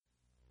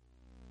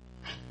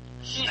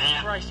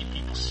Christ, you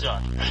people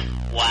suck.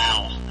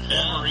 Wow.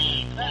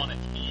 Wolverine on it.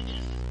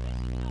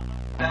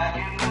 Back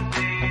in the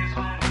days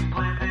when we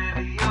played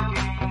video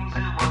games,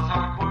 it was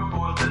hardcore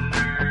for the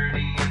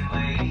nerdy and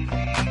lazy.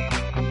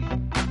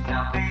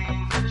 Now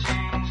things have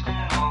changed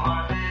and all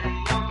our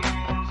video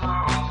games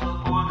are also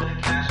for the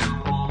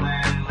casual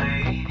and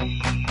lady.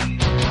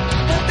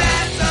 But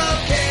that's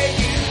okay,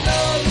 you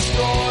know the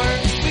score.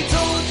 We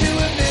told you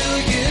a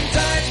million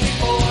times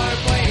before.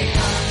 Playing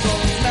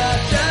consoles, not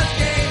just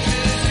games,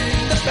 is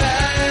in the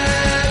past.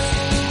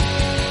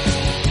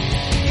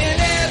 And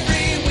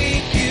every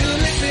week you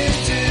listen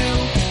to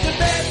the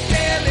best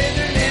damn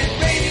internet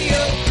radio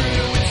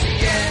crew. It's the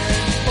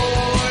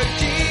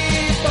N4G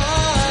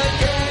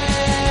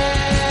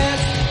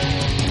podcast.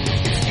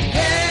 It's the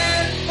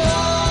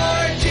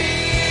N4G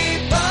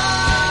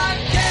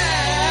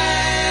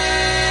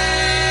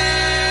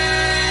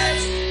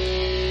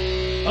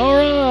podcast.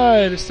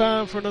 Alright, it's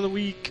time for another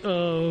week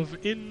of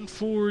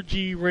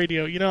N4G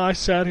Radio. You know, I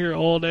sat here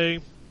all day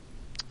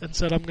and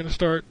said I'm going to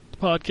start the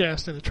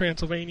podcast in a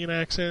Transylvanian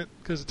accent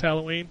because it's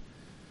Halloween,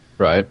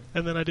 Right.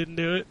 and then I didn't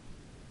do it.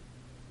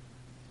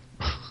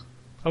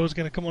 I was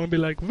going to come on and be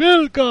like,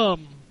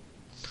 welcome!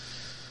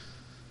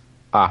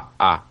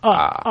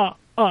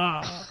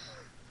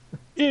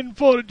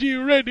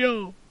 N4G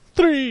Radio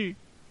 3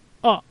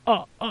 1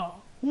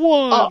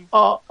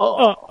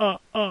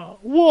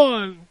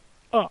 1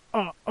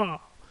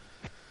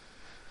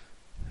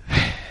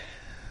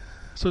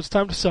 So it's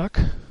time to suck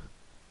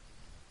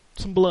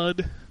some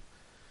blood.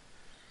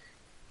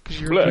 'Cause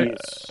you're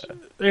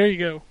there you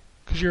go.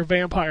 Because you're a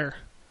vampire.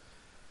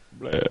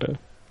 It's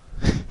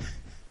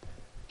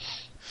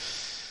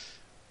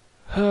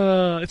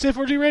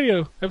N4G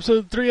Radio,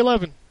 episode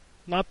 311.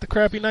 Not the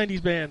crappy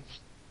 90s band,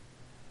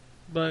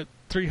 but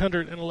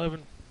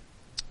 311.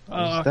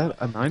 Was that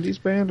a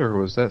 90s band, or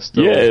was that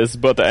still... Yes,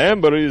 but the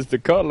amber is the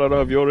color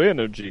of your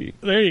energy.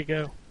 There you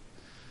go.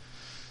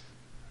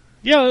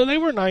 Yeah, they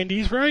were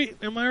 90s, right?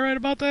 Am I right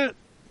about that?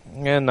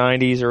 Yeah,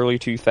 90s, early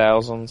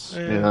 2000s.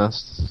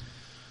 Yes.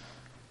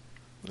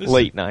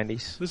 Late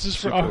 90s. This is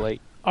for Super late.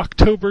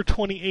 October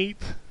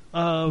 28th.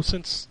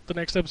 Since the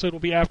next episode will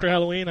be after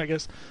Halloween, I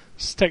guess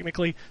it's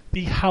technically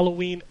the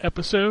Halloween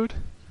episode.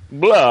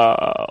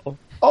 Blah.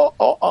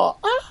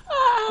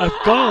 I've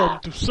come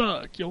to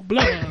suck your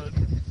blood.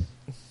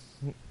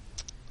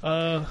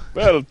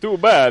 Well, too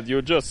bad,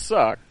 you just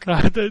suck.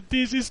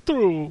 This is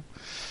true.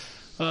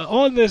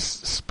 On this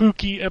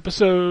spooky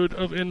episode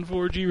of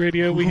N4G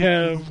Radio, we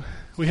have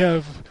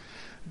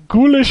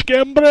Ghoulish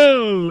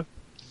Gambrel.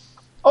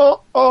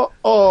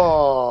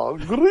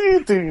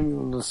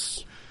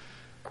 Greetings,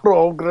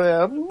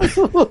 program.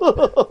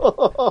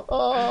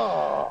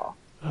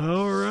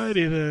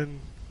 Alrighty then.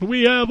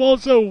 We have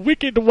also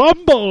Wicked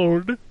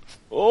Wumbled.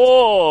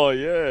 Oh,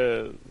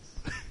 yes.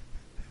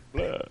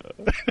 Blah.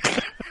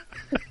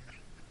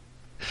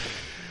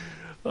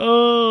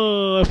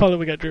 Oh, finally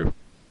we got Drew.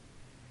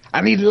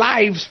 I need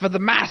lives for the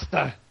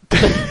master.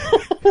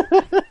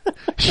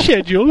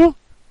 Schedule.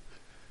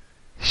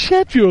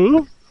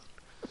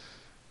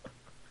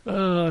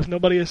 If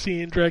nobody has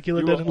seen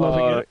Dracula Dead and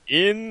Loving It.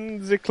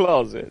 In the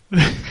closet.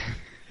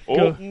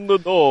 Open the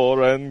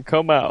door and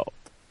come out.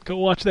 Go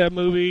watch that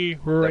movie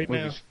right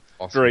now.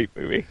 Awesome. Great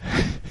movie.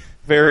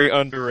 Very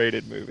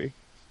underrated movie.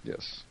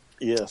 Yes.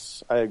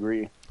 Yes, I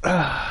agree.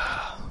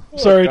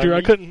 Sorry, Drew,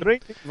 I couldn't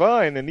drinking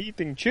wine and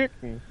eating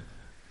chicken.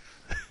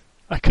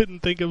 I couldn't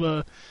think of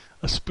a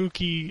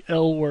spooky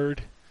L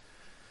word.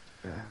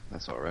 Yeah,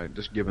 that's alright.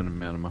 Just give an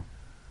enema.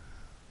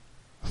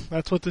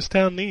 That's what this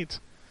town needs.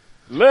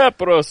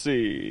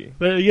 Leprosy.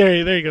 There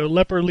you go.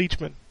 Leper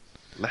Leechman.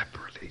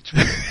 Leper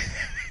Leechman.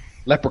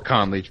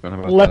 Leprechaun Leechman.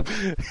 How about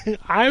that?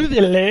 I'm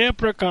the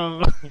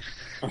leprechaun.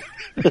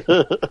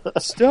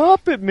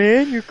 Stop it,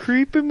 man. You're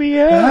creeping me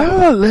out.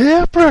 I'm a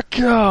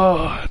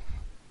leprechaun.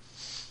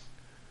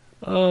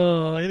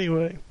 Oh,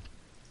 anyway.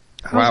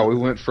 Wow, we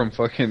went from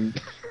fucking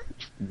to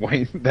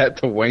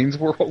Wayne's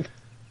World.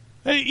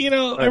 Hey, you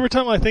know, every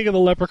time I think of the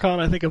leprechaun,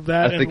 I think of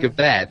that. I think of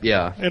that,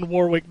 yeah. And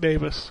Warwick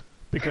Davis.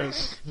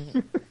 Because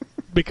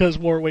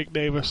Warwick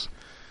Davis.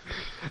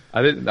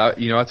 I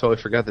totally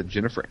forgot that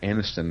Jennifer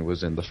Aniston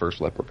was in the first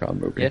Leprechaun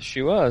movie. Yes,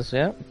 she was,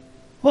 yeah.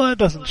 Well, that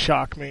doesn't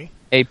shock me.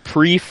 A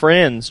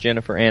pre-Friends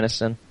Jennifer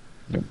Aniston.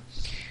 Yep.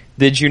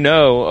 Did you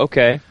know,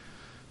 okay,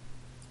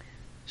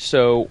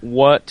 so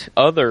what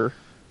other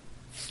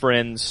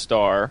Friends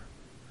star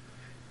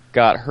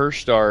got her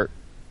start,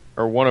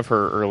 or one of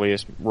her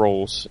earliest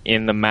roles,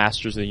 in the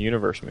Masters of the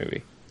Universe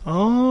movie?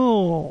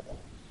 Oh.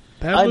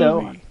 I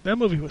know. That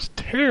movie was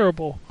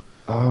terrible.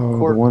 Oh,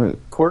 the one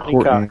at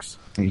Courtney Cox.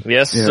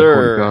 Yes, yeah,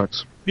 sir. Courtney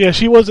Cox. Yeah,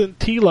 she wasn't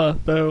Tila,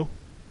 though.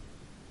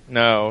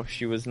 No,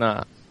 she was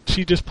not.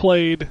 She just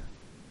played.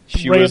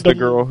 She was the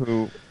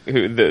girl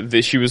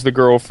she was the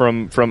girl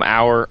from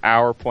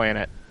our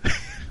planet.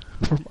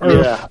 From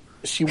Earth. Yeah,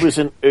 she was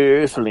an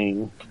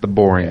Earthling. The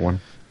boring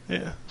one.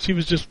 Yeah, she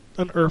was just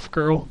an Earth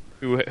girl.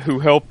 Who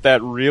helped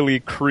that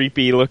really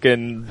creepy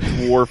looking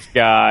dwarf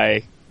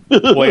guy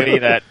play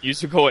that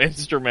musical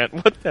instrument.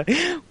 What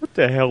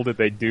the hell did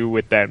they do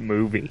with that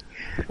movie?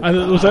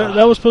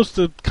 That was supposed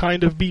to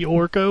kind of be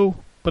Orko,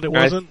 but it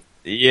wasn't.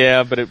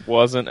 Yeah, but it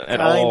wasn't at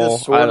all. Kinda,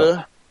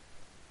 sorta.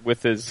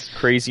 With his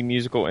crazy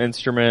musical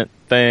instrument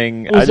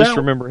thing. Was I just that-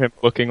 remember him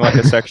looking like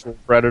a sexual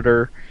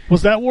predator.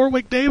 Was that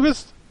Warwick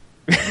Davis?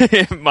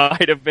 It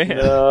might have been.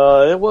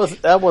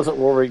 That wasn't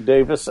Warwick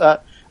Davis. I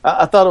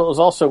thought it was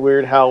also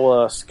weird how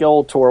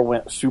Skeletor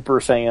went Super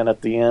Saiyan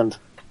at the end.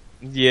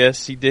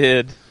 Yes, he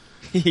did.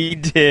 He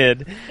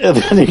did. And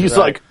then he's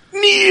like,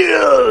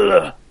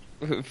 Neil!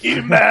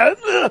 You man!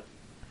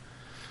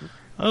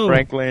 Oh,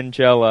 Frank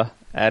Langella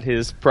at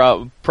his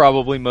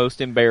probably most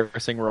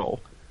embarrassing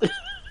role.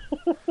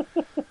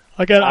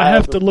 I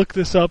have to look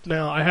this up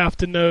now. I have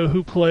to know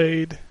who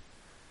played.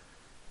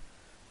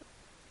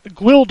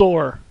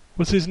 Gwildor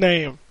was his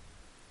name.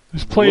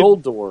 Who's played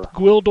Gwildor.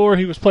 Gwildor?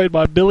 He was played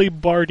by Billy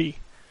Barty.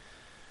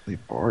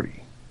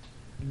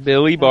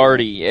 Billy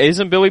Barty.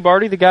 Isn't Billy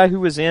Barty the guy who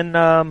was in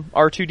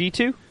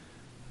R2-D2?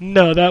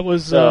 No, that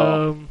was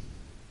No.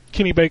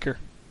 Kenny Baker.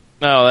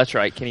 No, that's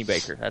right. Kenny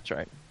Baker. That's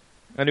right.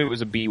 I knew it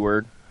was a B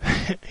word.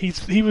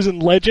 He was in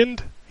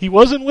Legend. He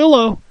was in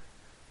Willow.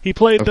 He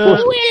played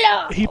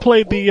he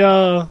played the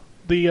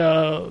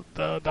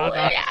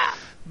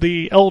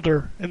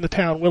elder in the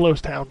town,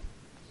 Willow's town.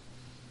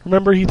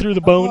 Remember, he threw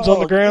the bones on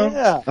the ground.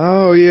 Yeah.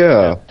 Oh,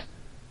 yeah.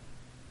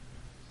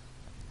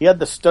 He had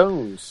the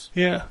stones.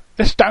 Yeah.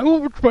 The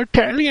stones will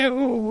tell you,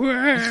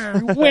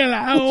 Willow.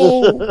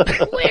 Willow.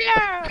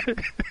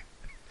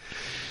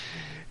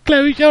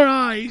 Close your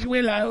eyes,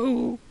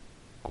 Willow.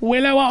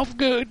 Willow off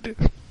good.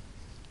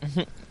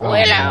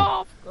 Willow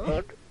off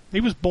good. He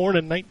was born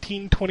in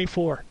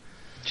 1924.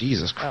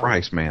 Jesus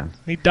Christ, man.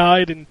 He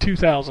died in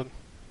 2000.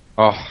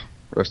 Oh,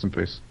 rest in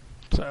peace.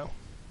 So,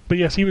 but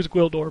yes, he was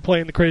Gwildor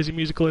playing the crazy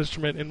musical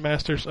instrument in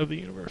Masters of the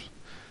Universe.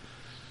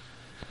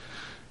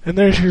 And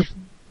there's your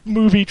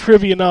movie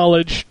trivia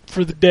knowledge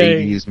for the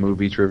day. 80s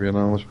movie trivia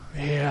knowledge.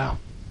 Yeah.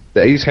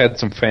 The 80s had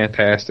some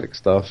fantastic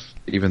stuff,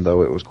 even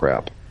though it was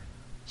crap.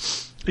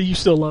 You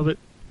still love it.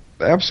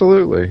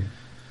 Absolutely.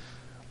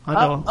 I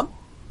know.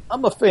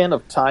 I'm a fan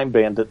of Time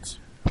Bandits.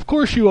 Of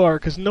course you are,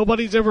 because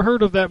nobody's ever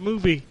heard of that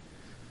movie.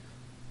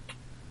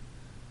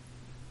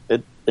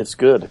 It's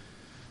good.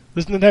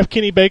 Doesn't it have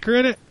Kenny Baker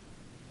in it?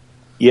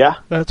 Yeah.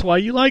 That's why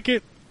you like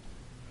it.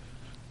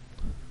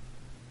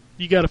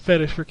 You got a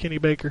fetish for Kenny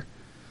Baker.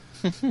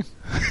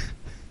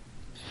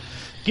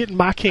 Get in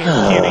my camp,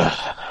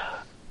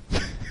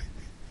 Kenny.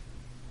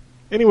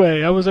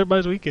 Anyway, how was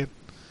everybody's weekend?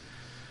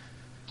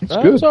 It's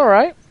That good. was all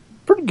right.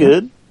 Pretty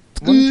good.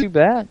 Wasn't too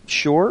bad.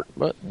 Short,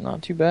 but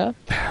not too bad.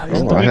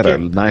 Oh, I had a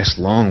nice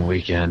long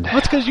weekend.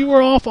 That's because you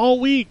were off all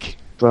week.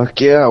 Fuck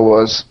yeah, I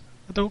was.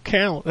 That don't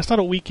count. That's not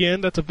a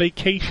weekend. That's a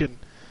vacation.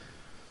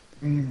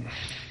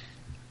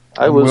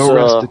 I was well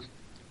rested.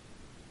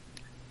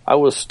 I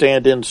was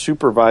stand-in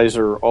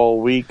supervisor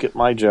all week at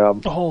my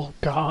job. Oh,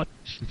 God.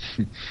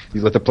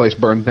 You let the place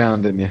burn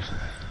down, didn't you?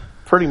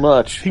 Pretty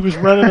much. He was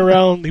running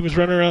around. He was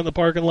running around the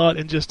parking lot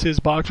in just his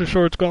boxer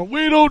shorts, going,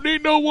 "We don't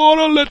need no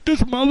water. Let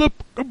this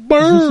motherfucker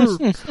burn."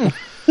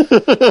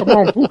 Come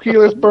on, Pookie,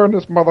 let's burn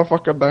this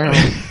motherfucker down.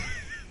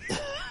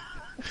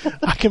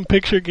 I can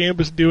picture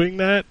Gambus doing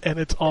that, and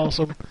it's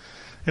awesome.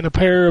 In a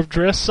pair of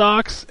dress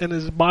socks and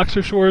his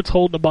boxer shorts,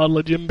 holding a bottle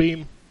of Jim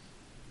Beam.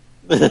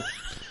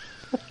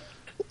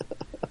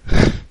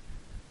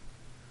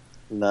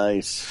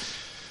 Nice.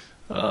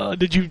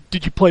 Did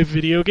you play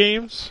video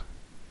games?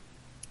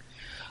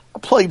 I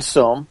played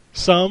some.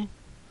 Some.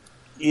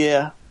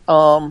 Yeah.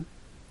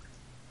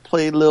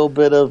 Played a little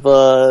bit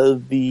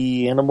of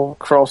the Animal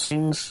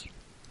Crossings.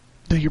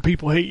 Do your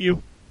people hate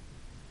you?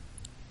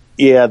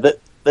 Yeah,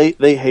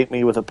 they hate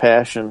me with a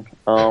passion.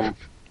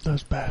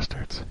 Those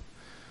bastards.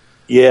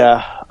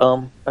 Yeah.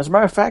 As a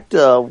matter of fact,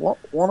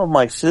 one of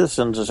my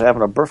citizens is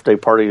having a birthday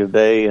party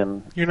today,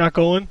 and You're not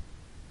going?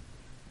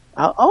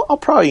 I'll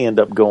probably end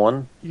up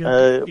going. You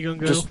gonna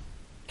go?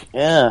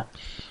 Yeah.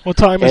 What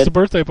time is And- the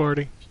birthday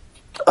party?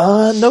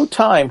 No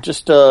time.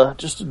 Just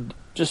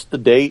the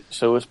date.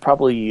 So it's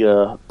probably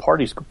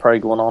party's probably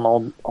going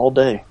on all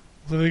day.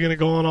 So they're gonna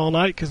go on all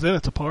night? Because then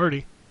it's a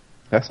party.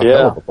 That's a Yeah.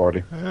 hell of a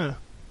party. Yeah.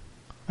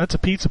 That's a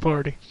pizza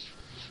party.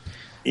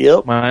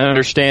 Yep. My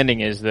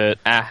understanding is that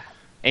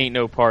ain't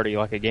no party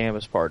like a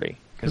Gambus party.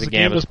 Because a the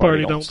Gambus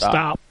party don't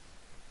stop.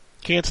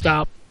 Can't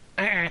stop.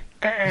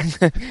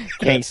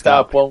 Can't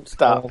Stop, won't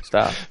stop. Won't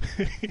stop.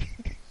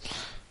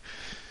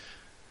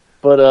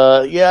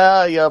 But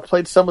yeah,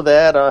 played some of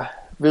that.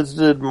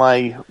 Visited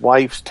my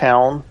wife's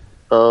town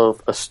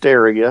of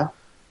Asteria.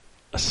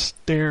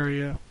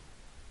 Asteria.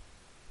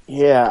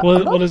 Yeah.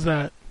 What is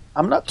that?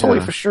 I'm not totally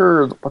Yeah. for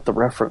sure what the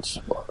reference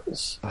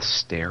was.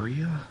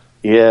 Asteria?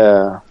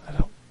 Yeah.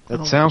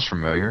 That sounds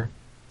familiar.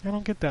 I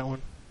don't get that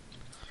one.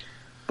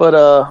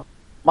 But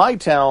my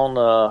town,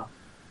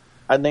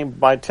 I named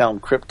my town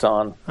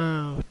Krypton.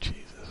 Oh,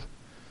 Jesus.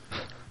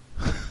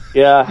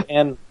 Yeah,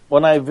 and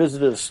when I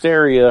visited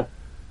Asteria,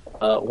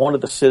 one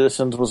of the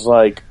citizens was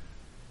like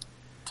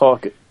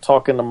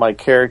talking to my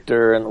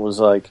character and was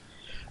like,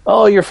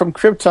 Oh, you're from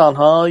Krypton,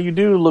 huh? You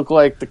do look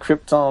like the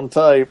Krypton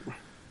type.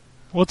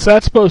 What's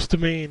that supposed to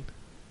mean?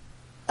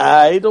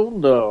 I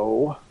don't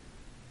know.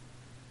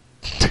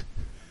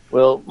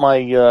 Well,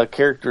 my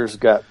character's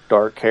got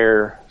dark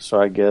hair,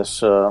 so I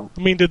guess... I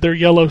mean, did their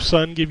yellow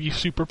sun give you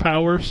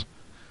superpowers?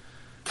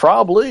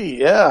 Probably,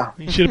 yeah.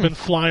 You should have been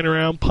flying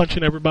around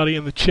punching everybody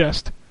in the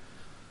chest.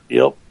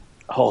 Yep.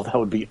 Oh, that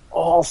would be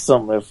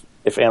awesome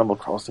if Animal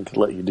Crossing could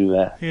let you do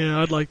that.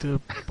 Yeah, I'd like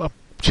a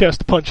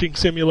chest punching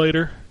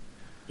simulator.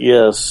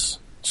 Yes,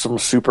 some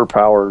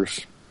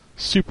superpowers.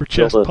 Super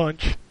chest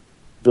punch.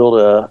 Build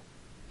a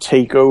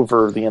take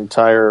over the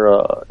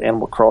entire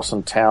Animal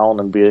Crossing town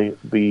and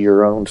be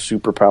your own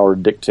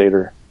superpowered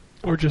dictator.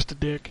 Or just a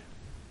dick.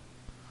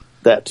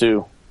 That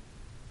too.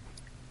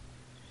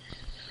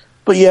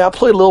 But yeah, I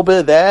played a little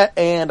bit of that,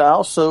 and I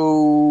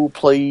also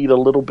played a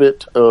little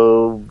bit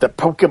of the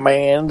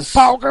Pokemon.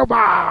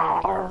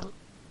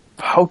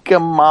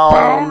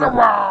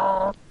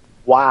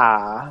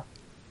 Why?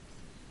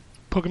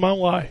 Pokemon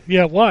Y.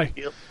 Yeah, why?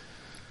 Yep.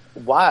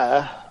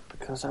 Why?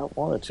 Because I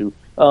wanted to.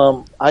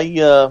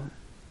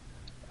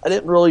 I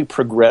didn't really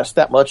progress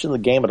that much in the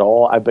game at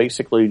all. I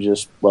basically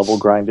just level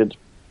grinded.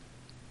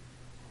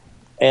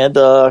 And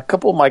a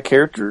couple of my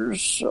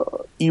characters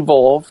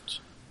evolved.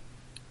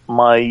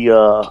 My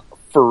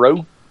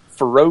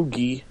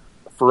Feroki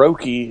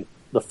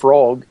the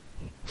frog.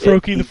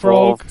 Froakie the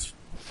frog.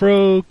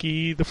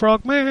 Froakie the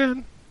frog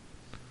man.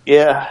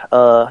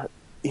 Yeah,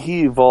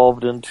 he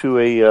evolved into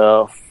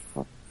a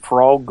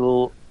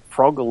frogulator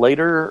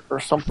or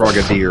something.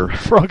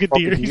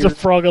 Frogadier. He's a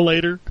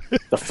frogulator.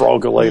 The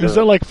frogulator. Is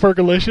that like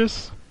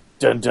Fergalicious?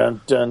 Dun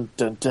dun dun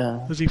dun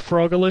dun. Is he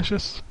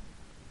Frogalicious?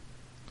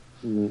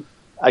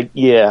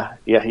 Yeah,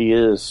 he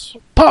is.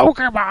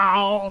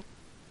 Pokemon!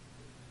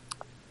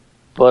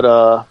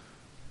 But,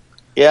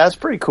 yeah, it's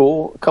pretty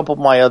cool. A couple of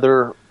my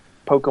other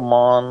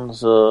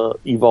Pokemons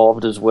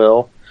evolved as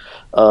well.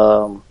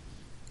 I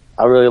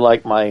really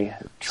like my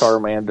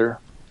Charmander.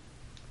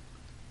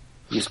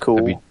 He's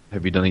cool.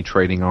 Have you done any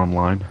trading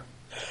online?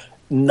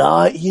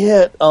 Not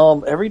yet.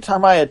 Every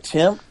time I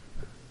attempt,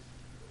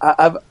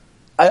 I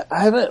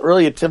haven't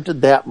really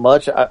attempted that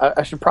much.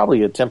 I should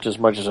probably attempt as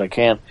much as I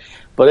can.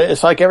 But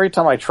it's like every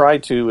time I try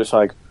to, it's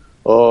like,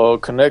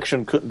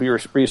 connection couldn't be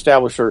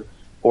reestablished,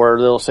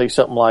 or they'll say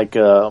something like,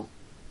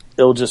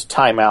 it'll just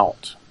time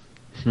out.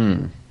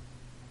 I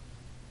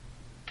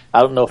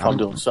don't know if I'm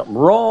doing something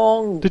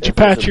wrong. Did you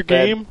patch your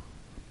game?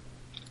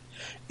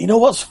 You know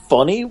what's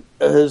funny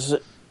is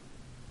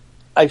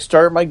I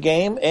started my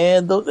game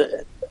and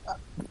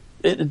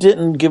it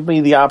didn't give me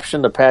the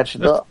option to patch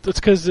it up. That's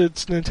because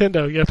it's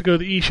Nintendo. You have to go to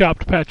the eShop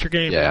to patch your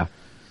game. Yeah.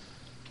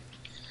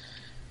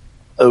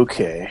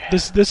 Okay.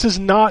 This is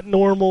not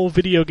normal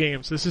video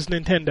games. This is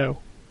Nintendo.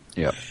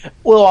 Yeah.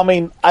 Well, I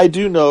mean, I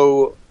do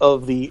know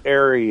of the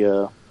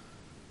area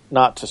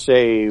not to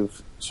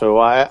save, so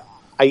I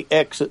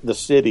exit the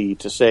city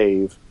to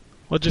save.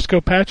 Well, just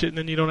go patch it, and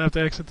then you don't have to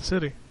exit the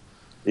city.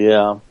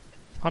 Yeah.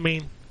 I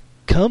mean,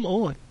 come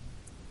on.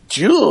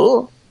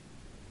 Sure.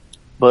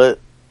 But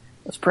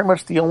that's pretty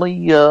much the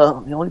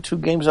only two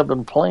games I've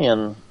been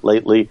playing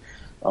lately.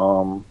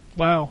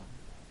 Wow.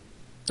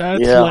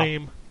 That's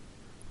lame.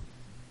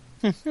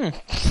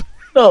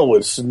 No,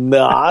 it's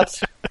not.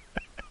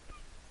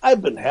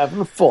 I've been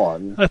having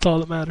fun. That's all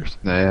that matters.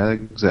 Yeah,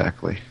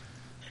 exactly.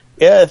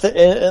 Yeah,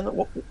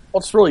 and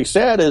what's really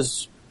sad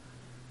is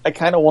I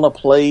kind of want to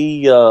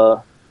play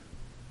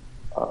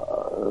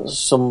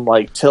some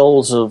like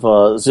Tales of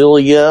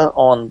Xillia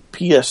on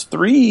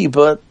PS3,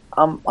 but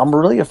I'm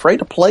really afraid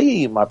to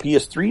play my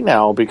PS3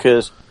 now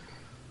because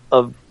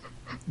of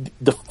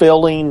the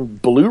failing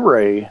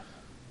Blu-ray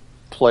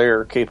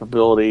player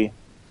capability.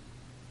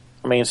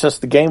 I mean, since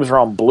the games are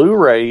on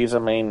Blu-rays, I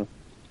mean,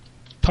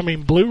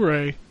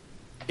 Blu-ray.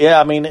 Yeah,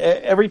 I mean,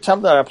 every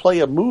time that I play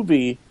a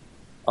movie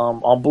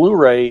on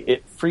Blu-ray,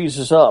 it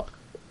freezes up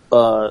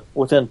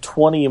within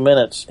 20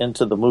 minutes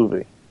into the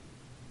movie.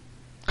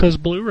 Because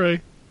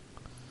Blu-ray.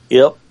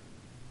 Yep.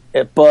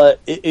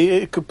 But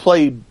it could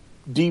play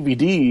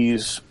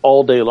DVDs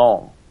all day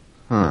long.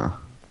 Huh.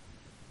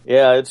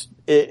 Yeah,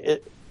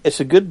 it's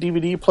a good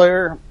DVD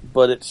player,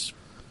 but it's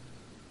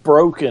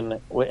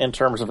broken in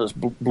terms of its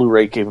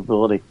Blu-ray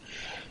capability.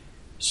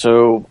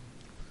 So,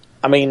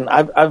 I mean,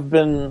 I've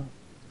been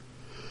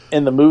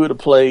in the mood to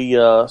play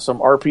some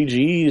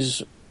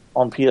RPGs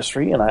on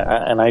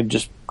PS3, and I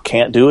just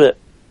can't do it.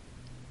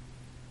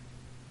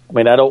 I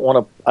mean, I don't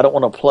want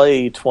to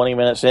play 20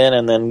 minutes in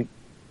and then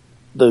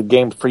the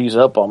game frees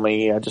up on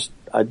me. I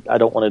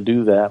don't want to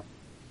do that.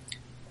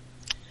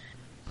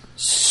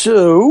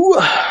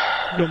 So,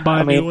 You gonna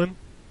buy a new one?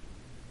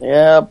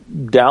 Yeah,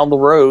 down the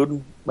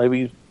road,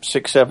 maybe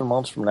 6-7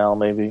 months from now,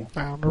 maybe.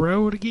 Down the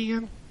road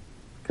again.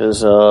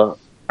 Because the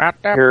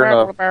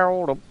current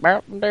priority,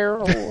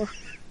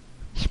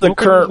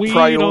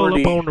 all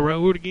up on the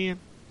road again.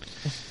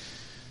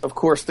 of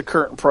course, the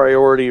current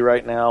priority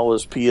right now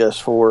is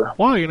PS4.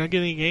 Why? You're not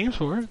getting any games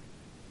for it?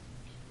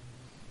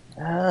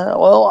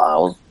 Well,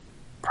 I'll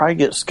probably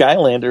get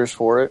Skylanders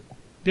for it.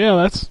 Yeah,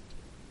 that's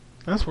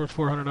That's worth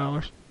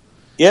 $400.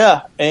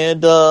 Yeah,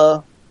 and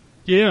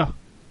Yeah.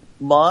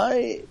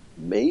 might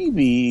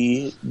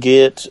maybe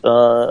get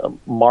Lego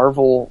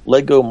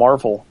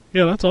Marvel.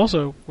 Yeah, that's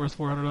also worth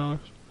 $400.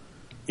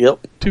 Yep.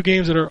 2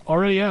 games that are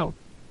already out.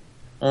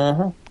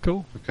 Uh-huh.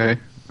 Cool. Okay.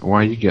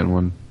 Why are you getting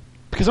one?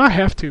 Because I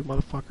have to,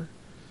 motherfucker.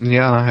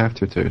 Yeah, I have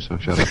to too, so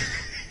shut up.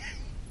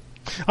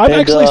 I've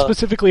And, actually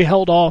specifically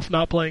held off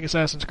not playing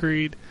Assassin's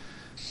Creed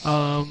because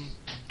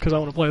I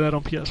want to play that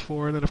on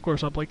PS4, and then of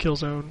course I'll play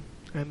Killzone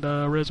and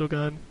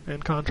Resogun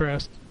and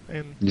Contrast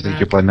and. You think Knack.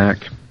 you'll play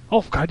Knack?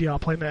 Oh god, yeah, I'll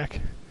play Knack.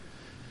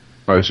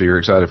 Oh, so you're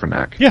excited for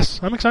Knack? Yes,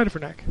 I'm excited for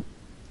Knack.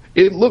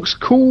 It looks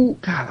cool.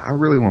 God, I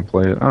really want to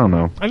play it. I don't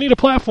know. I need a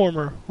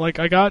platformer. Like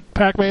I got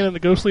Pac-Man and the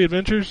Ghostly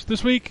Adventures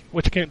this week,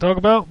 which I can't talk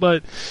about,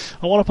 but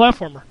I want a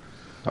platformer.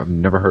 I've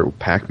never heard of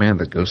Pac-Man: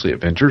 The Ghostly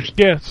Adventures.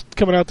 Yeah, it's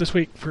coming out this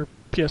week for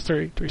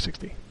PS3,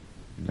 360.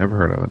 Never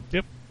heard of it.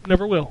 Yep,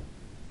 never will.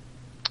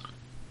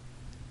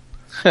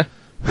 Is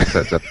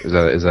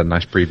that a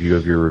nice preview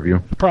of your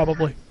review?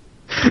 Probably.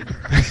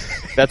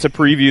 That's a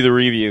preview of the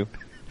review.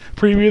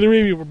 Preview of the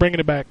review. We're bringing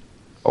it back.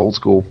 Old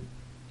school.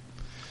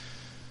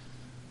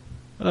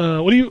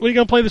 What are you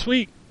gonna play this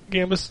week,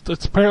 Gambus?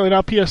 It's apparently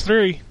not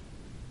PS3.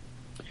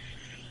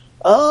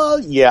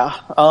 Yeah.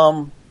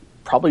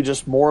 Probably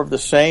just more of the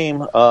same.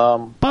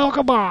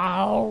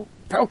 Pokeball.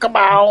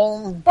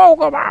 Pokeball.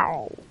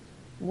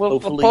 With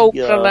Hopefully, the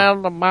poking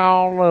and the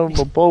mouth and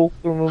the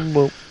poking and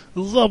the...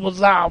 Zubba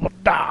zabba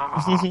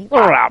da.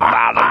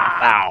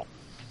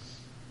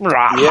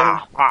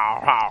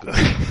 Yeah.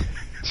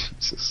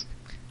 Jesus.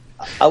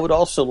 I would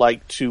also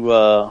like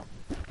to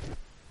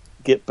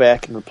get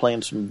back into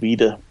playing some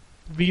Vita.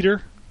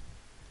 Vita.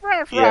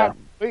 Yeah.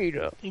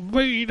 Vita.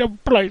 Vita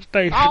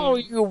PlayStation. All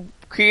you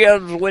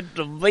kids with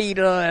the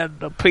Vita and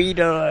the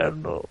pita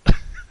and the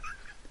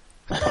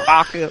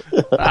pocket.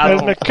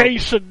 And the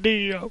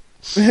quesadilla.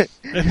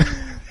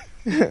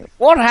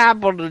 What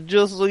happened to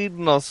just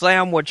eating a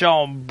sandwich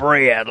on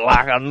bread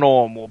like a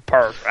normal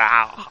person?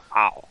 Ow,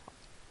 ow.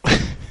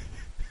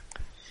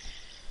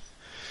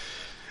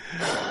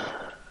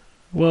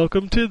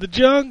 Welcome to the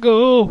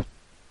jungle,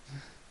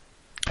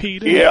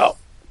 Peter. Yeah.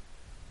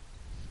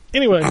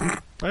 Anyway,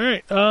 all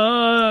right.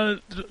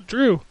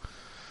 Drew,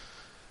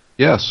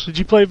 Yes, did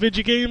you play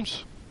video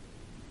games?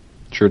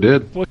 sure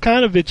did. What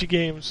kind of video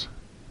games?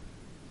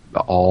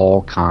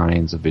 All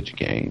kinds of video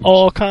games.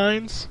 All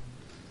kinds.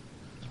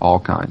 All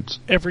kinds.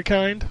 Every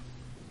kind.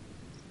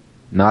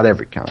 Not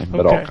every kind,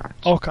 but all kinds.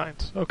 All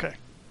kinds. Okay.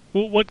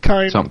 Well, what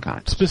kind? Some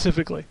kinds.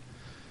 Specifically.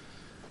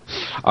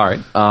 All right.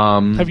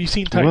 Have you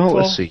seen Titanfall? Well,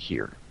 let's see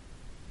here.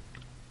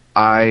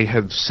 I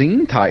have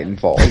seen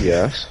Titanfall.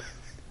 Yes.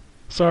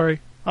 Sorry,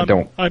 I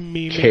don't I'm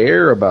mean.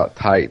 care about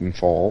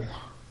Titanfall.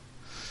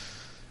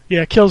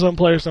 Yeah, Killzone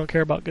players don't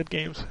care about good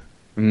games.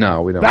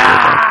 No, we don't. Care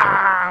about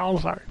that. I'm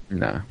sorry.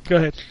 No. Go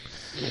ahead.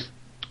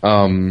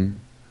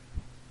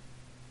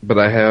 But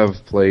I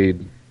have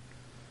played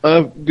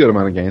a good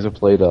amount of games. I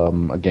played a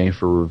game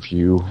for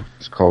review.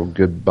 It's called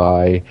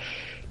Goodbye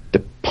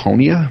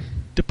Deponia.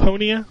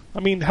 Deponia? I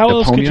mean, how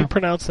else could Deponia? you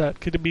pronounce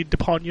that? Could it be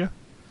Deponia?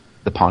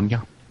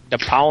 Deponia?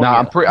 Deponia. No,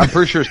 I'm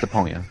pretty sure it's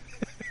Deponia.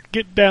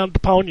 Get down,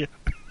 Deponia.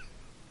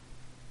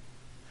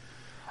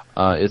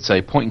 It's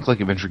a point-and-click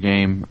adventure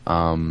game.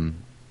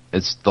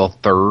 It's the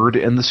third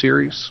in the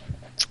series.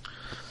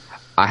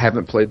 I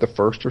haven't played the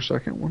first or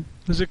second one.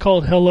 Is it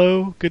called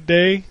Hello, Good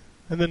Day,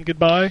 and then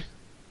Goodbye?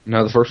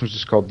 No, the first one's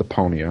just called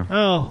Deponia.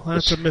 Oh,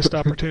 that's a missed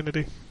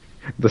opportunity.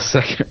 The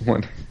second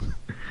one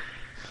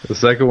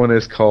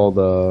is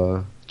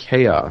called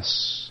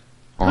Chaos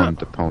on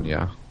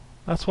Deponia.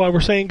 That's why we're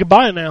saying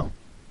goodbye now.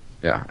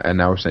 Yeah, and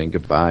now we're saying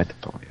goodbye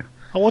Deponia.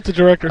 I want the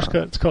director's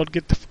cut. It's called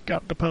Get the Fuck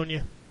Out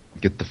Deponia.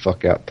 Get the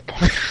fuck out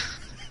Deponia.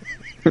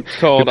 It's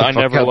called Get the I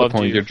fuck Never out, Loved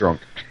Deponia, You. You're drunk.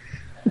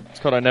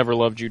 It's called I Never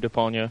Loved You,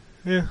 Deponia.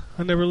 Yeah,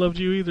 I never loved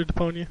you either,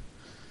 Deponia.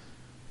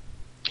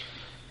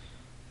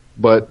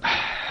 But,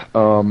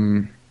 yeah,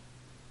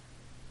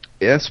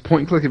 it's a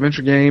point-and-click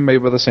adventure game made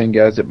by the same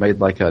guys that made,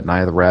 like, Night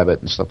of the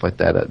Rabbit and stuff like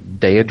that.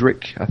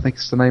 Daedric, I think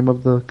is the name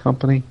of the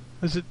company.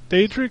 Is it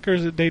Daedric or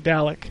is it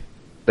Daedalic?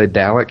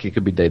 Daedalic, it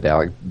could be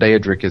Daedalic.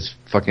 Daedric is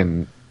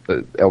fucking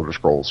the Elder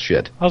Scrolls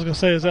shit. I was going to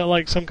say, is that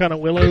like some kind of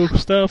Willow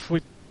stuff?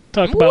 We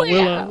talked about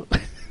Willow.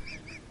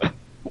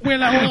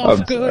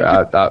 Willow's good.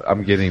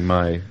 I'm getting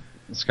my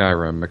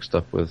Skyrim mixed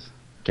up with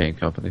game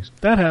companies.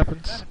 That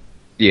happens.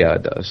 Yeah,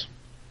 it does.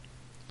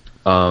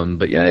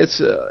 But yeah, it's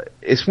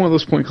one of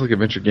those point-and-click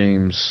adventure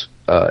games.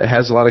 It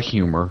has a lot of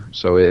humor,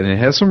 and it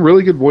has some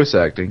really good voice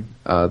acting.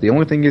 The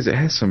only thing is, it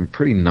has some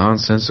pretty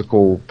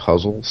nonsensical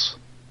puzzles.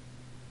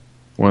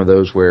 One of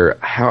those where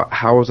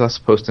how was I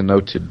supposed to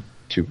know to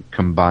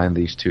combine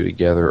these two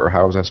together, or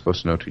how was I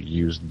supposed to know to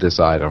use this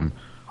item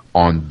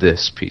on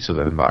this piece of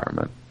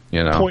environment?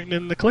 You know, Pointing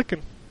and the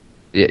clicking.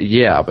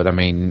 Yeah, but I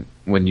mean,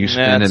 when you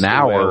spend an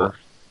hour,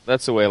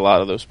 that's the way a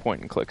lot of those point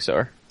and clicks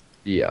are.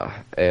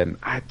 yeah, and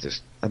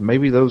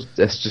maybe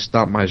that's just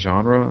not my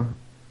genre.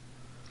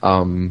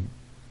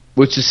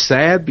 Which is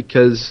sad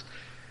because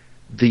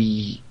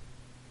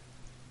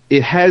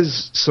it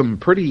has some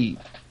pretty,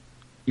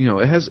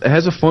 it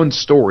has a fun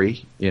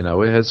story. It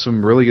has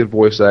some really good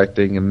voice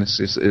acting, and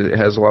it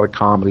has a lot of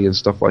comedy and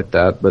stuff like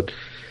that. But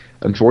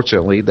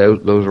unfortunately,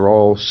 those are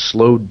all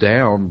slowed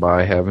down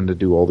by having to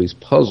do all these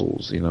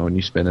puzzles. And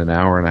you spend an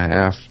hour and a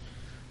half,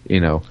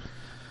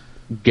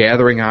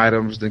 gathering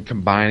items, then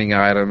combining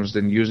items,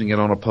 then using it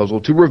on a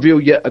puzzle to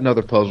reveal yet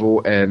another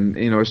puzzle, and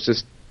it's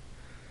just.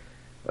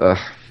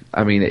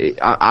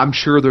 I'm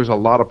sure there's a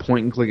lot of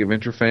point-and-click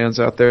adventure fans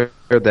out there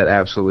that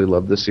absolutely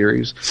love this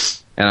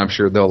series, and I'm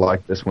sure they'll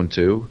like this one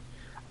too.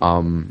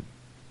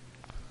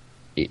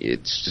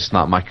 It's just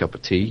not my cup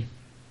of tea.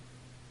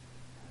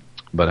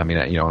 But I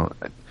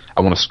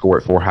want to score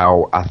it for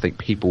how I think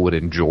people would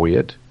enjoy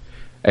it,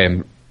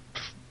 and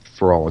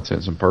for all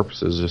intents and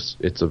purposes,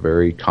 it's a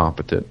very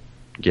competent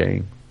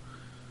game.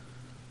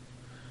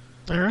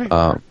 All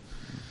right.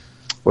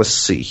 Let's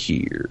see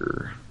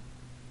here.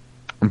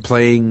 I'm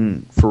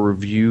playing for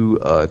review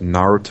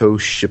Naruto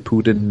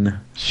Shippuden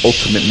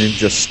Ultimate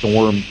Ninja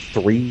Storm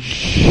 3.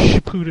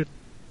 Shippuden.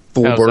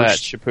 Full How's burst.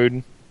 that,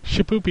 Shippuden?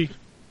 Shippoopy.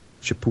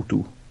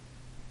 Shipputu.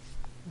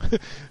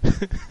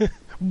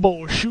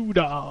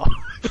 Boshuda.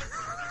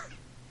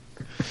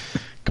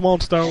 Come on,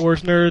 Star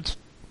Wars nerds.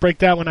 Break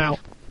that one out.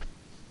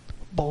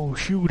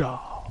 Boshuda.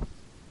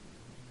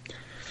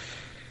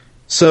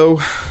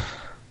 So,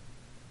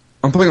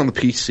 I'm playing on the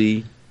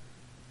PC.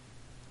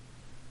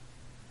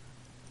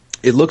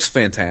 It looks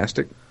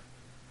fantastic.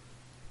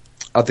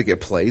 I think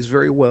it plays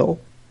very well.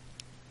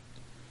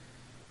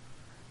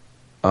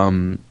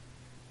 I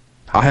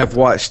have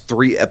watched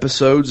 3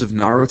 episodes of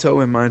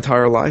Naruto in my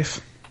entire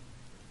life.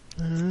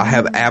 I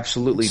have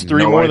absolutely It's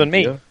 3 no more idea. than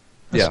me.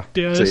 Yeah.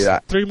 Yeah, So,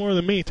 it's 3 more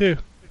than me, too.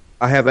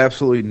 I have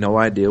absolutely no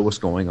idea what's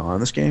going on in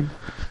this game.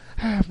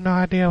 I have no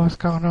idea what's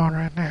going on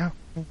right now.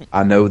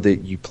 I know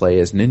that you play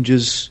as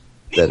ninjas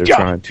that are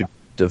trying to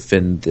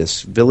defend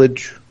this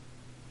village.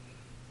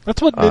 That's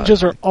what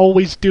ninjas are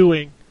always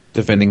doing.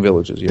 Defending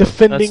villages, yeah.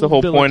 Defending That's the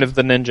whole villages. point of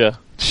the ninja.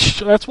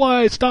 That's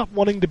why I stopped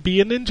wanting to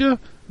be a ninja.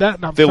 That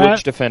and I'm Village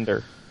fat.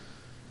 defender.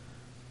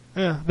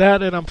 Yeah,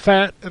 that and I'm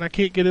fat and I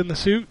can't get in the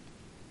suit.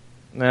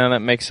 No, that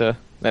makes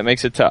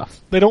it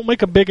tough. They don't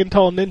make a big and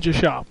tall ninja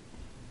shop.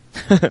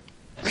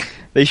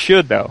 They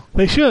should, though.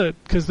 They should,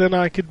 because then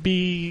I could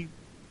be...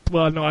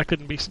 Well, no, I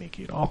couldn't be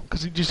sneaky at all,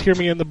 because you just hear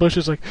me in the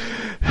bushes like...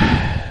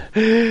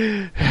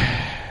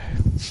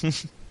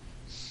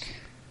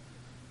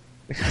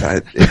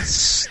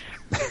 It's...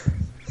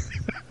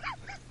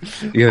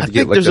 You have to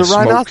get like there's a a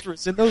smoke.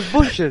 rhinoceros in those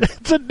bushes.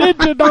 It's a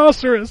ninja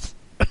rhinoceros!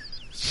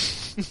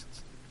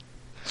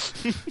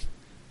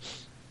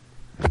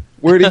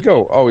 Where'd he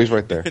go? Oh, he's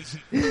right there.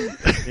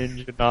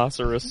 Ninja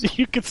rhinoceros.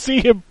 You can see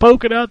him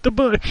poking out the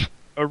bush.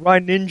 A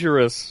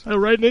rhinoceros.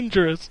 Right,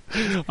 ninjas.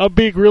 I'm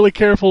being really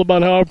careful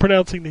about how I'm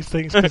pronouncing these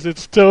things, because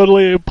it's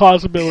totally a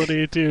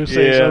possibility to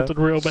say Yeah. something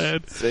real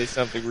bad. Say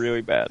something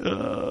really bad.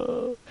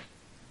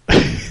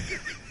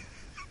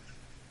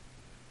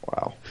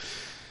 Wow.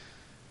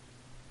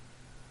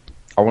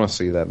 I want to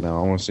see that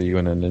now. I want to see you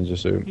in a ninja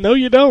suit. No,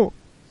 you don't.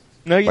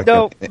 No, you Like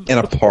don't. in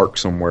a park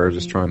somewhere,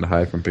 just trying to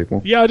hide from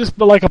people. Yeah, just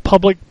like a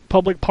public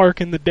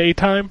park in the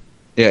daytime.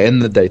 Yeah, in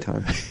the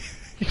daytime.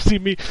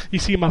 You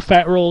see my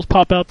fat rolls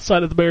pop out the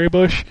side of the berry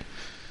bush.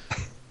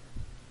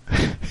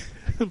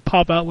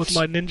 Pop out with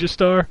my ninja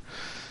star.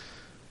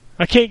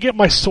 I can't get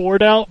my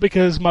sword out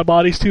because my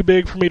body's too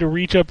big for me to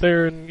reach up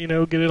there and,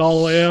 get it all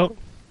the way out.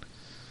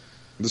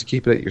 Just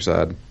keep it at your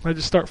side. I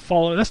just start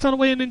falling. That's not a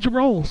way a ninja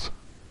rolls.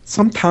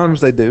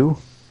 Sometimes they do.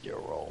 Your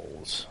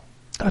rolls.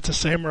 That's a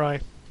samurai.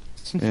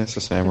 Yeah, it's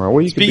a samurai.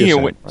 Well, you could be a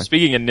samurai.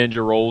 Speaking of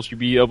ninja rolls, you'd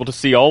be able to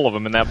see all of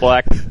them in that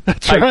black.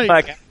 That's right.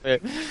 black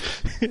outfit.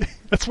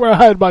 That's where I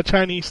hide my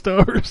Chinese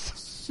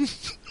stars.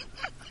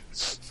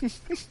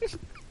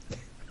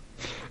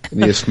 You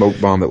need a smoke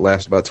bomb that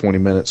lasts about 20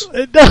 minutes.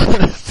 It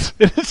does.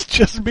 It's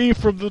just me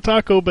from the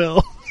Taco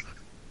Bell.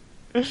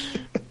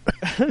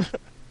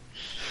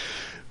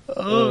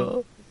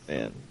 Oh,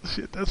 Man.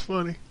 shit, that's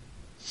funny.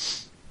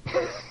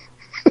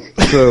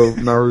 So,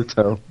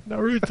 Naruto.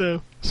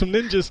 Naruto. Some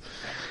ninjas.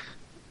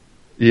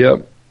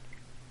 Yep.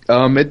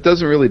 It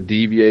doesn't really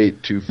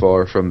deviate too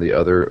far from the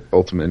other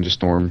Ultimate Ninja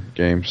Storm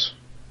games.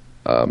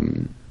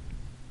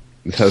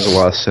 It has a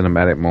lot of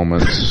cinematic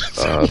moments.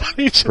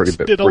 Somebody just pretty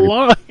bit- did a pretty-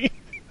 line.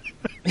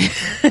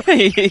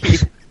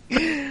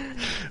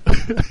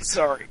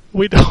 Sorry.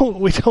 We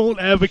don't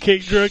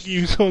advocate drug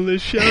use on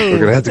this show. We're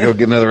going to have to go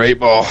get another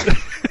 8-ball.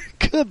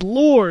 Good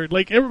lord!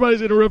 Like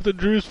everybody's interrupted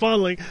Drew's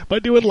fondling by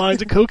doing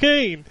lines of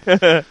cocaine.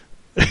 Could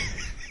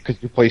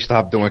you please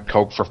stop doing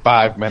coke for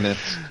 5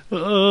 minutes?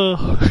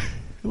 At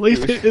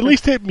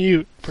least hit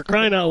mute for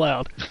crying out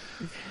loud.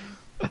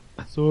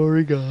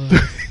 Sorry, guys.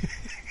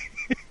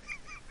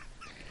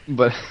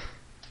 But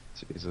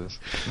Jesus.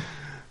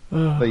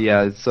 But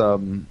yeah, it's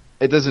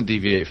it doesn't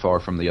deviate far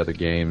from the other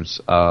games.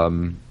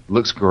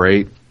 Looks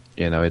great.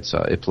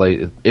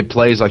 It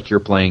plays like you're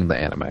playing the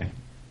anime.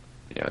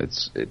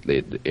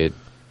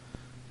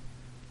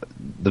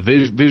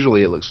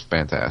 Visually it looks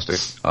fantastic.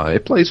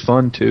 It plays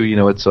fun too.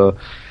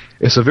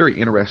 It's a very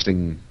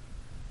interesting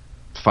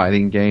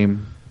fighting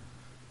game.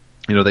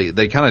 You know,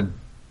 they kind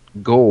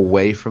of go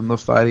away from the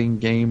fighting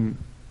game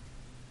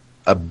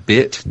a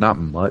bit, not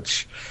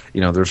much.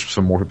 You know, there's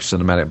some more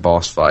cinematic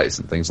boss fights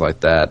and things like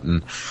that,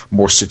 and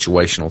more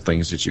situational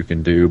things that you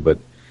can do, but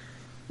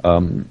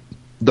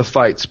the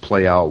fights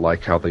play out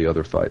like how the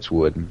other fights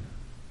would.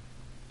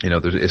 You know,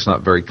 it's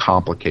not very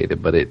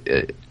complicated, but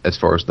it as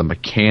far as the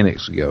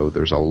mechanics go,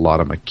 there's a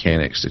lot of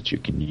mechanics that you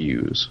can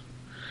use.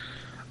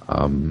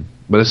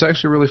 But it's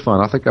actually really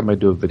fun. I think I may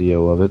do a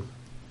video of it.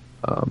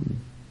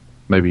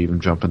 Maybe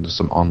even jump into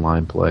some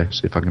online play,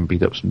 see if I can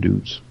beat up some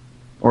dudes.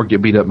 Or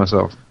get beat up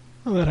myself.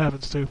 Well, that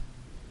happens too.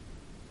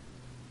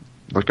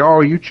 Like,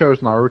 oh, you chose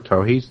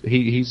Naruto.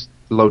 He's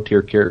low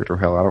tier character.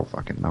 Hell, I don't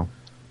fucking know.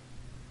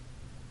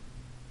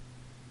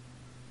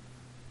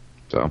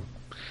 So,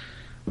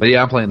 but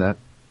yeah, I'm playing that.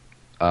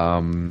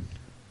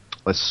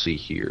 Let's see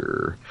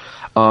here.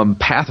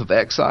 Path of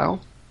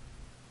Exile.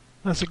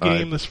 That's a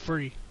game that's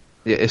free.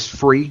 Yeah, it's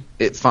free.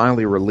 It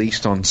finally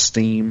released on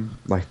Steam.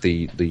 Like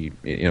the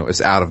you know, it's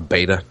out of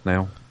beta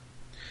now.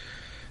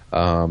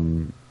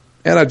 And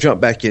I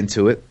jumped back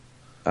into it.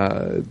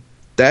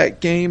 That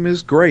game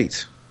is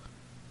great.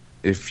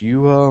 If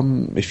you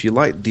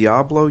like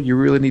Diablo, you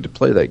really need to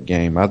play that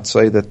game. I'd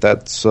say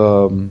that's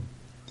the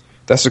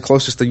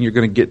closest thing you're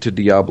going to get to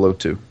Diablo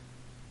 2.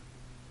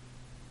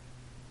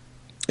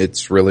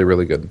 It's really,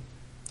 really good.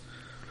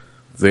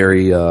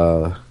 Very,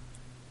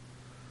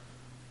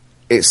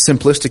 it's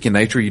simplistic in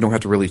nature. You don't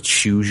have to really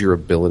choose your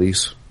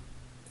abilities.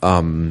 Yeah,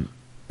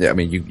 I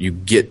mean, you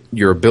get,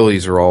 your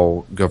abilities are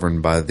all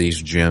governed by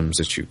these gems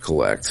that you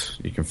collect.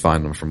 You can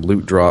find them from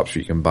loot drops, or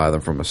you can buy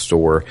them from a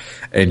store,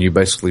 and you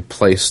basically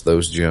place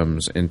those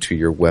gems into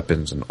your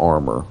weapons and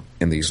armor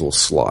in these little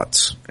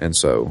slots. And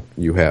so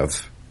you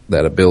have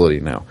that ability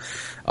now.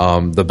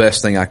 The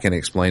best thing I can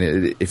explain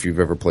it, if you've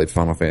ever played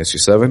Final Fantasy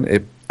VII,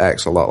 it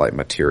acts a lot like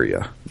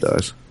Materia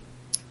does.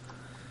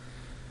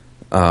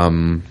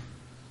 And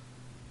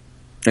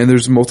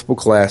there's multiple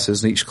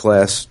classes, and each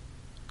class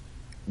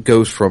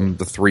goes from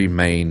the three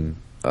main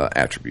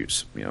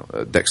attributes. You know,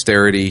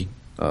 dexterity,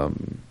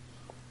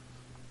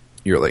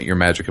 your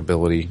magic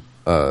ability.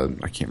 I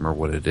can't remember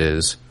what it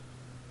is.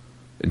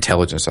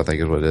 Intelligence, I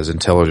think is what it is.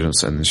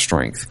 Intelligence and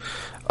strength.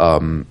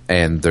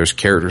 And there's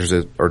characters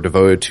that are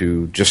devoted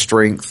to just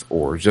strength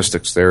or just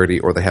dexterity,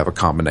 or they have a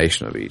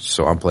combination of each.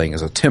 So I'm playing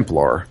as a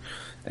Templar,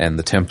 and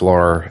the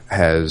Templar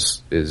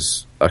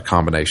is a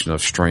combination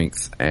of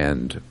strength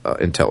and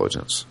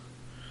intelligence.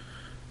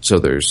 So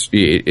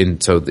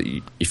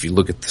if you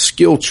look at the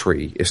skill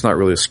tree, it's not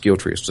really a skill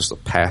tree; it's just a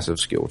passive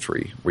skill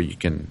tree where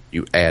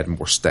you add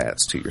more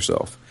stats to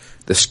yourself.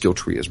 The skill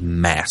tree is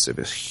massive;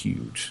 it's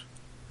huge,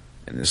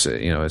 and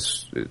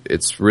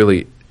it's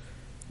really.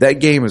 That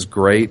game is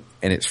great,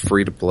 and it's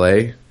free to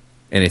play.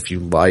 And if you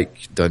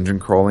like dungeon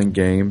crawling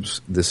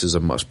games, this is a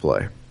must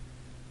play,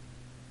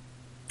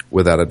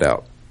 without a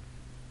doubt.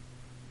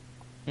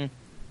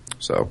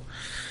 So,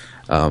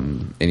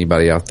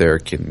 anybody out there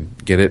can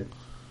get it.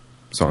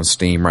 It's on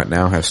Steam right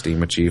now. Has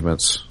Steam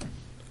achievements.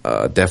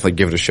 Definitely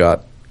give it a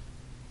shot.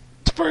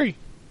 It's free.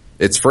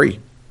 It's free,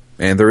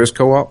 and there is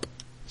co-op.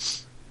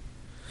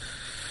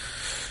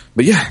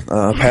 But yeah,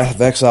 Path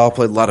of Exile,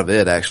 played a lot of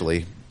it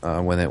actually.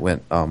 When it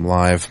went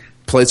live.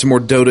 Played some more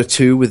Dota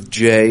 2 with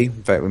Jay.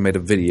 In fact, we made a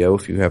video.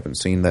 If you haven't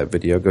seen that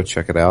video, go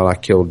check it out. I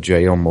killed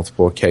Jay on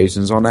multiple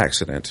occasions on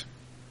accident.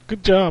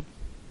 Good job.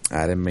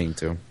 I didn't mean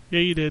to. Yeah,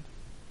 you did.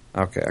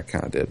 Okay, I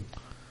kind of did.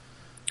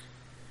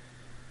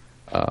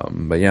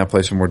 But yeah, I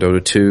played some more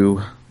Dota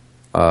 2.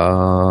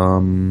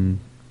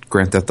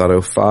 Grand Theft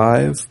Auto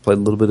 5. Played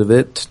a little bit of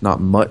it.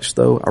 Not much,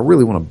 though. I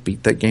really want to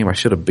beat that game. I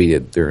should have beat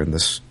it during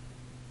this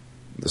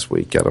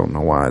week. I don't know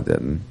why I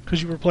didn't.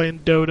 Because you were playing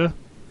Dota.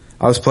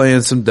 I was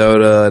playing some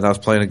Dota, and I was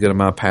playing a good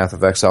amount of Path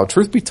of Exile.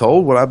 Truth be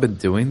told, what I've been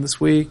doing this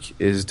week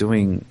is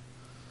doing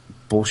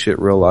bullshit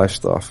real-life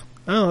stuff.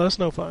 Oh, that's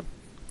no fun.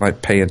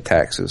 Like paying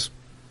taxes.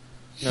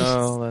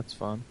 No, that's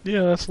fun.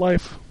 Yeah, that's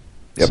life.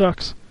 Yep.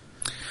 Sucks.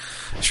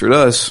 Sure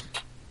does.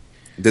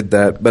 Did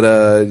that. But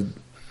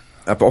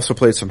I've also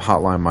played some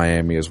Hotline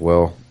Miami as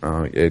well.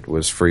 It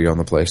was free on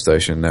the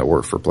PlayStation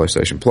Network for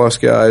PlayStation Plus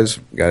guys.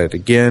 Got it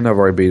again. I've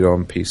already beat it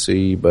on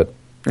PC, but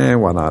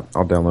why not?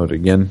 I'll download it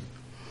again.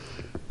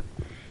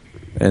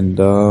 And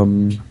I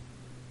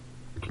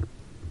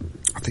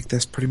think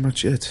that's pretty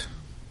much it.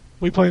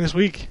 What are you playing this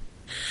week?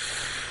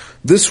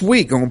 This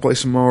week, I'm going to play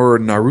some more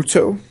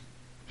Naruto.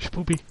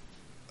 Shapoopy.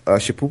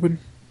 Shippuden.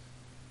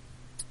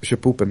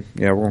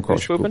 Yeah, we're going to call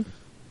it Shippuden.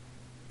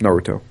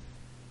 Naruto.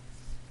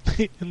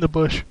 In the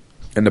bush.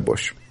 In the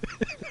bush.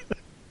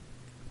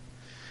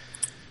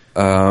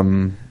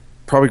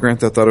 Probably Grand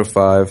Theft Auto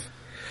 5.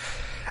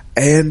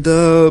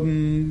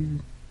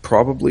 And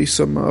probably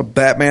some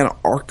Batman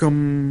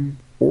Arkham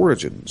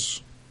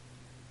Origins.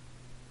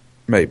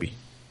 Maybe.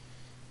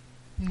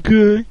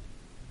 Okay.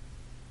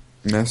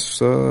 And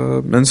that's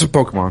and some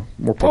Pokemon.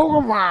 More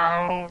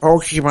Pokemon.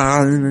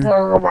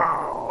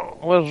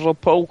 Where's the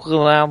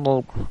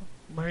Pokemon?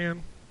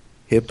 Man.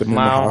 Hip and in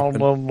the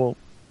hopping.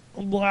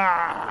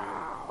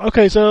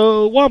 Okay,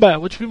 so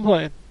Wombat, what you been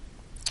playing?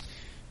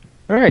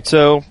 All right,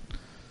 so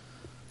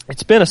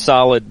it's been a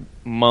solid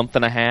month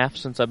and a half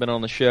since I've been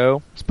on the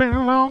show. It's been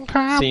a long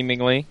time.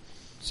 Seemingly.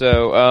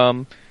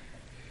 So,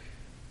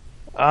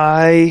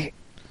 I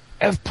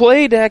have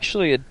played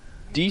actually a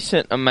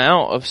decent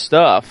amount of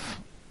stuff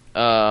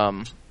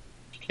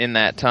in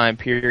that time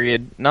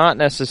period. Not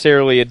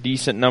necessarily a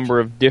decent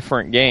number of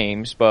different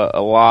games, but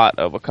a lot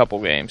of a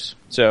couple games.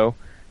 So,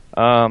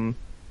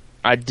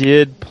 I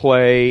did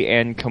play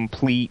and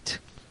complete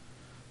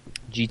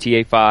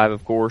GTA 5,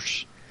 of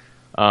course.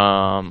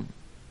 Been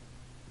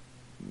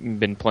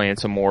playing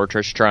some more,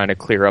 just trying to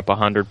clear up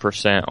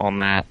 100% on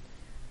that.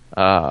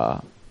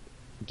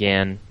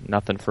 Again,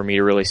 nothing for me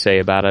to really say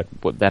about it,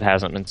 but that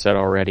hasn't been said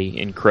already.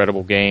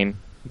 Incredible game.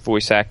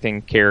 Voice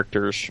acting,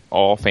 characters,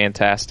 all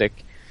fantastic.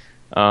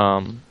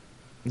 Has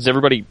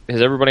everybody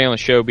on the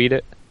show beat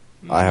it?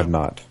 I have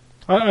not.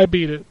 I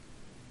beat it.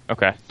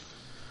 Okay.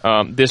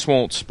 This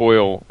won't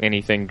spoil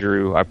anything,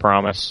 Drew, I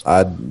promise.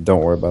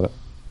 Don't worry about it.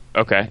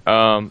 Okay.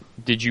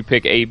 Did you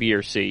pick A, B,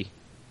 or C,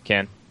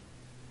 Ken?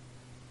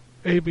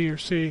 A, B, or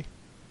C.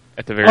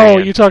 At the very end. Oh,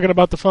 you're talking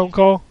about the phone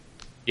call?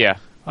 Yeah.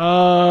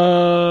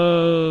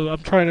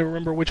 I'm trying to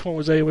remember which one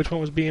was A, which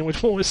one was B, and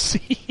which one was C.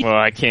 Well,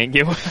 I can't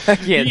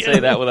say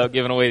that without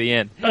giving away the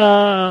end.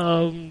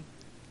 Damn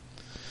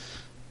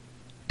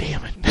it.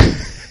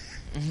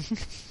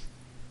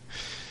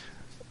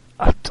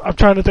 I'm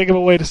trying to think of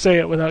a way to say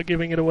it without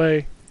giving it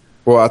away.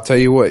 Well, I'll tell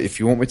you what. If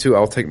you want me to,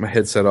 I'll take my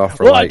headset off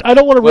for Well, I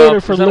don't want to ruin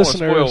it for I don't want to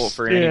listeners. spoil it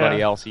for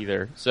anybody else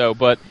either. So,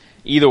 but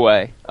either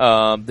way,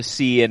 the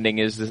C ending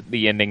is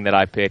the ending that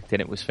I picked,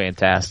 and it was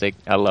fantastic.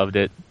 I loved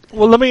it.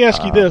 Well, let me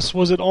ask you this.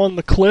 Was it on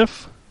the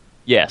cliff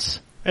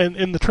Yes. and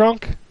in the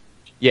trunk?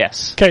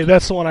 Yes. Okay,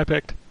 that's the one I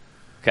picked.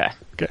 Okay.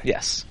 Okay.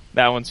 Yes.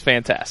 That one's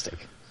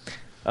fantastic.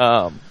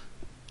 Love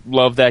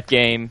that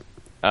game.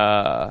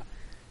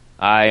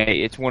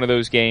 It's one of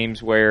those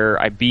games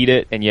where I beat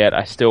it, and yet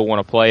I still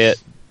want to play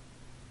it.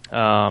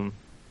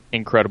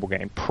 Incredible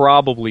game.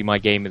 Probably my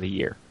game of the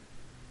year.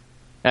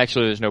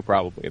 Actually, there's no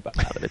probably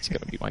about it. It's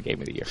going to be my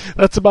game of the year.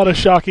 That's about as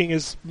shocking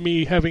as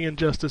me having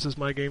Injustice as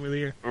my game of the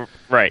year.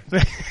 Right.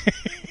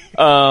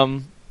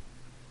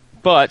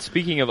 But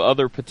speaking of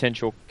other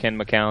potential Ken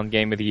McCown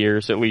game of the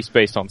years, at least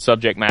based on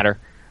subject matter,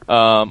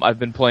 I've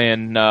been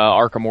playing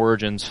Arkham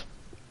Origins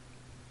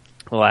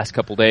the last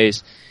couple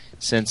days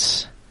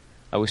since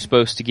I was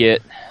supposed to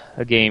get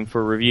a game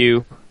for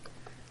review.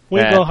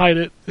 We ain't gonna hide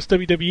it. It's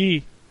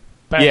WWE.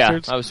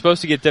 Bastards. Yeah, I was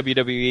supposed to get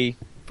WWE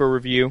for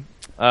review.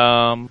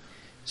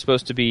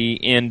 Supposed to be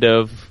end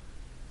of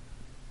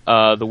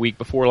the week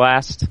before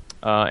last,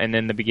 and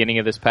then the beginning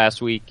of this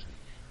past week,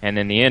 and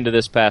then the end of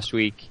this past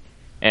week,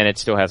 and it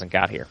still hasn't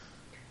got here.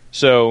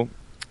 So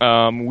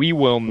we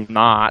will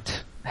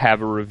not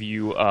have a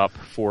review up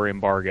for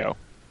Embargo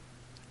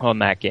on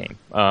that game.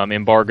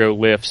 Embargo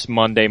lifts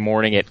Monday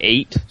morning at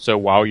 8, so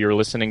while you're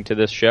listening to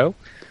this show,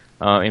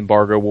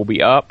 Embargo will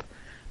be up.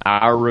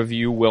 Our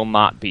review will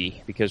not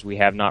be, because we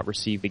have not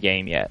received the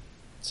game yet.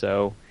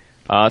 So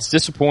it's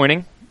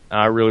disappointing.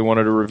 I really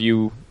wanted to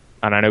review,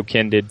 and I know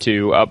Ken did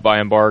too, up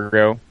by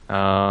Embargo.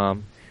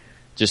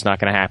 Just not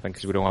going to happen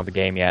because we don't have the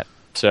game yet.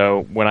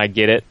 So when I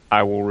get it,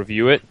 I will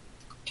review it,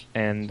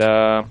 and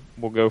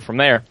we'll go from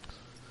there.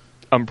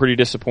 I'm pretty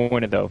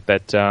disappointed, though,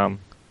 that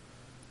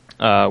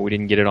we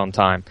didn't get it on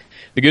time.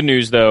 The good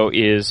news, though,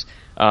 is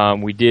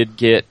we did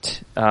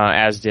get,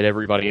 as did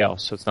everybody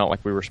else, so it's not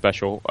like we were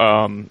special,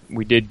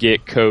 we did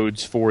get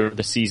codes for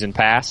the season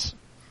pass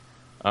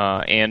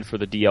and for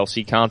the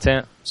DLC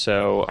content.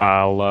 So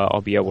I'll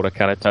be able to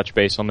kind of touch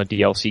base on the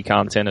DLC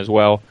content as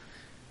well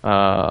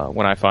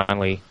when I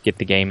finally get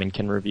the game and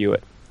can review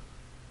it.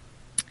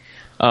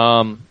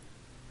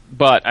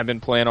 But I've been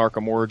playing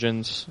Arkham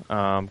Origins.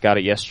 Got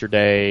it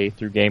yesterday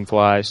through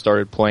GameFly.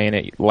 Started playing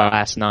it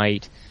last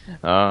night.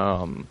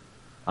 I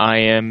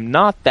am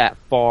not that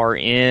far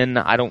in.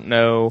 I don't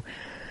know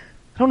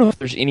if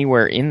there's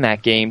anywhere in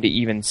that game to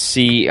even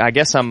see. I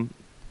guess I'm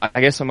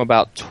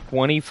about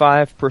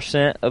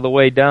 25% of the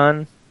way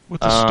done. With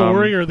the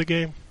story or the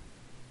game?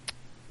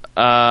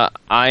 I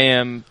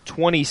am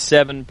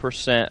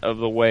 27% of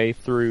the way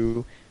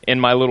through. In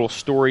my little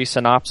story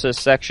synopsis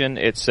section,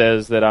 it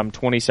says that I'm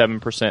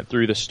 27%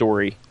 through the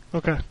story.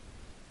 Okay.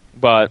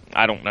 But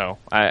I don't know.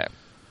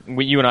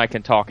 You and I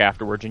can talk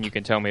afterwards, and you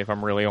can tell me if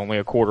I'm really only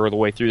a quarter of the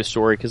way through the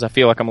story, because I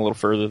feel like I'm a little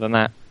further than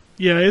that.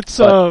 Yeah, it's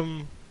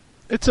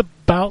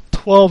about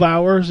 12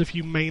 hours if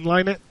you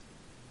mainline it.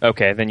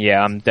 Okay, then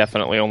yeah, I'm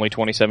definitely only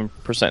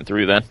 27%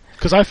 through then.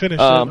 Because I finished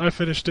it. I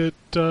finished it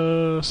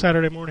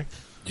Saturday morning.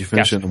 Did you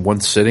finish it in one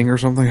sitting or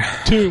something?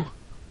 2.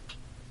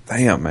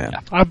 Damn, man.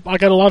 I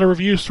got a lot of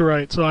reviews to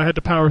write, so I had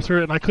to power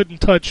through it, and I couldn't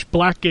touch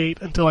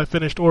Blackgate until I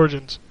finished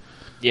Origins.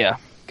 Yeah,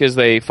 because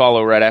they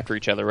follow right after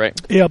each other, right?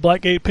 Yeah,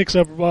 Blackgate picks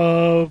up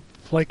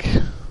like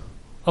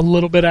a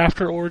little bit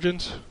after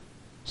Origins.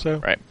 So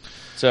right.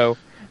 So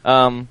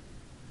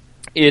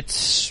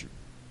it's.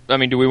 I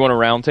mean, do we want to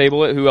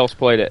roundtable it? Who else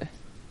played it?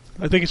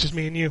 I think it's just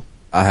me and you.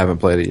 I haven't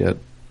played it yet.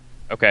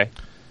 Okay.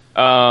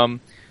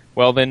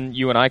 Well, then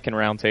you and I can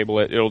round table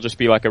it. It'll just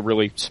be like a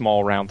really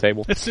small round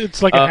table.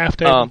 It's like a half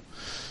table.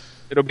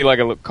 It'll be like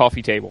a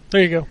coffee table.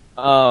 There you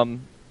go.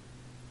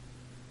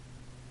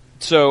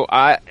 So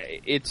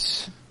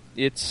it's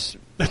It's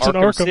Arkham an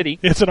Arkham City.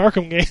 It's an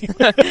Arkham game.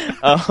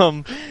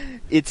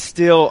 It's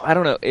still, I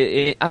don't know.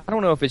 I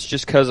don't know if it's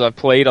just because I've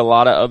played a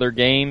lot of other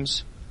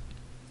games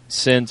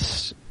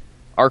since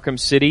Arkham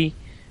City,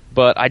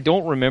 but I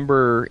don't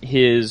remember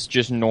his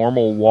just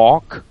normal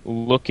walk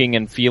looking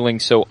and feeling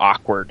so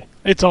awkward.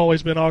 It's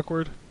always been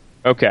awkward.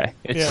 Okay.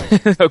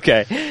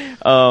 Okay.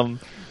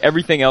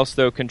 Everything else,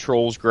 though,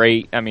 controls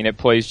great. I mean, it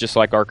plays just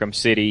like Arkham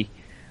City.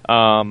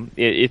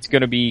 It's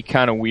going to be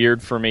kind of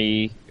weird for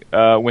me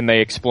when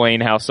they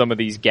explain how some of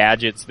these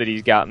gadgets that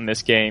he's got in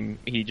this game,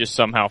 he just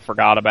somehow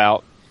forgot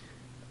about.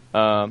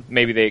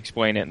 Maybe they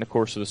explain it in the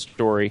course of the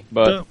story,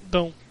 but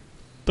don't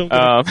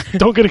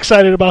get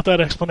excited about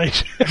that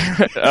explanation.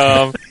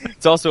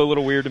 It's also a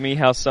little weird to me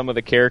how some of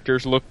the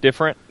characters look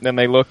different than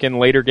they look in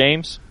later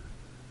games.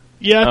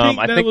 Yeah, I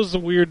think that was a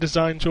weird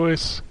design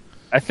choice.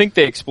 I think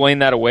they explain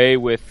that away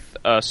with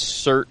a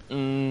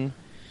certain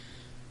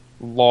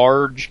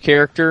large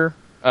character,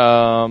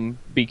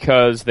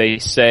 because they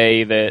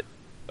say that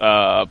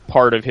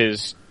part of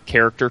his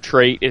character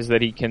trait is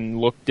that he can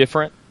look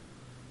different.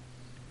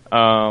 So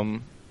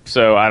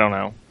I don't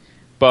know,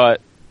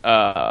 but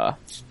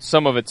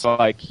some of it's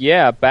like,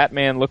 yeah,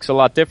 Batman looks a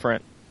lot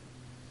different.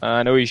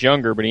 I know he's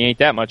younger, but he ain't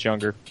that much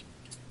younger.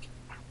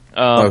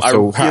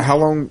 How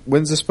long?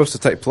 When's this supposed to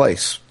take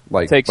place?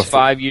 Like takes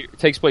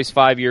place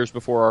 5 years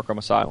before Arkham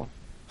Asylum.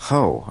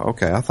 Oh,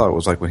 okay. I thought it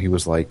was like when he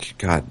was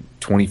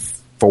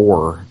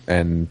 24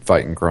 and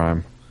fighting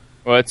crime.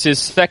 Well, it's his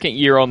second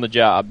year on the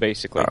job,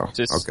 basically. Oh,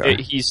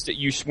 okay.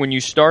 When you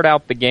start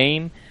out the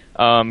game,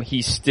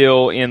 he's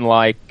still in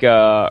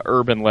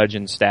urban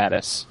legend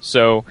status.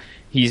 So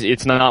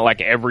it's not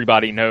like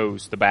everybody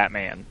knows the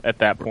Batman at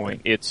that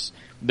point.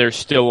 There's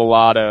still a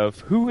lot of,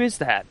 who is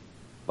that?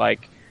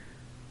 Like,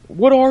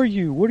 what are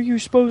you? What are you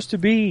supposed to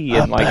be?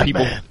 And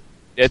people,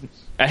 and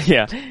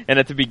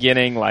at the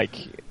beginning,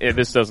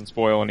 this doesn't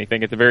spoil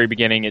anything. At the very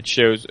beginning, it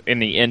shows in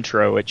the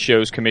intro, it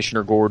shows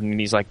Commissioner Gordon, and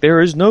he's like,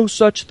 "There is no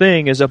such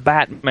thing as a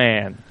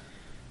Batman."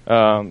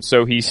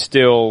 So he's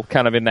still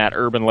kind of in that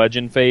urban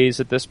legend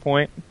phase at this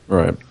point,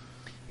 right?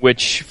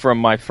 Which, from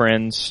my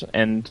friends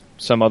and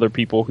some other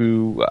people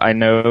who I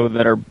know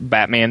that are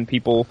Batman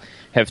people,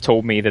 have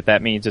told me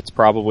that means it's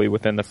probably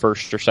within the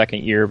first or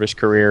second year of his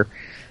career.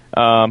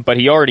 But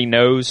he already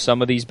knows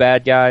some of these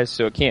bad guys,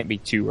 so it can't be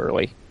too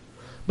early.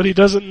 But he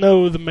doesn't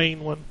know the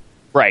main one.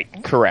 Right,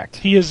 correct.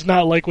 He is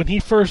not, when he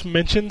first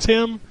mentions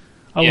him,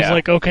 I was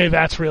like, okay,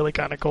 that's really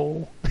kind of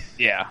cool.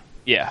 Yeah.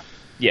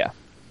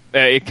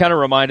 It kind of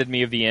reminded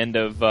me of the end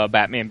of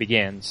Batman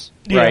Begins,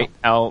 right?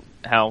 How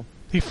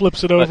he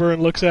flips it over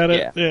and looks at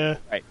it. Yeah.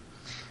 Right.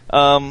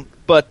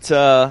 But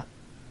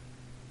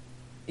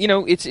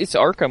it's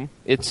Arkham.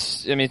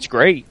 It's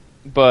great,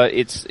 but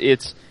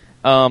it's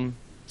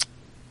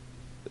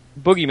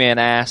Boogeyman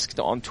asked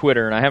on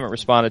Twitter, and I haven't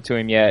responded to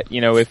him yet,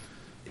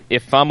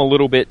 if I'm a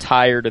little bit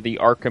tired of the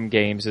Arkham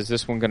games, is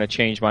this one going to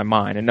change my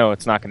mind? And no,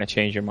 it's not going to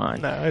change your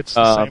mind. No, it's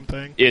the same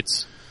thing.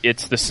 It's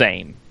the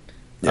same.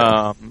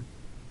 Yeah.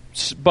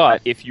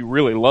 But if you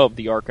really love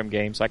the Arkham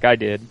games like I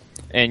did,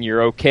 and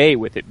you're okay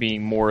with it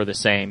being more of the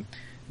same,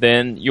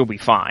 then you'll be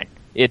fine.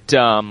 You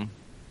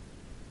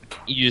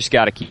just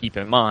got to keep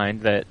in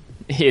mind that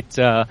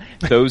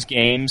those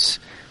games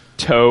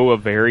toe a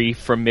very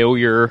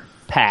familiar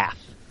path.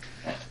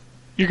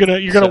 You're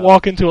gonna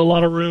walk into a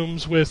lot of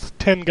rooms with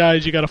 10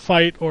 guys you got to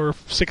fight, or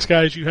 6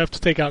 guys you have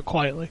to take out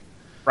quietly.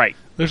 Right.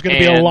 There's gonna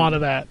be a lot of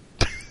that.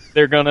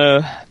 They're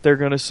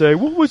gonna say,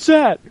 "What was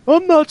that?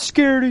 I'm not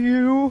scared of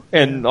you,"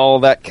 and all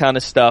that kind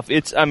of stuff.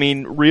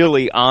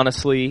 Really,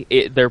 honestly,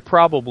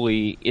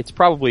 it's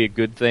probably a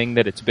good thing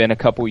that it's been a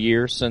couple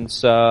years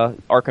since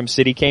Arkham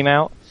City came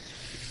out,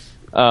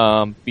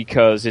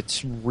 because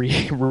it's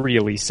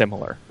really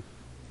similar.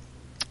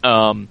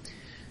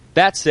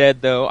 That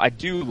said, though, I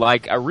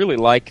really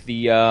like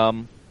the, I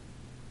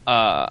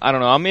don't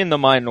know, I'm in the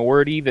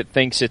minority that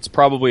thinks it's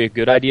probably a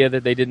good idea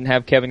that they didn't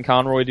have Kevin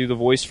Conroy do the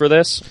voice for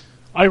this.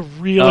 I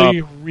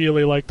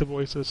really like the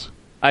voices.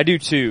 I do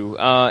too,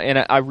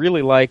 and I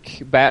really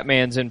like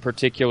Batman's in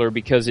particular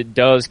because it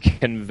does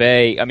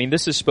convey,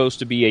 this is supposed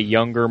to be a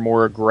younger,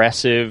 more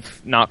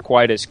aggressive, not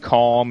quite as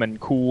calm and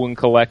cool and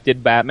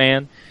collected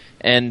Batman,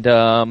 and,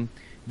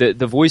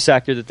 the voice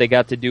actor that they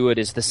got to do it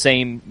is the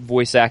same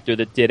voice actor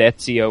that did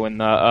Ezio in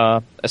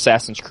the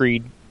Assassin's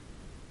Creed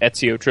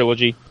Ezio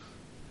trilogy,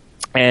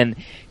 and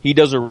he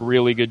does a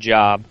really good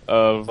job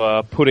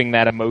of putting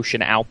that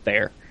emotion out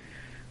there.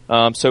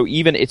 So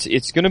even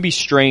it's going to be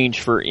strange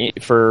for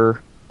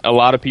a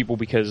lot of people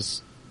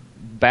because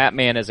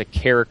Batman as a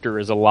character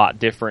is a lot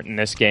different in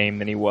this game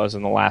than he was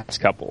in the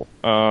last couple.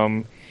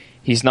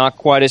 He's not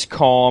quite as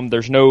calm.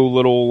 There's no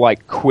little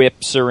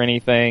quips or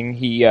anything.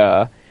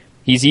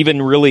 He's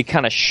even really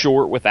kind of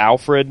short with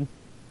Alfred.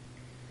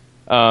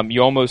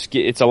 You almost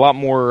get, it's a lot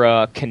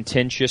more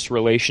contentious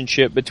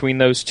relationship between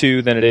those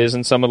two than it is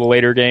in some of the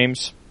later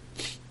games.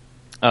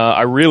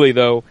 I really,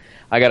 though,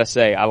 I gotta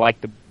say, I like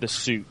the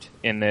suit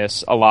in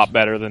this a lot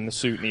better than the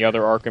suit in the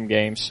other Arkham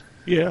games.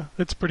 Yeah,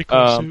 it's a pretty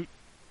cool suit.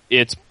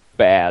 It's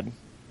bad.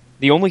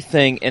 The only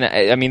thing, and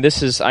I mean,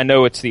 I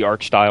know it's the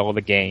art style of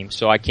the game,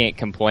 so I can't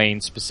complain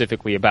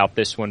specifically about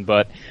this one,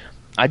 but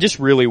I just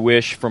really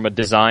wish, from a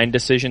design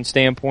decision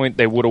standpoint,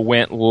 they would have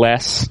went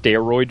less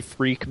steroid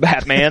freak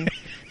Batman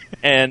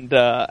and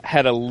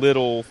had a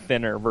little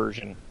thinner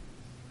version.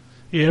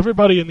 Yeah,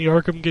 everybody in the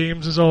Arkham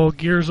games is all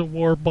Gears of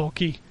War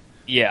bulky.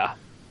 Yeah.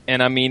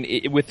 And I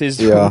mean, with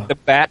the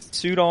bat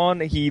suit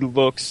on, he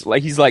looks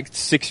like he's like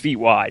 6 feet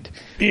wide.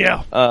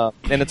 Yeah.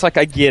 And it's like,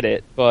 I get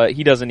it, but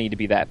he doesn't need to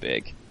be that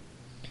big.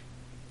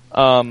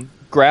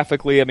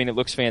 Graphically, I mean, it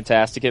looks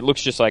fantastic. It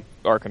looks just like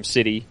Arkham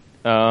City.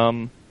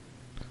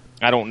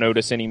 I don't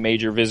notice any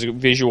major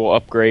visual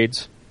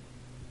upgrades.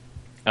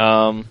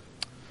 I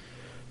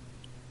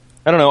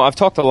don't know. I've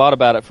talked a lot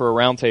about it for a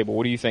roundtable.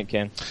 What do you think,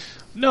 Ken?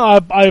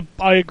 No,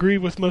 I agree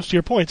with most of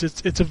your points.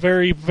 It's a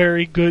very,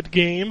 very good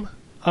game,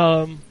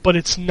 but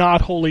it's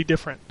not wholly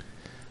different.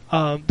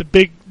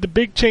 The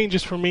big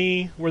changes for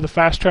me were the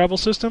fast travel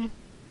system.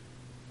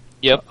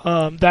 Yep.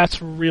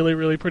 That's really,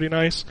 really pretty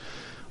nice.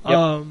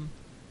 Yep.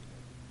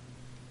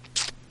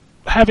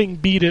 Having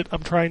beat it,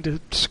 I'm trying to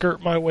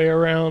skirt my way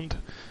around.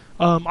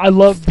 I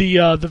love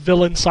the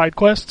villain side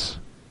quests.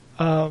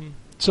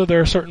 So there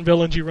are certain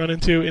villains you run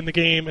into in the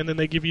game, and then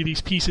they give you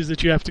these pieces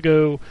that you have to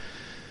go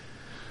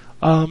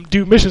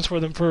do missions for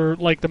them, for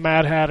like the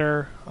Mad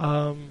Hatter.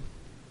 I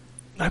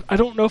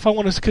don't know if I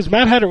want to, because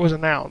Mad Hatter was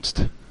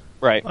announced,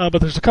 right? But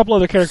there's a couple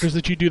other characters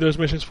that you do those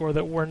missions for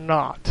that were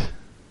not.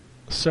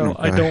 So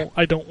Okay.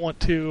 I don't want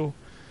to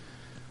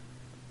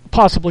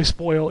possibly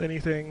spoil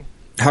anything.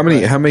 How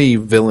many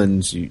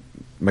villains you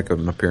make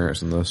an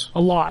appearance in this?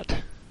 A lot.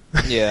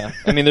 Yeah.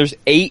 I mean, there's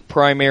 8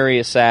 primary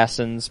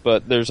assassins,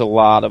 but there's a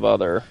lot of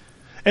other.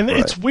 And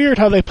it's weird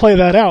how they play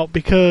that out,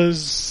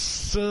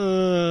 because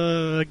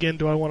again,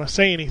 do I want to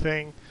say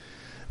anything?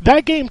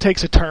 That game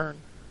takes a turn.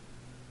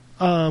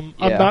 I'm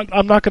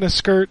not going to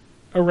skirt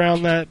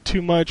around that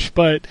too much,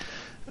 but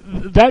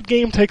that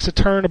game takes a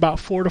turn about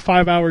 4 to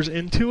 5 hours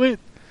into it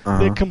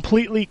that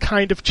completely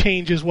kind of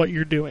changes what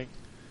you're doing.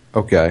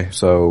 Okay,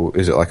 so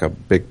is it like a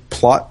big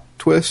plot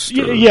twist?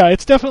 Or? Yeah,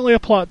 it's definitely a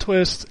plot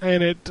twist,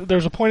 and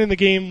there's a point in the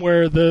game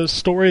where the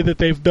story that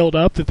they've built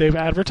up, that they've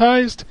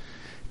advertised,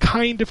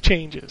 kind of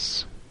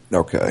changes.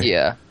 Okay.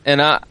 Yeah, and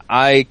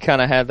I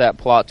kind of had that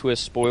plot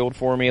twist spoiled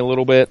for me a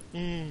little bit.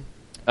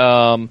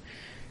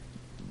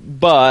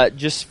 But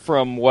just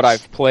from what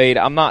I've played,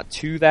 I'm not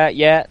to that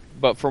yet,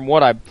 but from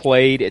what I've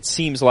played, it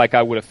seems like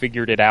I would have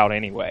figured it out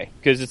anyway,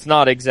 because it's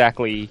not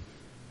exactly,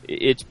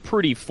 it's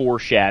pretty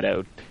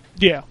foreshadowed.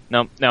 Yeah.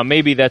 Now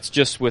maybe that's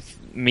just with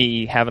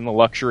me having the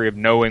luxury of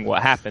knowing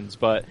what happens,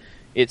 but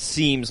it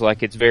seems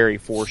like it's very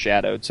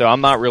foreshadowed. So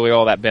I'm not really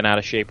all that bent out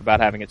of shape about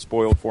having it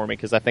spoiled for me,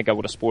 because I think I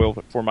would have spoiled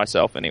it for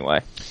myself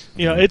anyway.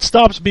 Yeah, it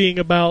stops being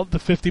about the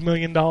 $50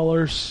 million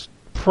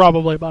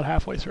probably about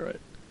halfway through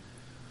it.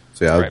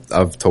 So yeah,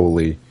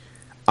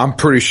 I'm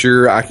pretty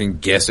sure I can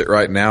guess it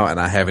right now, and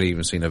I haven't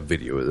even seen a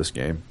video of this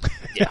game.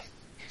 Yeah.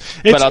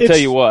 But I'll tell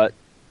you what,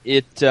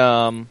 it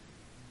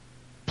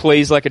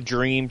plays like a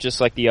dream,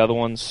 just like the other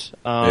ones.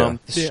 The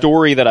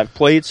story that I've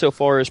played so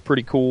far is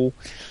pretty cool.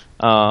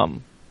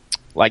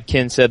 Like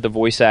Ken said, the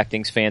voice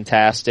acting's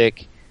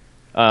fantastic.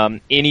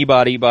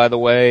 Anybody, by the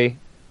way,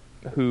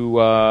 who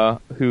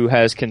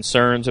has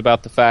concerns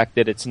about the fact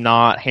that it's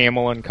not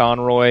Hamill and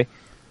Conroy,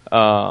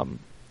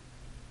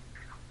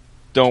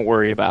 don't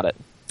worry about it.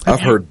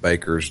 I've heard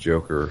Baker's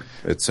Joker.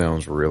 It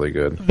sounds really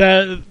good.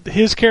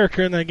 His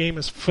character in that game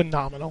is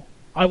phenomenal.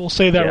 I will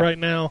say that right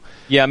now.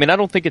 Yeah, I mean, I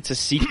don't think it's a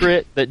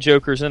secret that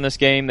Joker's in this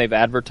game. They've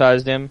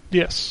advertised him.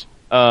 Yes.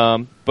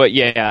 But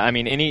yeah, I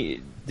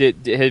mean,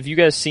 have you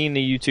guys seen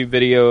the YouTube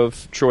video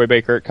of Troy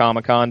Baker at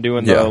Comic-Con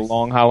doing the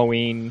long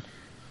Halloween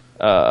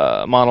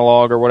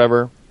monologue or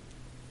whatever?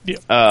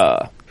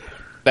 Yeah.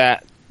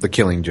 The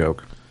Killing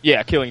Joke.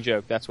 Yeah, Killing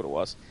Joke. That's what it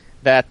was.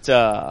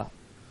 That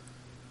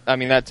I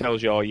mean, that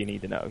tells you all you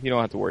need to know. You don't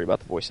have to worry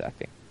about the voice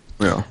acting.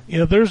 Yeah.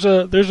 Yeah, there's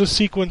a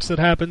sequence that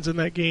happens in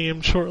that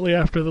game shortly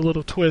after the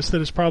little twist that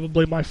is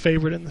probably my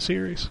favorite in the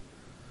series.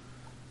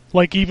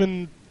 Like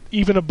even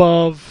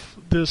above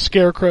the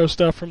Scarecrow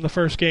stuff from the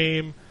first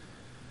game.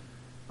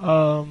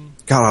 God,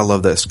 I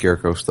love that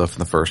Scarecrow stuff in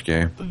the first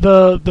game.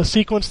 The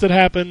sequence that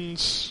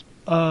happens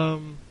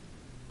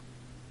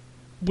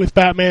with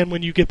Batman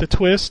when you get the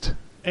twist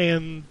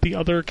and the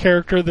other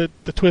character that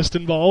the twist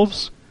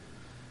involves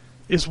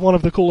is one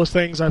of the coolest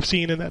things I've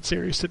seen in that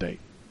series to date.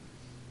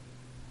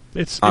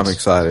 I'm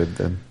excited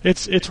then.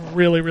 It's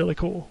really, really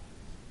cool.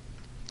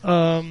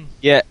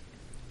 Yeah.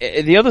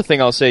 The other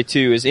thing I'll say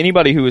too is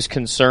anybody who is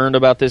concerned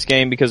about this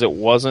game because it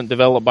wasn't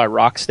developed by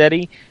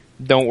Rocksteady,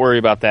 don't worry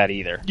about that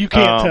either. You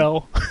can't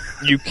tell.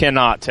 You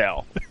cannot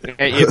tell.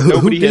 If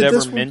nobody had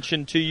ever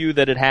mentioned to you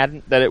that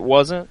it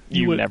wasn't,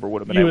 you never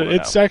would have been able to know.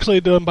 It's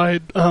actually done by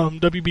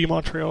WB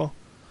Montreal.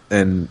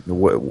 And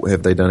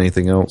have they done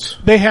anything else?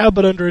 They have,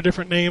 but under a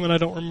different name, and I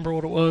don't remember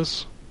what it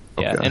was.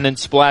 Yeah, Okay. and then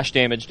Splash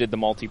Damage did the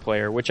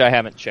multiplayer, which I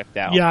haven't checked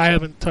out. Yeah, I so.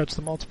 haven't touched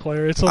the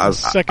multiplayer. It's on the I've,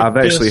 second I've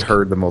actually disc.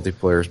 heard the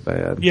multiplayer's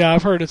bad. Yeah,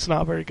 I've heard it's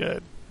not very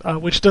good,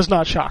 which does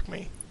not shock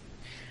me.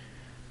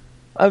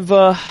 I've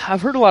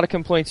heard a lot of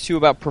complaints too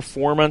about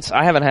performance.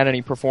 I haven't had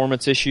any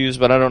performance issues,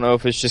 but I don't know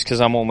if it's just because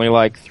I'm only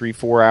like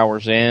 3-4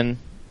 hours in.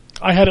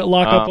 I had it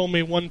lock up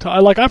only one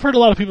time. I've heard a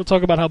lot of people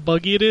talk about how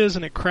buggy it is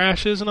and it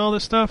crashes and all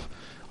this stuff.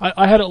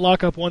 I had it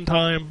lock up one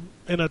time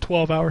in a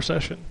 12-hour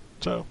session,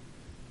 so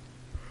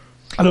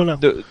I don't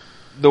know.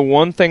 The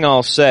one thing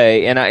I'll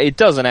say, and it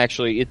doesn't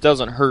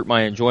hurt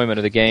my enjoyment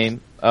of the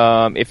game.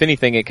 If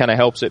anything, it kind of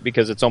helps it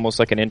because it's almost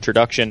like an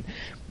introduction.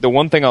 The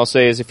one thing I'll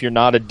say is if you're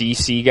not a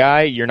DC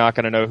guy, you're not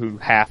going to know who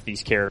half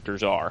these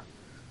characters are.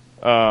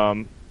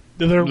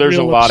 There's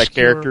a lot of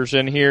characters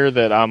in here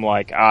that I'm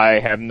like, I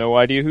have no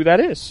idea who that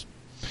is.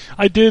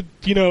 I did,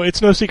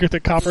 it's no secret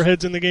that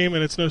Copperhead's in the game,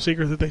 and it's no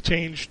secret that they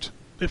changed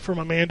it from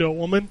a man to a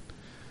woman.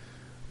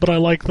 But I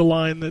like the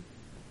line that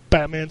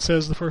Batman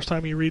says the first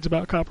time he reads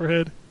about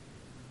Copperhead.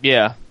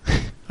 Yeah.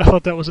 I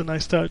thought that was a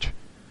nice touch.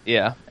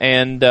 Yeah,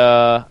 and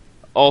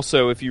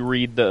also if you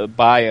read the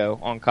bio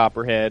on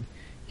Copperhead,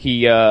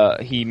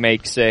 he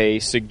makes a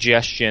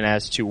suggestion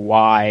as to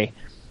why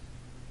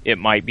it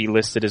might be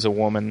listed as a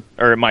woman,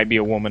 or it might be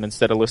a woman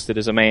instead of listed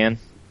as a man.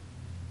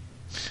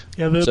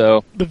 Yeah,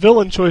 the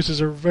villain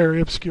choices are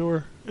very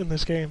obscure in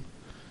this game.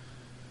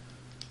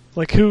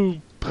 Like,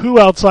 who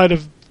outside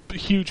of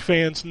huge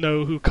fans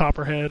know who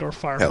Copperhead or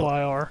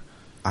Firefly are?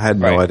 I had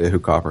no idea who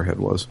Copperhead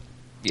was.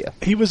 Yeah.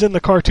 He was in the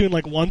cartoon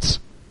once,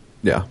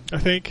 Yeah. I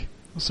think.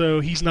 So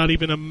he's not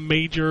even a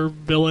major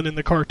villain in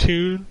the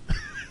cartoon.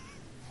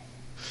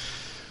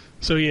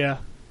 So yeah.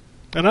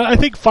 And I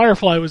think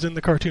Firefly was in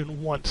the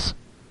cartoon once.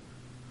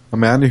 I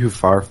mean, I knew who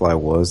Firefly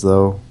was,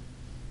 though.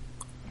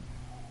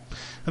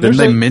 And Didn't there's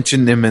they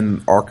mention him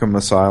in Arkham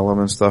Asylum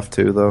and stuff,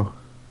 too, though?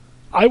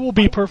 I will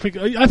be perfect.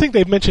 I think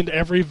they've mentioned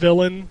every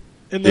villain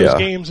in those Yeah.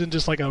 games in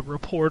just like a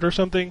report or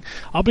something.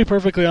 I'll be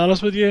perfectly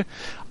honest with you.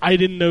 I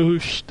didn't know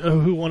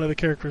who one of the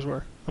characters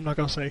were. I'm not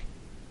going to say.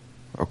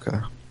 Okay.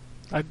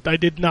 I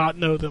did not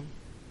know them.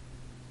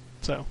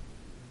 So.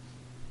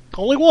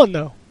 Only one,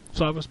 though.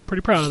 So I was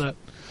pretty proud of that.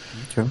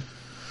 Okay.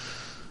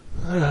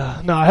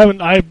 No, I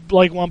haven't. I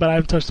like Wombat. I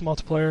haven't touched the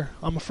multiplayer.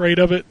 I'm afraid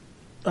of it.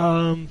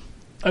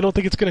 I don't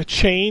think it's going to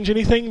change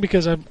anything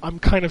because I'm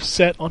kind of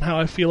set on how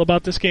I feel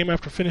about this game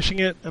after finishing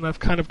it, and I've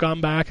kind of gone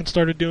back and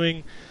started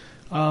doing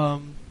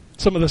some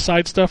of the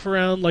side stuff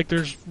around. Like,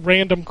 there's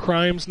random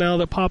crimes now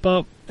that pop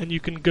up, and you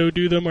can go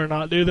do them or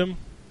not do them.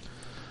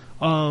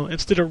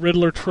 Instead of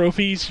Riddler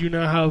trophies, you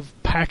now have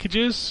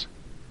packages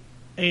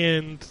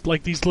and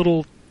like these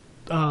little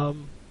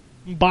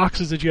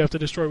boxes that you have to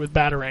destroy with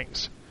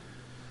batarangs.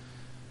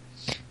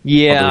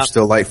 Yeah. There's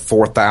still like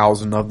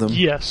 4,000 of them.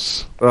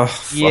 Yes. Ugh,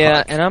 fuck.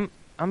 Yeah, and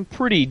I'm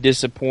pretty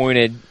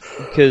disappointed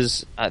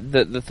because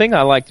the thing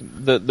I liked,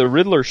 the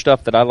Riddler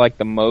stuff that I liked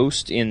the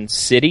most in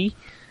City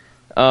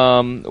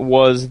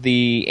was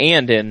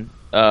in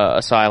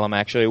Asylum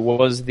actually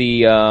was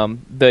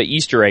the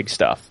Easter egg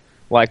stuff,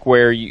 like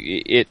where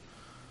it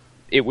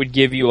would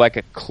give you like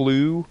a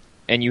clue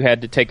and you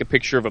had to take a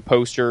picture of a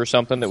poster or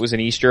something that was an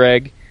Easter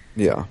egg.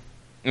 Yeah.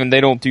 And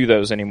they don't do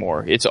those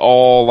anymore. It's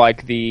all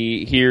like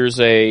here's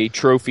a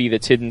trophy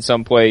that's hidden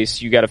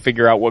someplace. You got to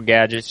figure out what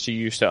gadgets to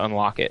use to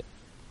unlock it.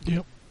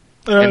 Yep.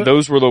 And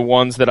those were the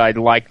ones that I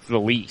liked the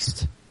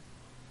least.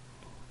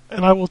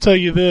 And I will tell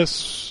you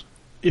this,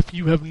 if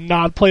you have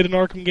not played an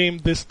Arkham game,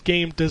 this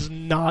game does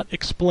not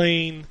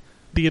explain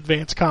the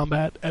advanced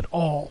combat at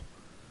all.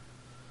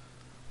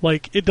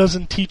 Like, it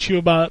doesn't teach you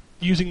about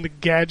using the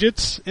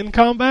gadgets in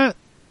combat.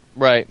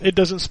 Right. It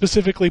doesn't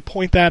specifically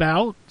point that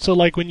out. So,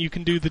 like, when you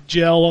can do the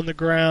gel on the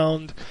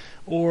ground,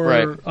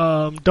 or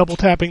double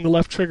tapping the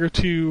left trigger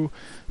to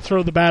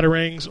throw the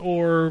batarangs,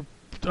 or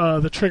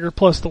the trigger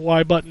plus the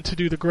Y button to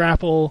do the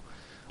grapple,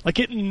 like,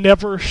 it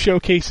never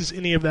showcases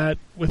any of that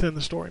within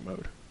the story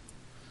mode.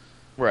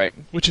 Right.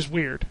 Which is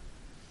weird.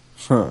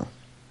 Huh.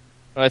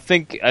 I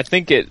think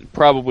it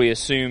probably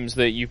assumes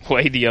that you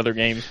played the other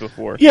games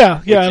before. Yeah,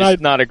 which and is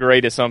not a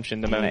great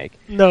assumption to make.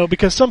 No,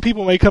 because some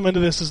people may come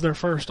into this as their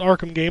first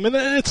Arkham game, and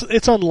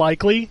it's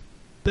unlikely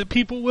that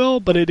people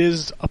will, but it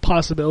is a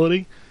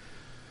possibility.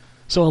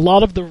 So a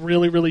lot of the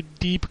really, really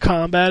deep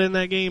combat in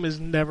that game is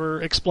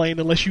never explained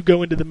unless you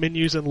go into the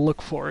menus and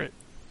look for it.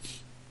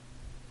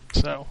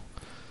 So,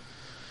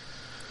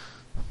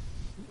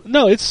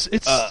 no,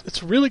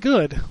 it's really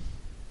good,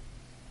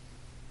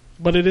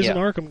 but it is an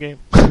Arkham game.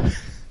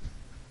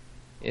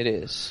 It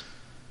is.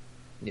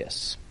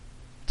 Yes.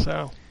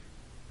 So,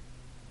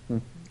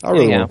 I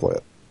really want to play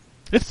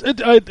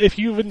it. If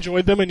you've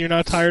enjoyed them and you're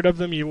not tired of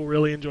them, you will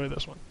really enjoy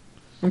this one.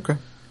 Okay.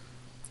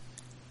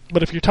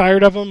 But if you're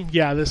tired of them,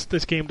 yeah,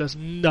 this game does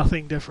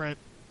nothing different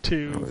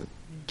to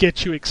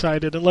get you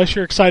excited, unless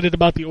you're excited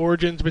about the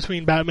origins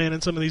between Batman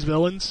and some of these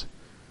villains.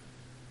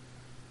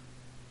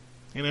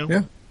 You know?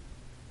 Yeah.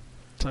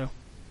 So,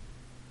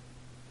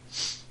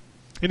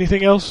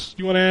 anything else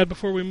you want to add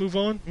before we move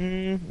on?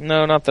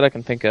 No, not that I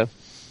can think of.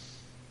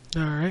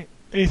 All right.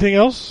 Anything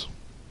else?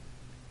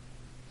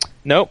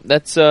 Nope,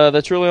 that's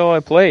really all I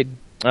played.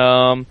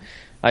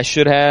 I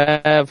should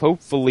have,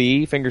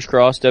 hopefully, fingers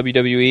crossed,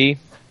 WWE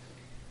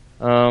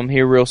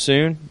here real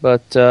soon,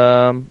 but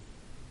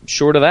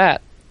short of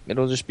that,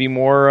 it'll just be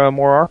more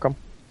Arkham.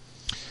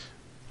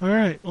 All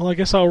right. Well, I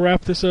guess I'll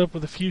wrap this up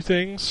with a few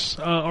things.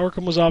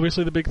 Arkham was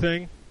obviously the big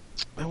thing,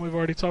 and we've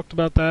already talked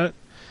about that.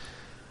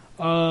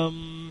 I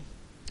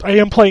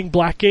am playing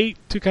Blackgate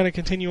to kind of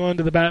continue on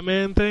to the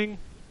Batman thing.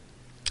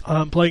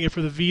 I'm playing it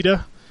for the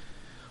Vita.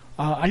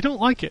 I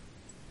don't like it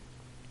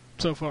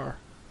so far.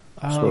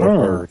 That's what I've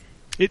heard.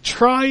 It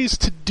tries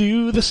to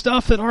do the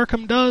stuff that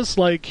Arkham does,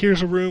 like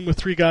here's a room with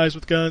 3 guys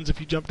with guns. If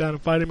you jump down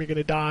and fight them, you're going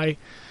to die.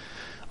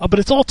 But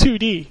it's all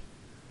 2D.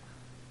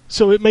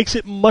 So it makes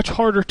it much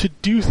harder to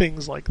do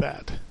things like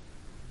that.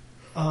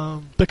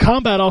 The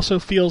combat also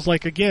feels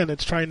like, again,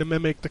 it's trying to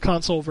mimic the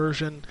console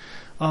version,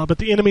 but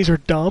the enemies are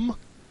dumb.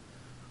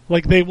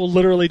 Like, they will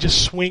literally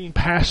just swing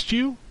past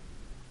you.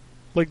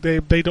 Like,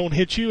 they don't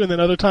hit you, and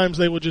then other times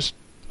they will just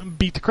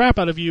beat the crap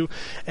out of you.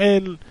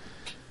 And,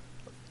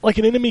 like,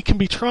 an enemy can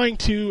be trying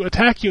to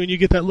attack you, and you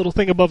get that little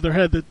thing above their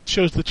head that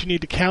shows that you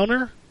need to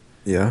counter.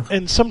 Yeah.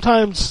 And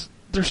sometimes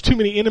there's too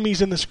many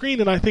enemies in the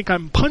screen, and I think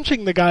I'm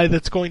punching the guy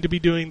that's going to be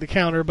doing the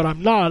counter, but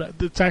I'm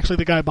not. It's actually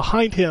the guy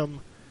behind him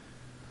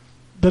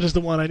that is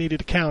the one I needed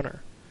to counter.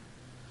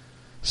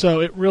 So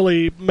it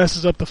really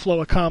messes up the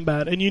flow of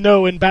combat. And you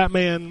know, in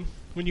Batman,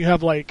 when you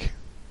have like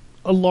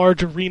a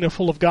large arena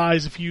full of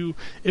guys,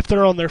 if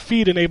they're on their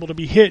feet and able to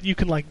be hit, you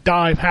can like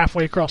dive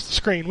halfway across the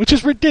screen, which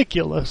is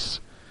ridiculous.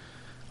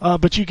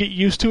 But you get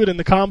used to it in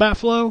the combat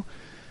flow,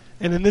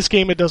 and in this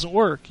game it doesn't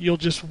work. You'll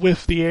just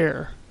whiff the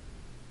air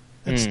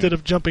instead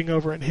of jumping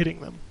over and hitting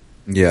them.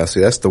 Yeah, see,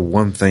 that's the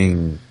one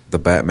thing the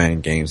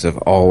Batman games have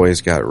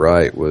always got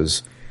right,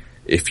 was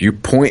if you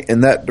point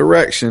in that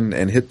direction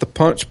and hit the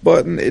punch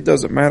button, it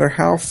doesn't matter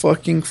how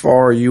fucking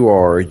far you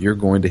are, you're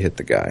going to hit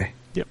the guy.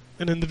 Yep,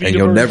 and in the Vita and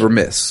you'll version, never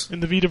miss. In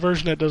the Vita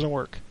version, that doesn't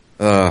work.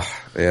 Yeah,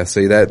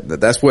 see,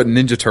 that's what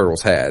Ninja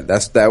Turtles had.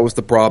 That was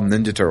the problem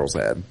Ninja Turtles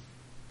had.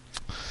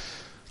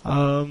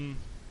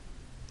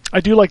 I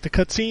do like the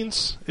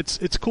cutscenes.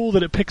 It's cool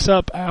that it picks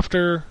up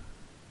after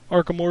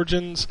Arkham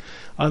Origins.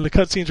 The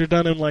cutscenes are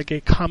done in like a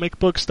comic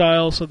book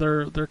style, so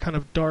they're kind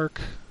of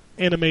dark,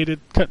 animated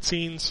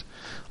cutscenes.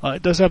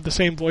 It does have the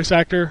same voice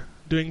actor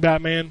doing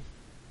Batman.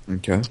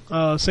 Okay.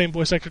 Same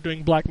voice actor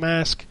doing Black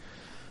Mask.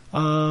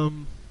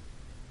 Some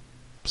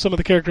of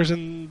the characters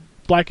in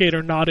Blackgate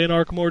are not in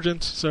Arkham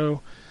Origins,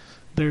 so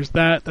there's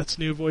that. That's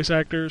new voice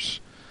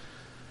actors.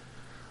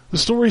 The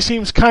story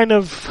seems kind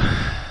of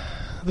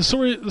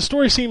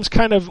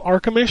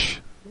Arkhamish,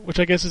 which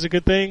I guess is a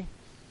good thing,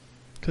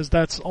 because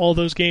that's all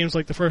those games.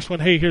 Like the first one,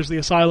 hey, here's the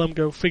asylum,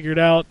 go figure it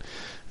out.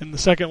 And the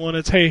second one,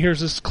 it's, hey, here's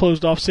this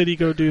closed off city,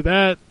 go do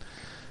that.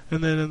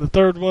 And then in the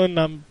third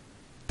one,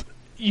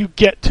 you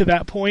get to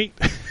that point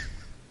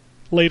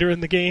later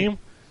in the game.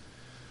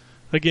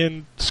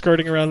 Again,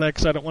 skirting around that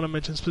because I don't want to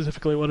mention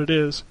specifically what it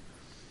is.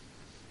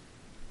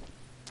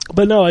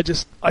 But no,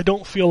 I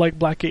don't feel like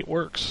Blackgate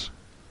works.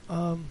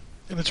 And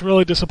it's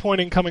really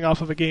disappointing coming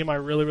off of a game I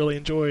really, really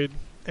enjoyed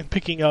and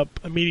picking up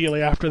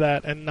immediately after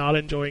that and not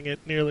enjoying it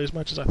nearly as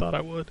much as I thought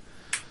I would.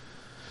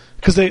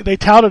 Because they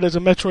tout it as a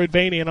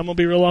Metroidvania, and I'm going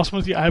to be real awesome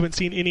with you, I haven't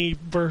seen any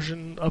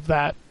version of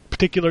that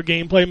particular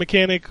gameplay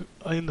mechanic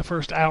in the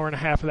first hour and a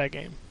half of that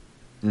game.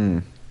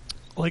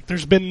 Like,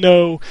 there's been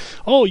no,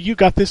 oh, you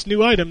got this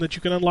new item that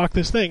you can unlock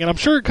this thing. And I'm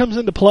sure it comes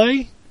into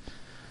play,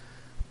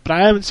 but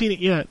I haven't seen it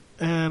yet.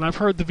 And I've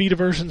heard the Vita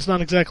version's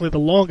not exactly the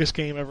longest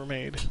game ever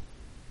made.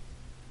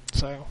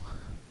 So,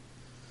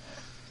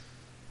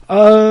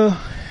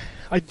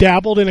 I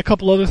dabbled in a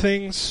couple other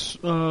things.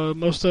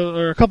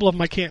 A couple of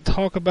them I can't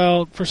talk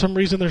about. For some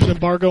reason, there's an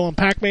embargo on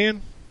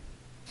Pac-Man.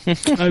 I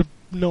have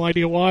no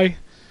idea why.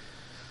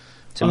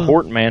 It's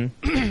important, man.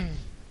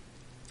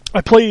 I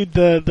played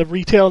the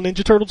retail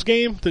Ninja Turtles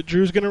game that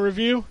Drew's going to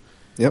review.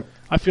 Yep.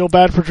 I feel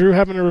bad for Drew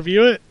having to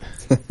review it.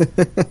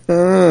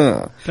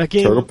 That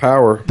game, Turtle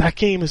Power. That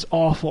game is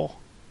awful.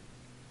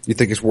 You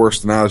think it's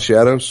worse than Out of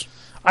Shadows?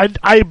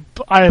 I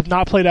have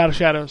not played Out of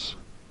Shadows.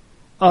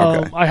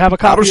 Okay. I have a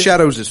copy. Out of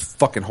Shadows is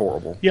fucking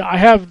horrible. Yeah, I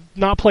have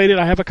not played it.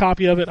 I have a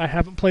copy of it. I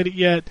haven't played it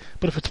yet.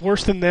 But if it's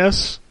worse than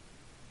this,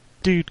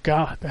 dude,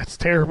 God, that's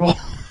terrible.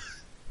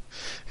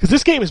 Because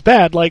this game is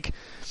bad. Like,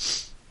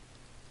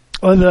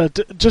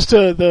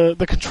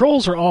 the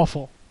controls are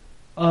awful.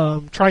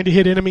 Trying to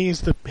hit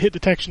enemies, the hit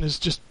detection is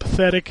just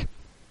pathetic.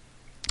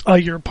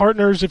 Your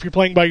partners, if you're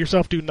playing by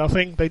yourself, do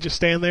nothing. They just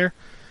stand there.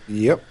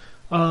 Yep.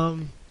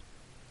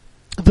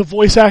 The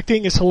voice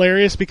acting is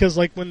hilarious because,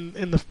 like, when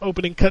in the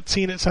opening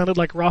cutscene, it sounded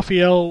like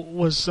Raphael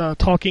was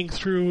talking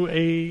through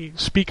a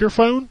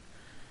speakerphone.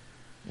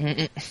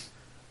 And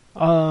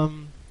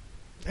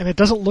it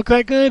doesn't look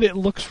that good. It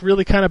looks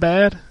really kind of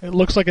bad. It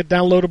looks like a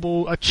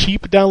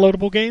cheap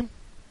downloadable game.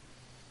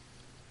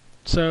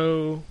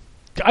 So,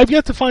 I've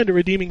yet to find a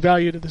redeeming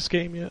value to this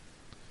game yet.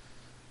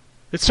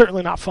 It's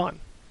certainly not fun.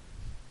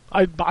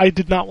 I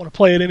did not want to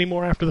play it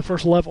anymore after the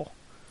first level.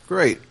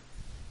 Great.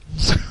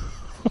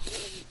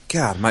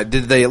 God,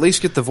 did they at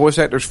least get the voice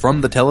actors from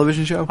the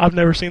television show? I've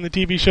never seen the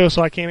TV show,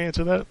 so I can't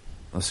answer that.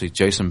 Let's see.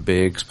 Jason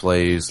Biggs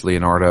plays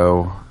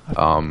Leonardo.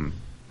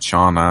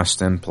 Sean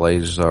Astin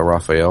plays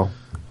Raphael.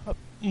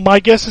 My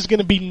guess is going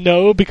to be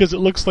no, because it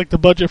looks like the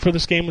budget for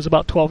this game was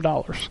about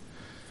 $12.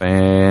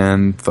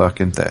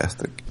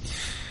 Fan-fucking-tastic.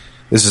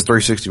 This is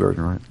 360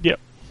 version, right? Yep.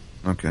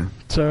 Okay.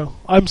 So,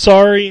 I'm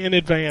sorry in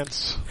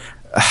advance.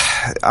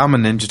 I'm a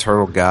Ninja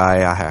Turtle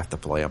guy. I have to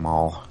play them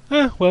all.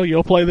 Well,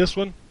 you'll play this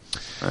one.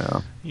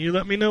 Yeah. You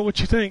let me know what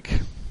you think.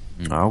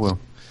 I will.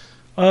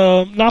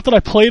 Not that I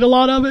played a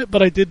lot of it,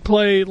 but I did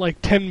play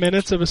like 10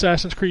 minutes of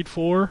Assassin's Creed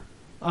 4.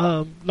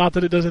 Not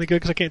that it does any good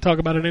because I can't talk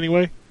about it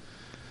anyway.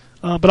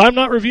 But I'm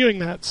not reviewing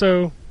that,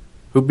 so...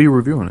 Who'd be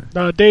reviewing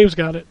it? Dave's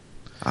got it.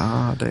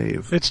 Ah,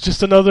 Dave. It's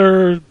just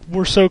another...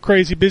 We're so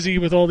crazy busy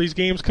with all these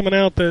games coming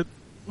out that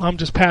I'm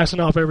just passing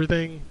off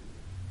everything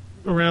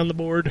around the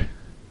board.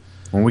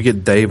 When we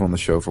get Dave on the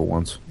show for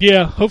once.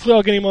 Yeah, hopefully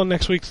I'll get him on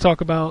next week to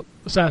talk about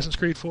Assassin's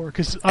Creed 4.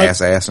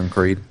 Assassin's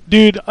Creed.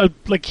 Dude,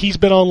 he's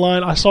been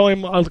online. I saw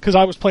him because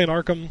I was playing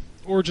Arkham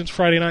Origins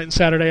Friday night and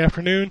Saturday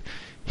afternoon.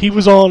 He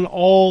was on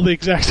all the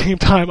exact same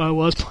time I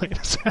was playing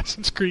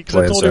Assassin's Creed.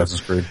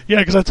 Creed. Yeah,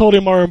 because I told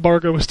him our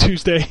embargo was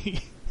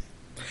Tuesday.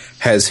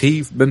 Has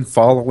he been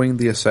following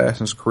the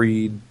Assassin's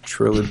Creed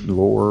trilogy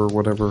lore or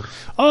whatever?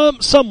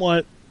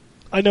 Somewhat.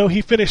 I know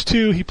he finished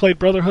 2. He played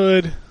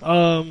Brotherhood.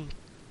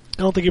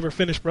 I don't think he ever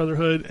finished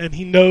Brotherhood, and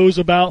he knows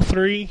about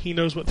 3. He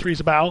knows what 3's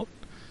about.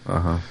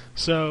 Uh-huh.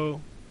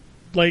 So,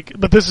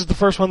 but this is the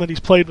first one that he's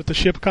played with the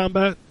ship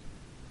combat.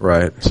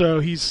 Right. So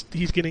he's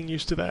getting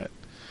used to that.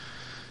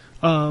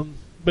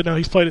 But no,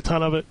 he's played a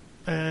ton of it,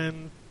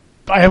 and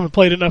I haven't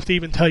played enough to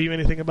even tell you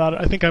anything about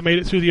it. I think I made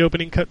it through the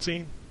opening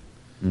cutscene.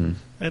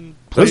 And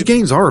those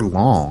games are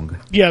long.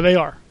 Yeah, they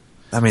are.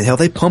 I mean, hell,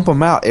 they pump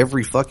them out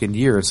every fucking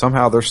year, and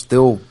somehow they're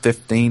still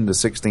 15 to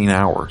 16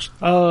 hours.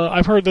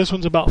 I've heard this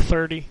one's about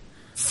 30.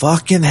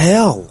 Fucking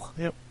hell.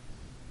 Yep.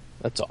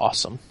 That's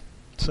awesome.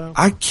 So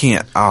I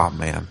can't. Oh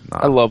man,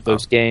 I love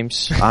those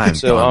games. I'm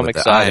I'm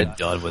excited. I'm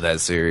done with that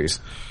series.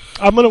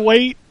 I'm gonna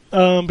wait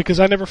because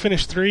I never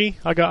finished 3.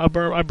 I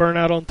burn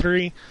out on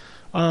 3.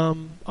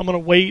 I'm gonna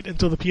wait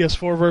until the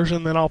PS4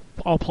 version, then I'll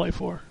play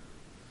 4.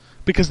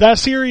 Because that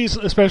series,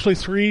 especially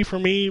 3 for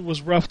me,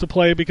 was rough to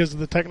play because of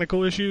the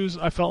technical issues.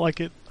 I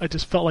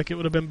just felt like it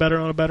would have been better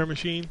on a better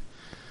machine.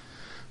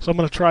 So I'm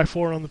gonna try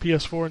 4 on the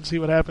PS4 and see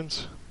what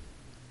happens.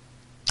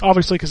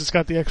 Obviously, because it's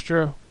got the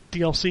extra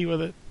DLC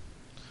with it.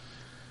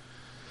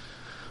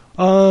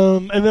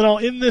 And then I'll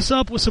end this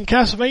up with some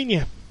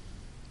Castlevania.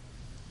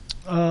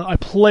 I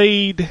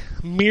played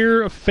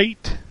Mirror of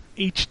Fate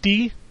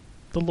HD,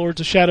 the Lords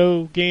of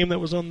Shadow game that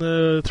was on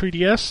the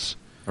 3DS.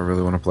 I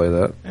really want to play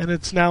that. And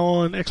it's now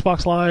on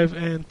Xbox Live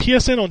and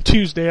PSN on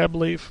Tuesday, I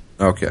believe.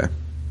 Okay.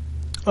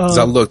 Because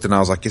I looked and I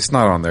was like, it's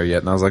not on there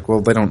yet. And I was like,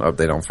 well, they don't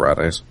update on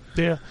Fridays.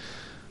 Yeah.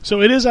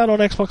 So it is out on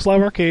Xbox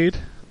Live Arcade.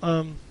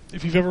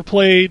 If you've ever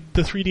played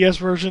the 3DS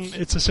version,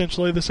 it's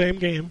essentially the same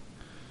game.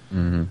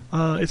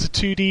 Mm-hmm. It's a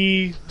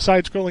 2D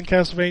side-scrolling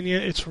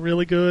Castlevania. It's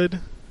really good.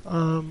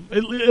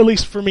 At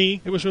least for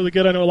me, it was really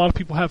good. I know a lot of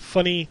people have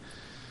funny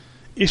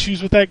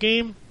issues with that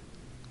game,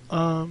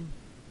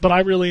 but I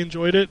really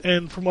enjoyed it.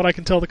 And from what I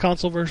can tell, the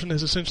console version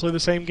is essentially the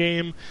same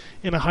game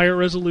in a higher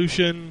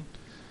resolution.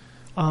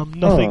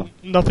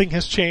 Nothing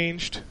has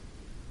changed,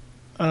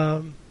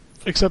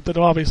 except that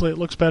obviously it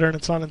looks better and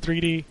it's not in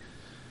 3D.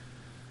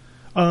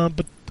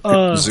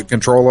 Does it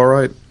control all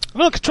right?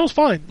 No, it controls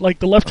fine. Like,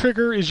 the left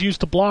trigger is used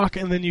to block,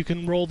 and then you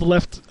can roll the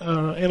left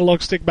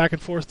analog stick back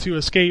and forth to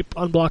escape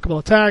unblockable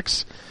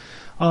attacks.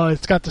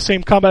 It's got the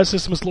same combat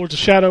system as Lords of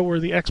Shadow, where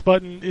the X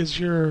button is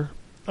your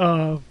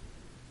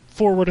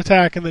forward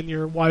attack, and then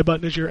your Y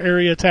button is your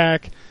area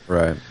attack.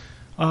 Right.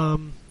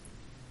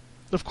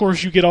 Of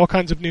course, you get all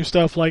kinds of new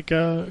stuff, like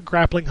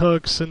grappling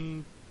hooks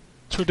and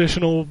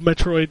traditional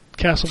Metroid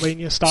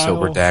Castlevania style.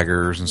 Silver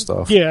daggers and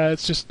stuff. Yeah,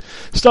 it's just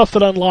stuff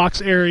that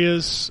unlocks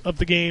areas of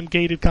the game,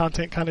 gated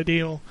content kind of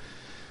deal.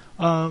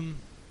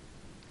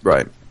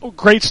 Right.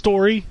 Great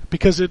story,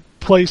 because it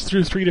plays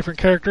through 3 different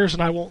characters,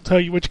 and I won't tell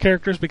you which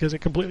characters because it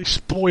completely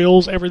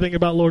spoils everything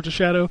about Lords of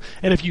Shadow.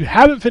 And if you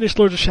haven't finished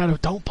Lords of Shadow,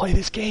 don't play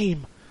this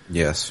game.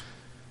 Yes.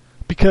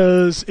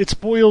 Because it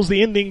spoils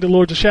the ending to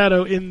Lords of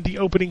Shadow in the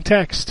opening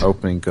text.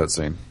 Opening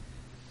cutscene.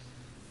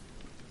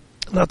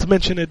 Not to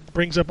mention it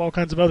brings up all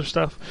kinds of other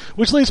stuff.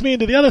 Which leads me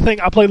into the other thing.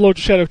 I played Lords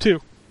of Shadow 2.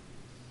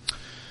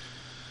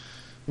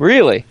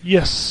 Really?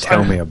 Yes.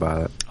 Tell me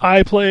about it.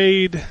 I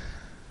played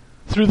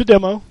through the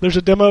demo. There's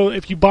a demo.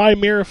 If you buy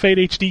Mirror of Fate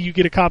HD, you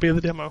get a copy of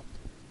the demo.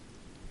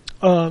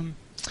 And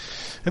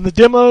the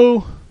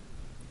demo...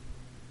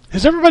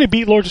 Has everybody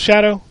beat Lords of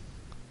Shadow?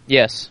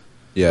 Yes.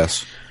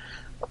 Yes.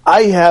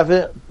 I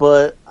haven't,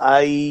 but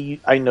I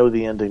know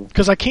the ending.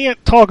 Because I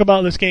can't talk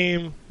about this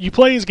game. You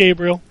play as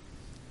Gabriel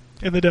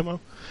in the demo.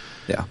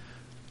 Yeah.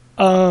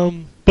 But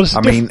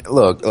it's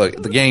look,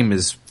 the game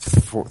is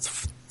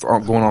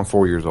going on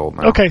 4 years old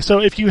now. Okay,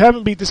 so if you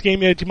haven't beat this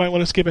game yet, you might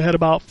want to skip ahead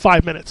about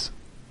 5 minutes,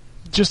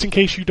 just in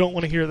case you don't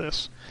want to hear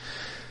this.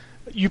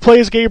 You play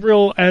as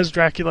Gabriel as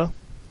Dracula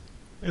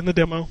in the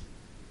demo,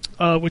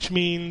 which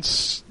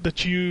means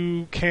that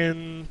you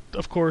can,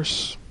 of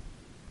course,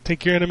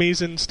 take your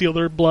enemies and steal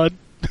their blood.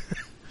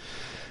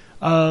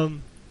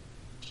 One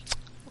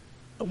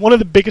of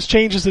the biggest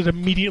changes that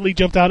immediately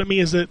jumped out at me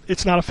is that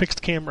it's not a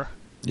fixed camera.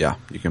 Yeah,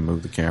 you can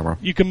move the camera.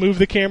 You can move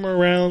the camera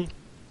around.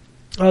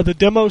 The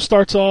demo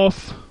starts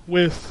off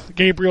with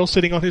Gabriel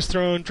sitting on his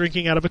throne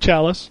drinking out of a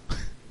chalice,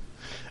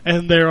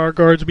 and there are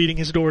guards beating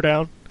his door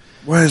down.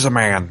 Where's a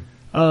man?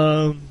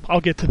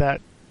 I'll get to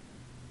that.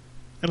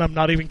 And I'm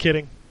not even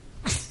kidding.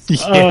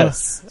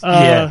 Yes.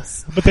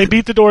 Yes. But they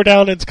beat the door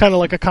down, and it's kind of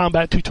like a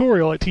combat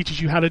tutorial. It teaches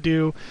you how to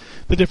do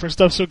the different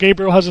stuff. So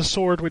Gabriel has a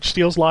sword which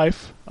steals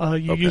life.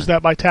 You use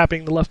that by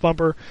tapping the left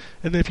bumper,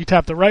 and then if you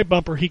tap the right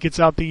bumper, he gets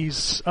out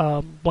these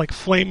like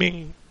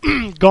flaming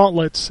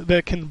gauntlets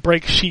that can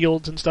break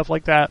shields and stuff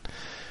like that.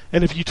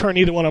 And if you turn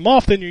either one of them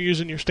off, then you're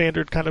using your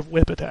standard kind of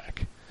whip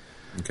attack.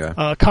 Okay.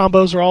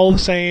 Combos are all the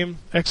same.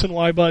 X and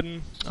Y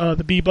button.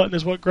 The B button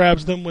is what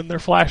grabs them when they're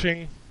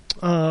flashing.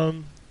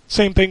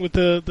 Same thing with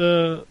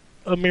the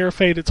Mirror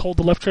Fate. It's hold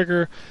the left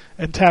trigger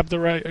and tap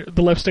the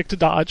left stick to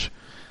dodge.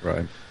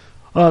 Right.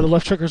 The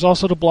left trigger is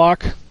also to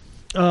block.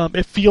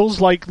 It feels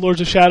like Lords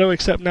of Shadow,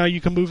 except now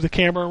you can move the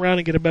camera around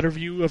and get a better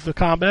view of the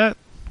combat,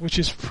 which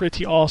is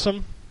pretty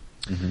awesome.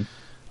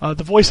 Mm-hmm.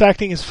 The voice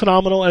acting is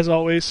phenomenal, as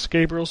always.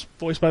 Gabriel's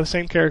voiced by the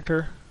same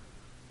character.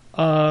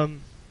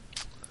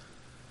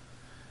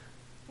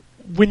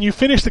 When you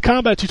finish the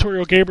combat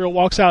tutorial, Gabriel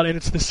walks out, and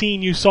it's the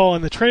scene you saw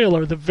in the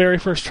trailer, the very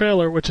first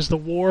trailer, which is the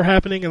war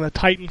happening and the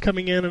Titan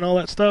coming in and all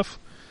that stuff.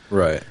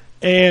 Right.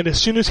 And as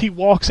soon as he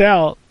walks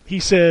out, he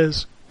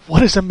says,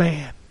 "What is a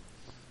man?"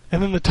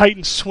 And then the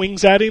Titan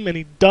swings at him, and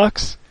he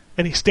ducks,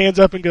 and he stands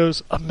up and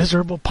goes, "A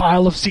miserable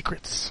pile of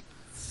secrets."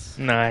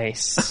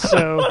 Nice.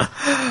 So,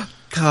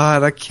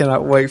 God, I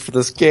cannot wait for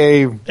this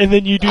game. and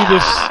then you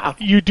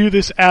do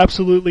this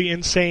absolutely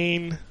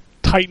insane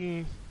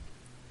Titan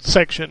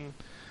section,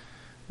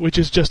 which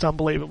is just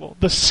unbelievable.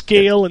 The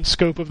scale and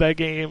scope of that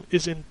game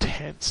is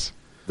intense.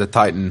 The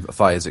Titan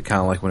fight, is it kind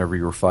of like whenever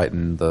you were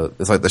fighting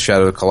it's like the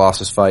Shadow of the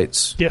Colossus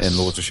fights Yes. in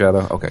Lords of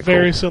Shadow? Okay,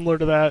 Very cool. similar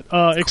to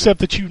that, except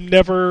that you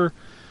never,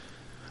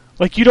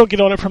 like, you don't get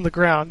on it from the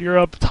ground. You're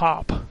up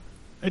top,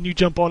 and you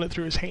jump on it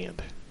through his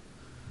hand.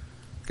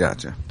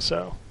 Gotcha.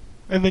 So,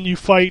 and then you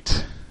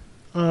fight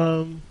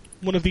one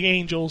of the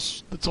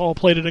angels that's all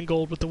plated in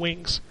gold with the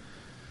wings.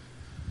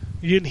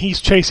 And he's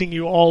chasing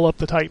you all up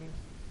the Titan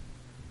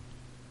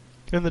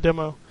in the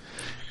demo.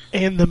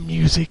 And the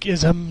music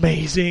is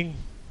amazing.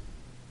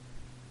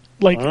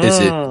 Like, Is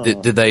it?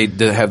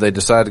 Have they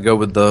decided to go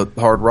with the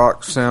hard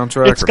rock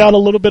soundtrack? it's got a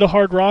little bit of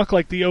hard rock,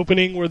 like the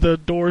opening where the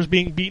door's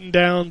being beaten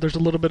down. There's a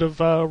little bit of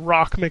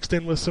rock mixed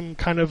in with some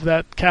kind of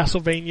that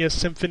Castlevania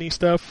symphony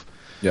stuff.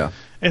 Yeah.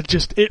 And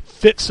it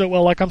fits so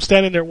well. Like, I'm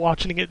standing there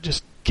watching it,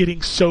 just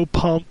getting so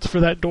pumped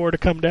for that door to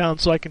come down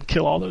so I can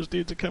kill all those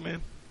dudes that come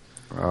in.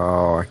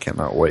 Oh, I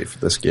cannot wait for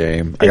this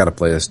game. I got to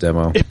play this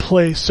demo. It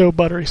plays so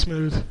buttery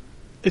smooth.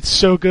 It's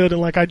so good, and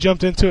like, I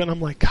jumped into it and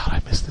I'm like, God,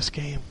 I miss this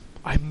game.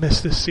 I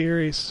miss this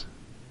series.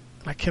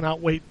 And I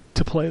cannot wait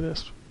to play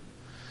this.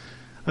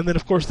 And then,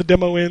 of course, the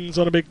demo ends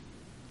on a big,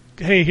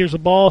 hey, here's a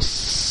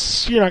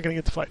boss. You're not going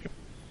to get to fight him.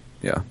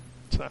 Yeah.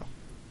 So,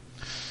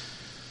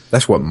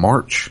 That's what,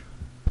 March?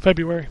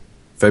 February.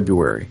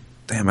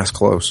 Damn, that's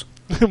close.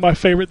 My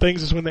favorite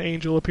things is when the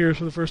angel appears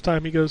for the first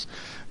time. He goes,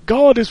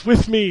 God is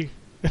with me.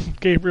 And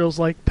Gabriel's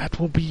like, that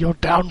will be your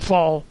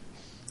downfall.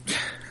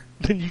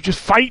 Then you just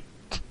fight.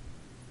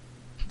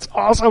 It's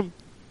awesome.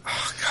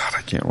 Oh, God,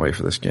 I can't wait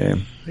for this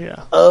game.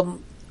 Yeah.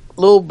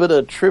 Little bit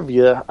of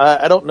trivia.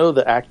 I don't know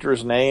the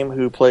actor's name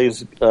who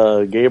plays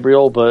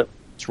Gabriel, but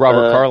It's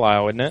Robert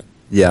Carlyle, isn't it?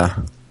 Yeah.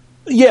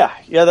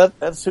 yeah,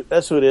 that's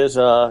who it is.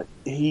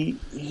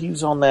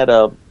 He's on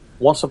that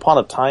Once Upon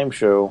a Time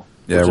show,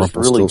 Yeah, which is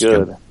really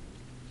Rumpelstiltskin. good.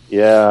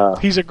 Yeah,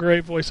 He's a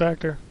great voice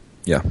actor.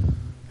 Yeah.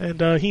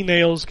 And he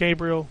nails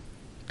Gabriel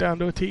down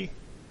to a T.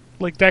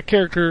 Like, that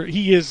character,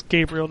 he is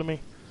Gabriel to me.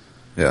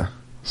 Yeah.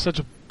 Such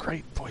a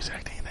great voice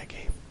acting in that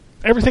game.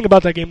 Everything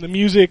about that game, the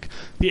music,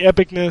 the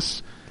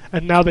epicness,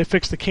 and now they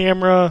fixed the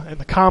camera, and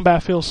the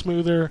combat feels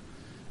smoother.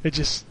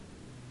 It's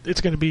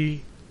going to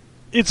be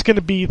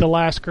the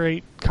last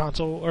great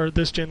console, or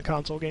this gen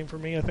console game for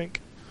me, I think.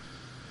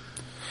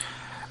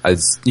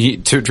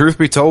 Truth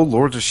be told,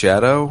 Lords of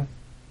Shadow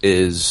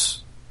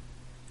is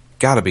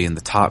got to be in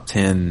the top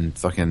 10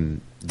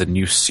 fucking the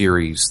new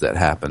series that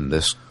happened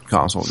this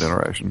console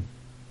generation.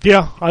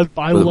 Yeah, I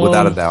love,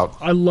 without a doubt.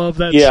 I love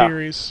that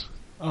series.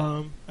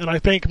 And I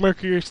think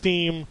Mercury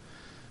Steam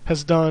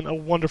has done a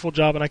wonderful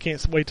job, and I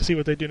can't wait to see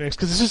what they do next,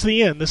 because this is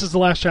the end. This is the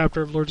last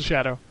chapter of Lords of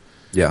Shadow.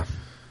 Yeah.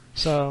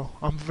 So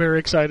I'm very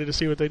excited to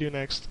see what they do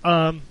next.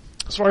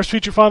 As far as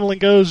feature fondling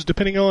goes,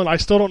 depending on, I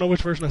still don't know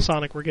which version of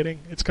Sonic we're getting.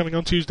 It's coming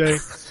on Tuesday.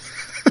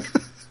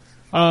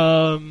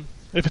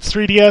 If it's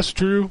 3DS,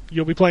 Drew,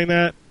 you'll be playing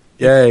that.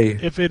 Yay.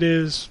 If it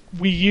is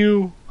Wii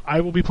U, I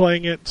will be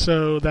playing it,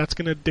 so that's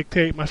going to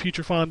dictate my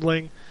future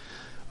fondling.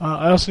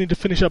 I also need to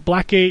finish up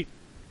Blackgate,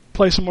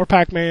 play some more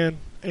Pac-Man,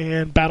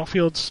 and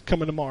Battlefield's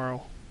coming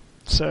tomorrow.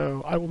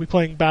 So I will be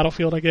playing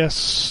Battlefield, I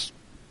guess,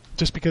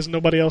 just because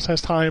nobody else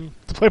has time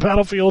to play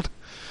Battlefield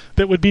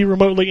that would be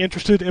remotely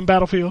interested in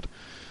Battlefield.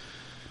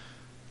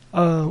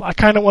 I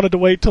kind of wanted to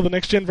wait till the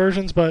next-gen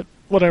versions, but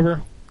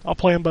whatever. I'll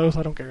play them both.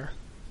 I don't care.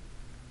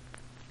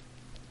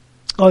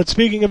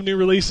 Speaking of new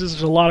releases,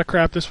 there's a lot of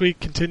crap this week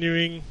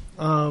continuing.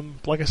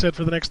 Like I said,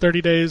 for the next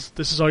 30 days,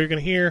 this is all you're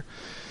going to hear.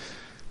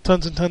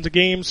 Tons and tons of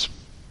games.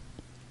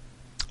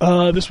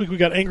 This week we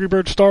got Angry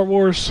Birds Star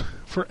Wars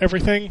for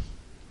everything.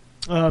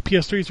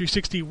 PS3,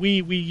 360,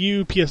 Wii, Wii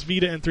U, PS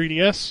Vita, and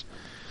 3DS.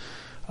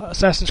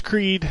 Assassin's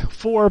Creed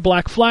 4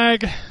 Black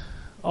Flag,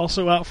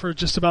 also out for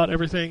just about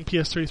everything,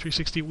 PS3,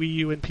 360, Wii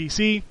U, and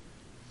PC.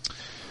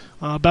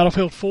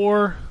 Battlefield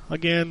 4,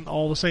 again,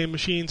 all the same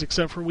machines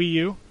except for Wii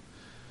U.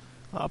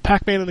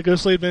 Pac-Man and the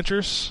Ghostly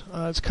Adventures,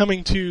 it's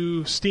coming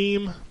to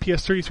Steam,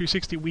 PS3,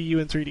 360, Wii U,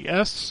 and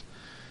 3DS.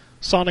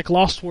 Sonic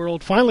Lost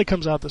World finally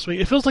comes out this week.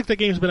 It feels like that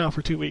game's been out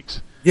for 2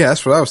 weeks. Yeah,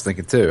 that's what I was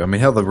thinking too. I mean,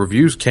 hell, the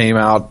reviews came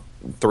out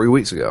 3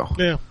 weeks ago.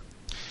 Yeah.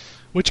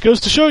 Which goes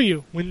to show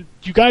you, when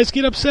you guys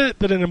get upset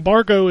that an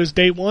embargo is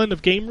day one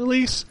of game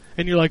release,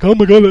 and you're like, oh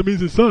my god, that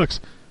means it sucks.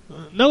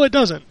 No, it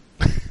doesn't.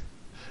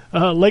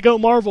 Lego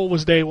Marvel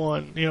was day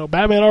one.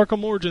 Batman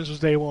Arkham Origins was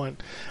day one.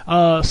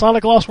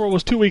 Sonic Lost World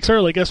was 2 weeks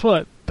early. Guess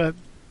what?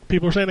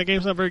 People are saying that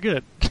game's not very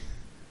good.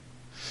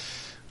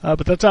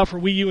 But that's out for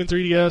Wii U and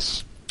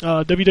 3DS.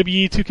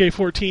 WWE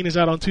 2K14 is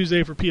out on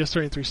Tuesday for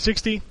PS3 and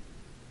 360.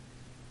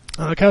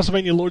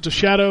 Castlevania Lords of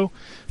Shadow,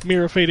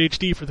 Mirror of Fate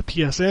HD for the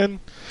PSN.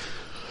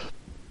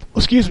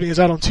 Is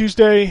out on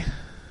Tuesday.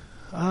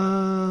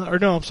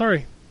 I'm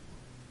sorry.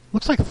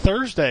 Looks like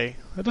Thursday.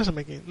 That doesn't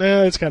make any...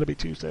 Nah, it's got to be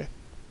Tuesday.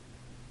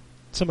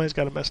 Somebody's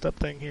got a messed up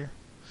thing here.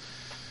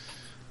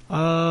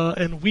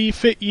 And Wii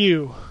Fit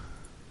U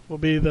will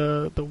be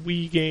the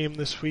Wii game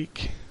this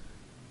week.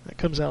 That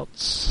comes out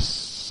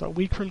a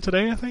week from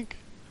today, I think.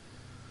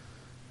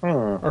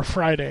 Or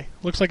Friday.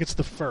 Looks like it's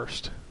the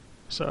 1st.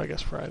 So I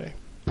guess Friday.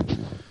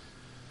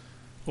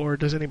 Or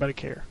does anybody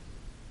care?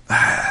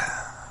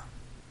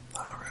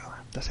 Not really.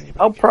 Does anybody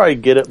I'll care? probably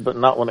get it, but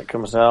not when it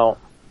comes out.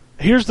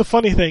 Here's the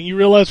funny thing. You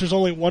realize there's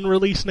only one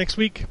release next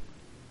week?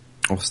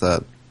 What's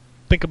that?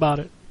 Think about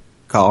it.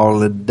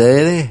 Call of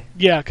Duty?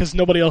 Yeah, because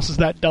nobody else is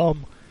that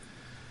dumb.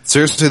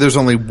 Seriously, there's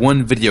only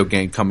one video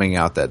game coming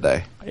out that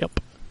day. Yep.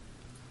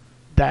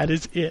 That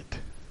is it.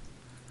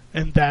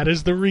 And that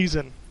is the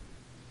reason.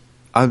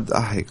 I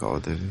hate Call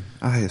of Duty.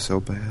 I hate it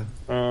so bad.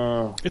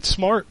 It's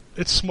smart.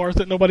 It's smart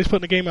that nobody's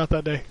putting a game out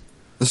that day.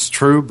 This is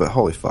true, but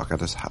holy fuck,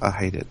 I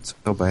hate it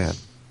so bad.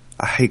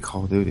 I hate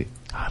Call of Duty.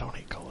 I don't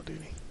hate Call of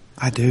Duty.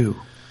 I do.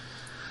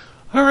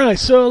 Alright,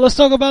 so let's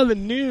talk about the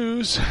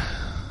news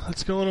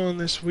that's going on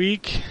this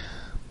week.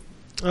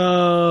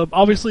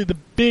 Obviously the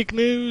big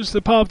news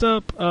that popped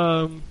up,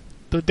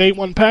 the Day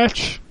 1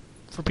 patch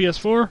for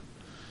PS4.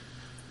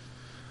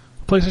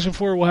 PlayStation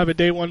 4 will have a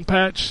Day 1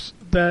 patch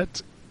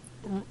that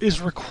is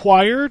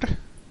required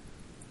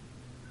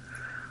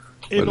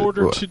in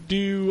order to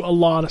do a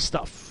lot of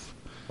stuff.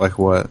 Like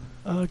what?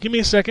 Give me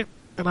a second,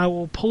 and I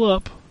will pull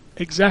up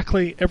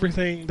exactly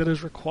everything that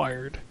is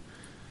required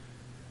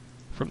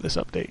from this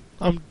update.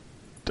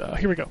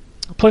 Here we go.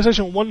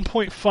 PlayStation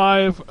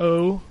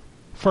 1.50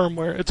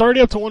 firmware. It's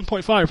already up to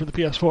 1.5 for the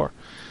PS4.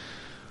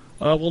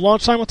 Will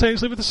launch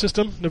simultaneously with the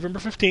system, November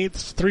 15th.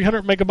 It's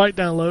 300 megabyte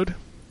download.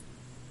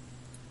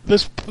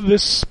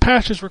 This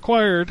patch is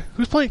required.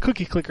 Who's playing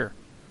Cookie Clicker?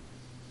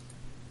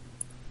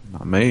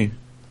 Not me.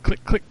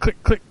 Click, click,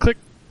 click, click, click.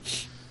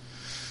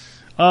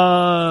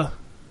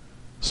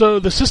 So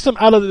the system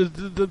out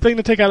of the thing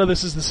to take out of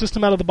this is the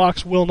system out of the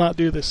box will not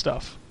do this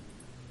stuff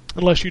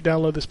unless you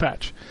download this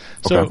patch.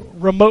 So Okay.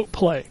 Remote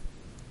play.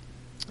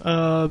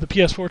 The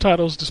PS4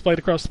 titles displayed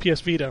across the PS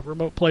Vita.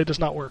 Remote play does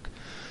not work.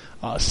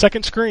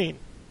 Second screen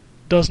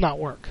does not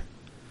work.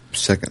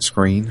 Second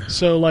screen.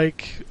 So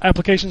like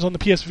applications on the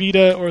PS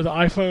Vita or the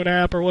iPhone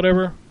app or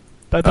whatever,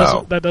 that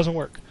doesn't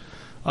work.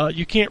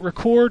 You can't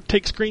record,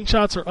 take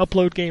screenshots, or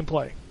upload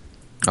gameplay.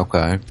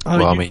 Okay.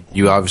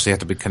 You obviously have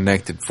to be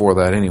connected for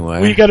that anyway.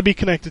 Well, you got to be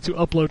connected to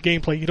upload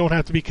gameplay. You don't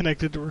have to be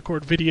connected to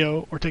record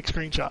video or take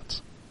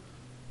screenshots.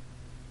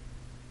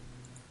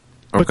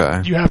 But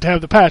Okay. you have to have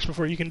the patch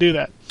before you can do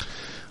that.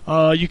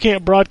 You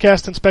can't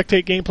broadcast and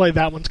spectate gameplay.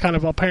 That one's kind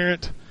of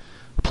apparent.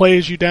 Play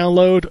as you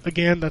download.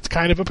 Again, that's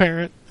kind of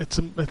apparent. It's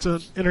an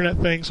internet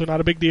thing, so not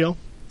a big deal.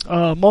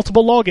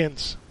 Multiple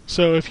logins.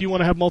 So if you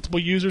want to have multiple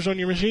users on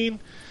your machine, you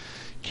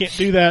can't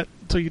do that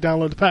until you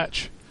download the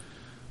patch.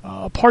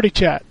 Party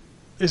chat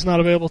is not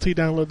available till you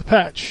download the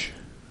patch.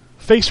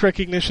 Face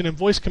recognition and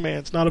voice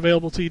commands not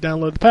available till you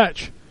download the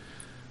patch.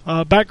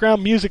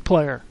 Background music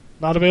player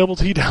not available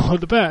till you download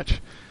the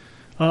patch.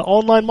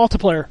 Online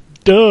multiplayer,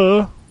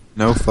 duh.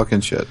 No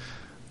fucking shit.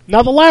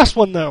 Now the last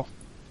one though.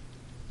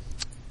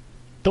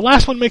 The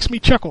last one makes me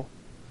chuckle.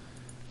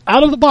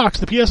 Out of the box,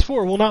 the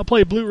PS4 will not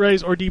play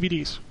Blu-rays or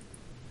DVDs.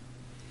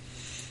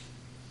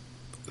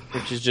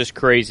 Which is just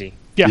crazy.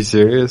 Yeah. You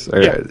serious?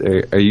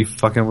 Are you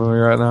fucking with me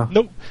right now?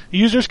 Nope.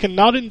 Users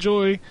cannot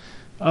enjoy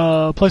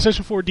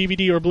PlayStation 4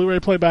 DVD or Blu-ray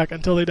playback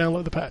until they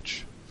download the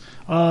patch.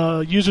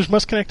 Users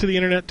must connect to the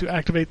internet to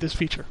activate this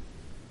feature.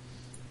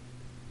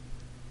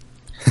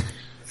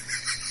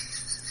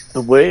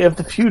 The way of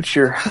the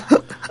future.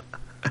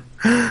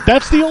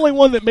 That's the only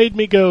one that made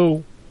me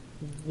go,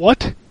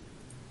 what?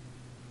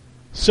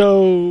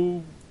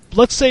 So,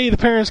 let's say the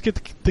parents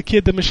get the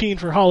kid the machine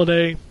for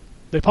holiday.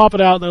 They pop it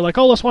out, and they're like,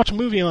 oh, let's watch a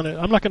movie on it.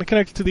 I'm not going to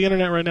connect it to the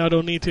internet right now. I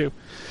don't need to.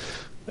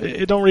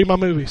 It don't read my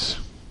movies.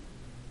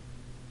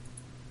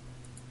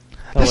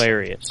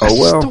 Hilarious. That's Oh,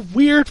 well. just a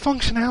weird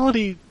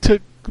functionality to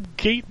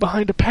gate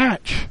behind a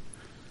patch.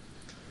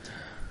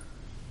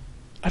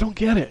 I don't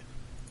get it.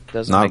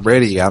 Doesn't Not make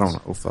ready. sense. I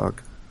don't know.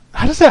 Fuck.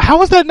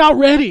 How is that not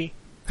ready?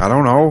 I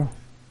don't know.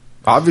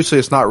 Obviously,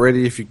 it's not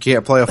ready if you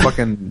can't play a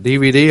fucking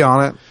DVD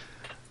on it.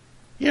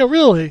 Yeah,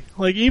 really.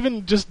 Like,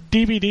 even just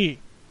DVD.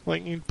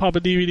 Like, you pop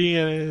a DVD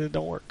and it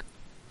don't work.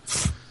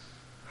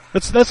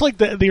 That's like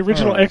the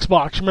original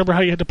Xbox. Remember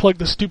how you had to plug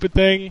the stupid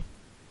thing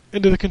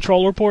into the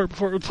controller port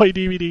before it would play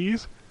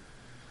DVDs?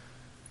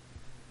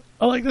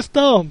 I'm like, that's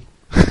dumb.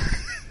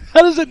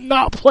 How does it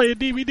not play a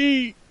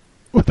DVD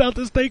without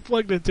this thing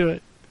plugged into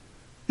it?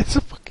 It's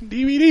a fucking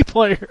DVD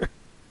player.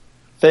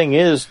 Thing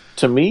is,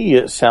 to me,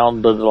 it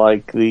sounded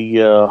like the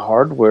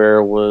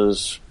hardware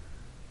was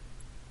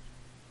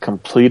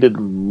completed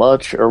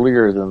much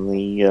earlier than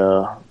the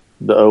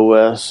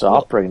OS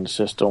operating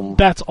system.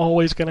 That's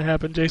always going to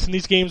happen, Jason.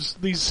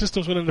 These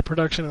systems went into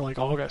production in like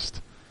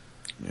August.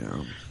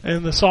 Yeah.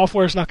 And the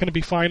software is not going to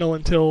be final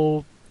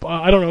until,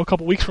 I don't know, a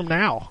couple weeks from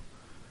now.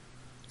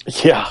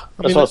 Yeah,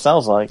 that's what it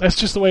sounds like. That's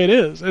just the way it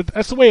is.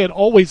 That's the way it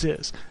always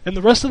is. And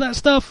the rest of that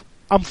stuff,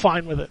 I'm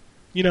fine with it.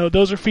 You know,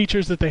 those are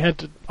features that they had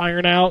to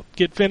iron out,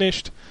 get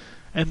finished,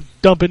 and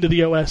dump into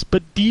the OS.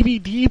 But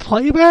DVD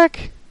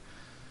playback?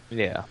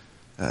 Yeah.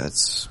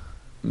 That's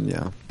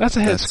That's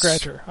a head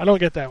scratcher. I don't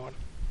get that one.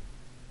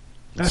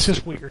 That's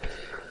just weird.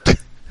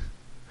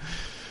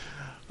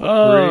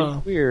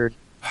 Weird.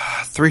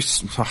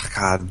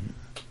 God.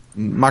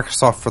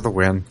 Microsoft for the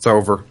win. It's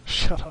over.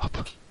 Shut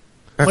up.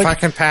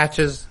 Fucking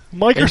patches.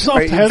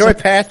 Microsoft Enjoy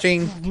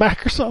patching.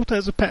 Microsoft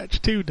has a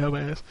patch too,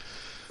 dumbass.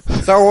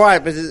 So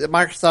what? But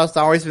Microsoft's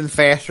always been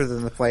faster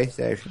than the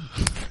PlayStation.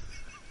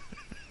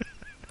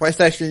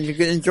 PlayStation, you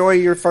can enjoy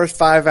your first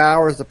 5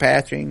 hours of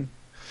patching.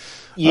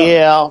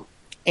 Yeah,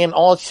 and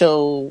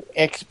also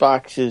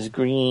Xbox is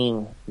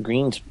green.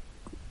 Green's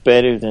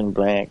better than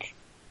black.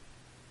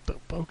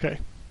 Okay.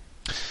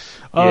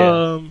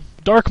 Yeah.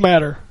 Dark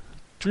Matter.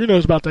 Drew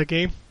knows about that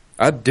game.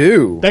 I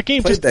do. That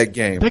game Played just that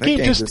game. That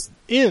game just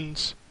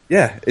ends.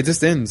 Yeah, it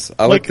just ends.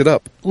 I looked it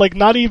up. Like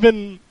not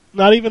even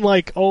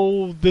like,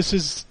 oh, this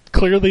is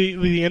clearly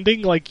the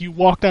ending. Like you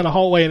walk down a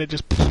hallway and it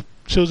just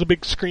shows a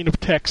big screen of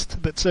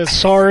text that says,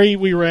 "Sorry,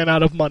 we ran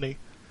out of money."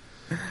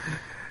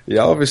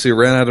 Yeah, I obviously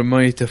ran out of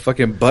money to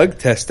fucking bug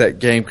test that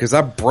game because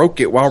I broke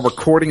it while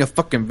recording a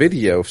fucking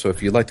video. So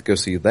if you'd like to go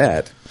see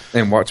that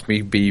and watch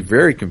me be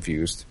very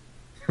confused,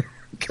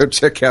 go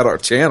check out our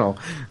channel.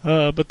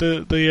 But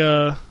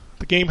the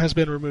game has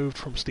been removed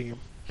from Steam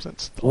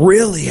since.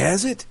 Really,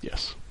 has it?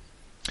 Yes.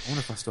 I wonder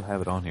if I still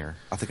have it on here.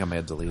 I think I may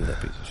have deleted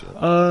that piece of shit.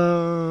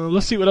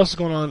 Let's see what else is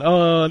going on.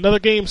 Another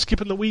game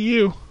skipping the Wii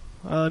U.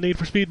 Need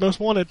for Speed Most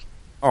Wanted.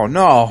 Oh,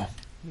 no.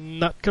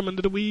 Not coming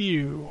to the Wii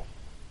U.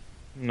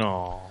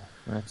 No.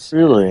 That's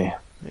Really?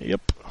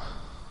 Yep.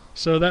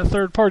 So that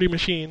third-party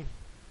machine,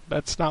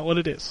 that's not what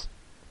it is.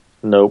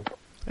 Nope.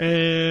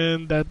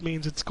 And that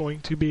means it's going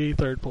to be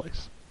third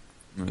place.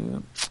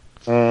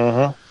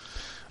 Uh-huh.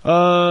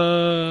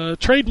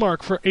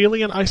 Trademark for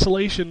Alien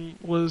Isolation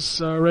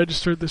was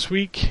registered this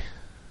week.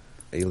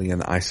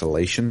 Alien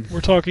Isolation?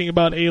 We're talking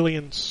about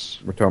aliens.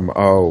 We're talking about,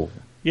 oh.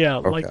 Yeah,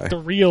 Okay. like the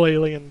real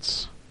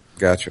aliens.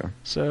 Gotcha.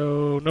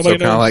 So nobody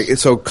So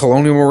knows. so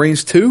Colonial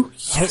Marines 2?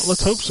 Yes.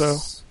 Let's hope so.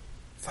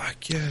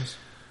 Fuck yes.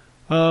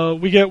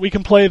 We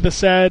can play the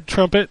sad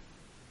trumpet.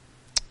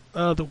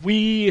 The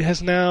Wii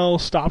has now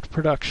stopped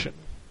production.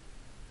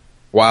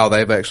 Wow,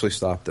 they've actually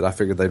stopped it. I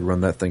figured they'd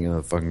run that thing into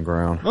the fucking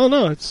ground. Oh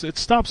no, it's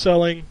stopped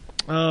selling.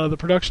 The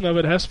production of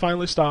it has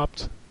finally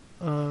stopped.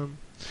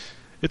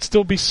 It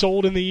still be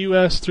sold in the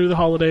U.S. through the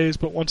holidays,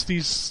 but once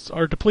these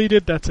are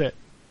depleted, that's it.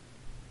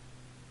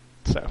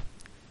 So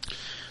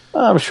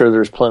I'm sure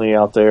there's plenty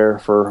out there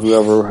for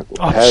whoever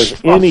has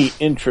any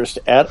interest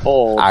at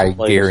all. to I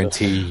play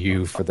guarantee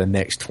you for the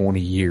next 20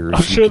 years, I'm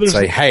you sure could there's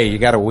say, a- hey, you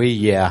got a Wii?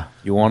 Yeah.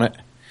 You want it?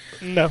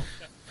 no,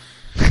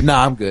 No,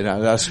 I'm good. I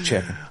was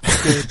checking.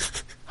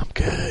 I'm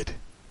good.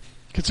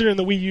 Considering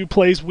the Wii U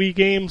plays Wii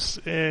games,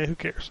 who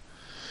cares?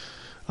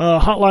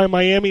 Hotline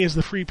Miami is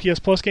the free PS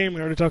Plus game.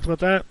 We already talked about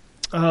that.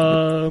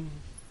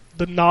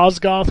 The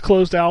Nosgoth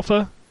closed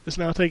alpha is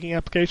now taking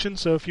applications,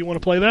 so if you want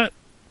to play that,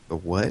 The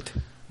what?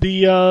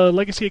 the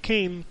Legacy of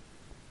Kain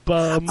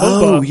MOBA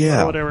Oh,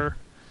 yeah. or whatever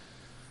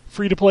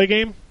free-to-play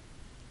game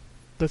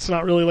that's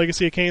not really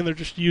Legacy of Kain, they're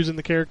just using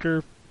the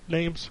character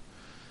names.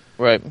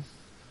 right.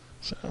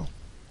 So,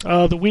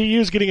 the Wii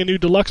U is getting a new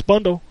deluxe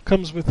bundle.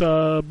 Comes with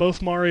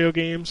both Mario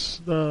games,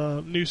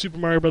 the new Super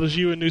Mario Bros.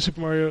 U and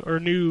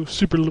new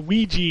Super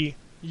Luigi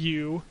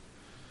U.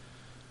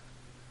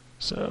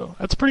 So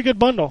that's a pretty good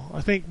bundle,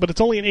 I think. But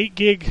it's only an 8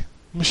 gig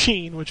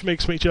machine, which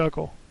makes me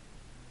chuckle.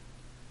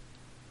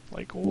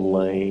 Like,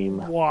 Lame.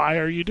 Why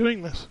are you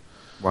doing this?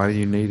 Why do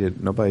you need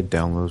it? Nobody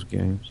downloads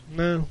games.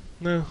 No.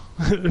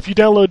 If you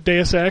download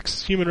Deus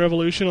Ex Human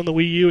Revolution on the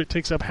Wii U, it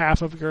takes up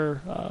half of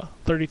your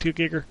 32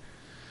 gigger.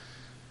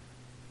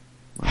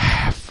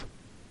 Half.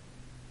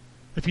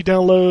 If you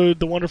download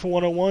The Wonderful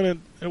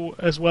 101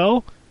 as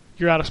well,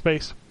 you're out of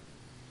space.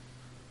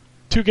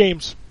 2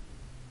 games.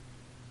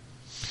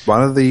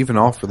 Why do they even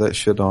offer that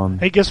shit on?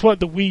 Hey, guess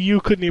what? The Wii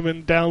U couldn't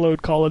even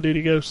download Call of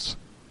Duty Ghosts.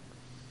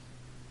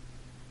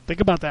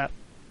 Think about that.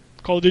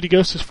 Call of Duty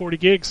Ghosts is 40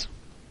 gigs.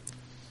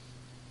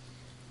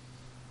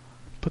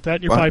 Put that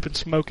in your pipe and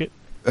smoke it.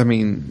 I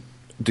mean,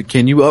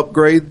 can you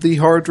upgrade the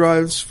hard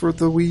drives for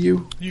the Wii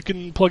U? You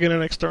can plug in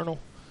an external.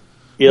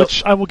 Yep.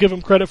 Which I will give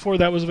them credit for.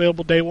 That was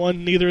available day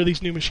one. Neither of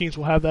these new machines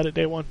will have that at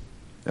day one.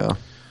 Yeah.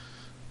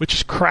 Which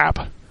is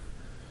crap.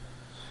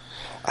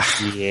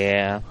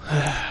 Yeah.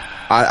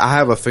 I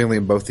have a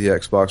feeling both the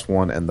Xbox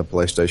One and the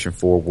PlayStation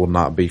 4 will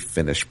not be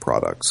finished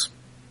products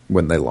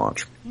when they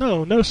launch.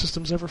 No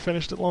system's ever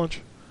finished at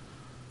launch.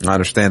 I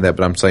understand that,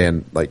 but I'm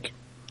saying, like,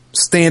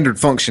 standard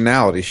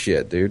functionality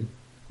shit, dude.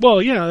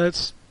 Well, yeah,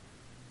 that's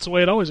the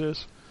way it always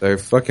is. They're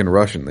fucking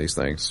rushing these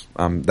things.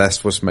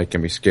 That's what's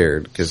making me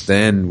scared, because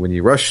then when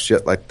you rush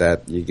shit like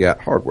that, you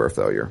got hardware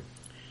failure.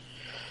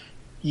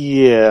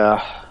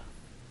 Yeah.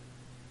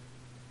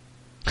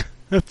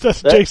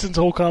 That's Jason's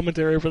whole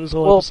commentary for this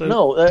whole episode.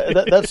 No,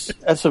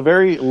 that's a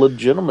very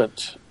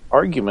legitimate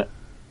argument.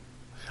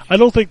 I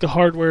don't think the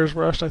hardware is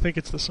rushed. I think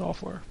it's the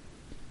software.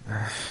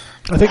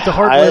 I think the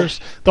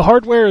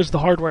hardware is the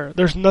hardware.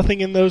 There's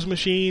nothing in those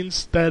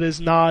machines that is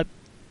not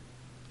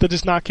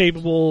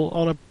capable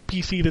on a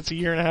PC that's a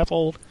year and a half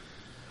old.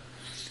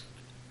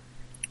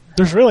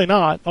 There's really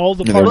not. All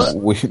the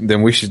parts.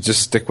 Then we should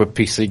just stick with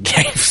PC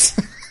games.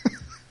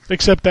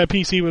 Except that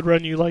PC would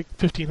run you like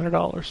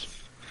 $1,500.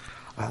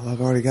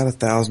 I've already got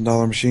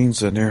 $1,000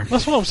 machines in there.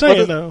 That's what I'm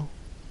saying, though.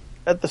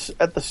 At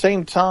the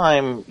same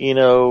time, you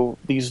know,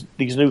 these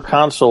new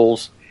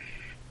consoles,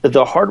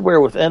 the hardware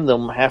within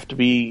them have to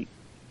be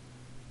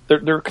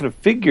they're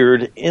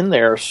configured in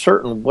there a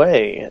certain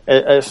way.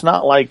 It's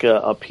not like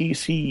a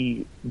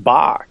PC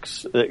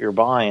box that you're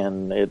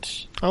buying.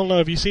 It's I don't know.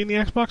 Have you seen the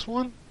Xbox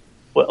One?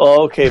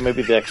 Well, okay,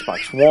 maybe the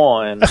Xbox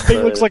One. That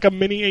thing looks like a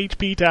mini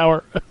HP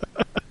tower.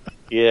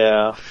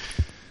 Yeah,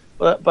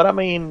 but I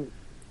mean,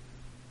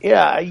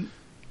 yeah,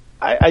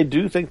 I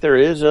do think there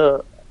is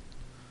a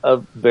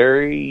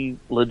very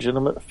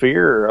legitimate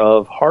fear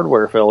of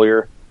hardware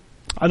failure.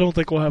 I don't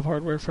think we'll have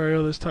hardware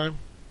failure this time.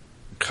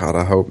 God,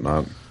 I hope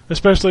not.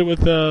 Especially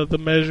with the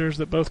measures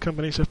that both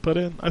companies have put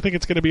in. I think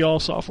it's going to be all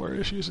software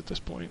issues at this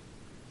point.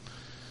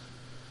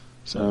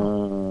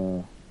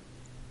 So,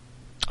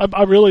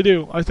 I really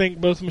do. I think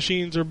both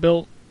machines are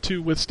built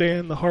to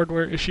withstand the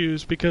hardware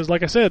issues because,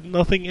 like I said,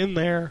 nothing in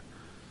there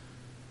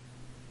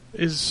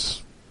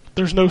is...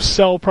 There's no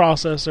cell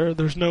processor.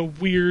 There's no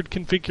weird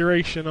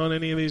configuration on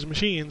any of these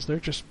machines. They're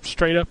just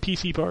straight up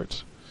PC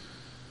parts.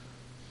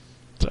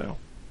 So,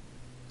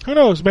 who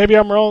knows? Maybe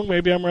I'm wrong.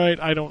 Maybe I'm right.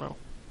 I don't know.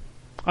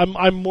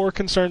 I'm more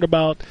concerned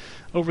about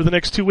over the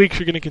next 2 weeks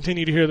you're going to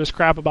continue to hear this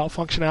crap about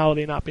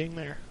functionality not being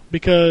there.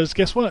 Because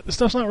guess what? This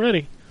stuff's not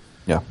ready.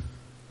 Yeah.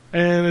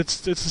 And it's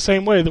the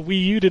same way. The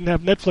Wii U didn't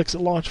have Netflix at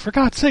launch. For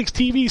God's sakes,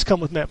 TVs come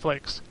with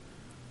Netflix.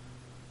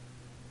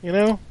 You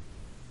know?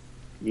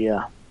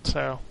 Yeah.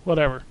 So,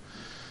 whatever.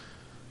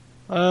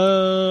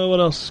 What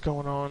else is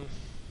going on?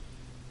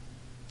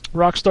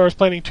 Rockstar is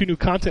planning 2 new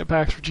content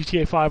packs for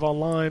GTA 5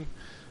 Online.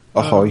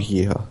 Oh,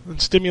 yeah.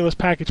 And stimulus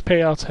package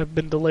payouts have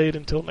been delayed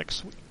until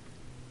next week.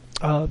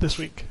 This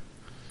week.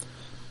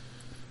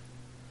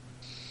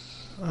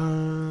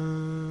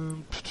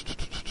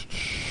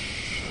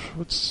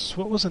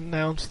 What was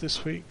announced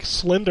this week?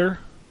 Slender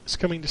is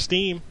coming to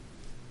Steam.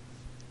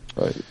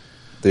 Right.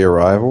 The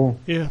Arrival?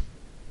 Yeah.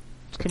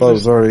 I thought it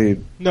was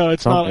already... No,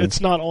 it's something. not.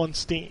 It's not on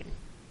Steam.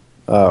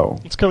 Oh.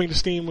 It's coming to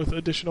Steam with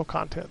additional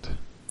content.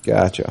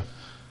 Gotcha.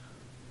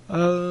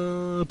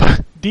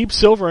 Deep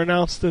Silver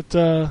announced that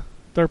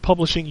they're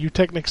publishing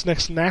Utechnic's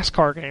next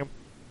NASCAR game,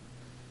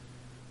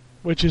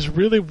 which is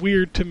really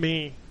weird to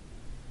me.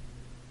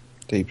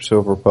 Deep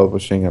Silver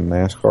publishing a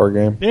NASCAR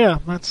game? Yeah,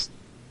 that's...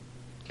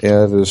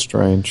 Yeah, that is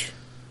strange.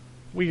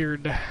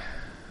 Weird.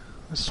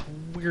 That's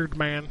weird,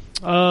 man.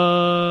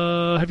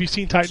 Have you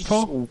seen Titanfall?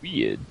 So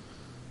weird.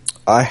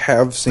 I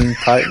have seen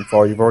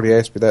Titanfall. You've already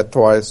asked me that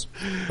twice.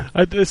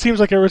 It seems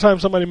like every time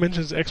somebody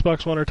mentions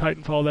Xbox One or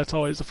Titanfall, that's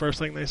always the first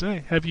thing they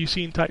say. Have you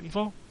seen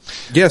Titanfall?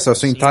 Yes, I've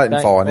seen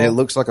Titanfall, Titanfall. and it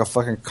looks like a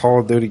fucking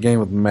Call of Duty game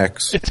with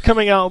mechs. It's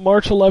coming out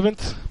March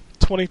 11th,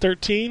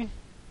 2013,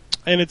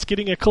 and it's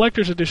getting a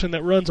collector's edition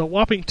that runs a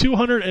whopping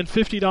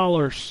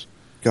 $250.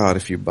 God,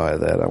 if you buy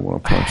that, I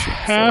want to punch you. in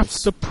the Half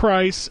face. the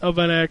price of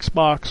an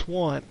Xbox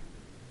One.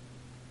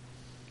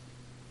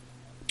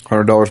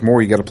 $100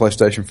 more, you got a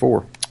PlayStation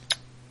 4.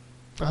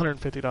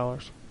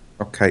 $150.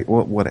 Okay,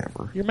 well,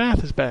 whatever. Your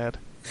math is bad.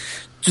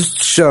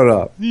 Just shut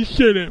up. You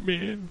shut up,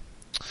 man.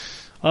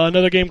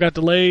 Another game got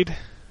delayed.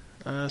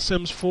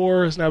 Sims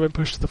 4 has now been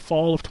pushed to the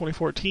fall of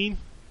 2014.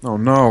 Oh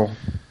no.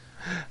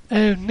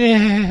 Oh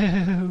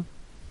no.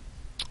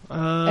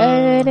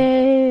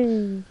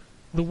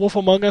 The Wolf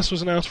Among Us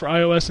was announced for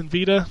iOS and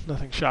Vita.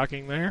 Nothing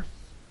shocking there.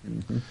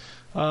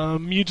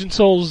 Mugen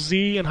Souls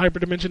Z and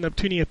Hyperdimension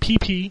Neptunia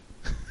PP.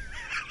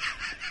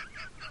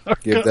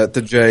 Give that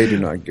to Jay. Do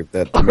not give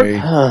that to me.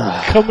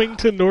 Coming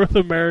to North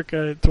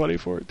America in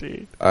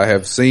 2014. I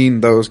have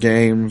seen those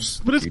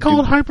games. But it's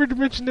called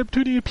Hyperdimension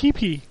Neptunia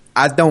PP.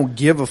 I don't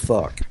give a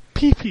fuck.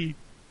 PP.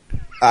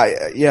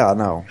 Yeah, I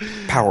know.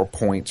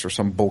 PowerPoints or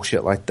some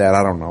bullshit like that.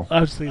 I don't know.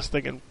 I was just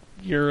thinking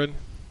urine.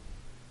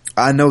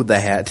 I know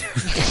that.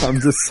 I'm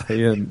just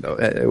saying.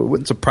 It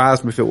wouldn't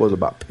surprise me if it was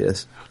about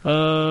piss.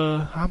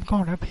 I'm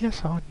gonna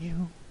piss on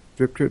you.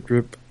 Drip, drip,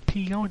 drip.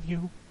 Pee on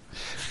you.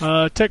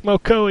 Tecmo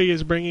Koei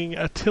is bringing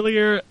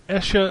Atelier,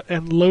 Escher,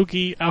 and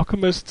Logi,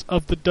 Alchemists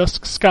of the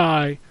Dusk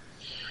Sky,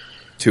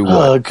 To what?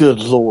 Oh, good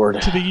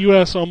lord. to the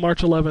U.S. on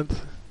March 11th.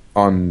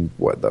 On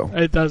what, though?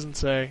 It doesn't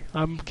say.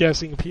 I'm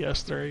guessing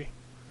PS3.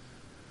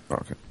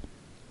 Okay.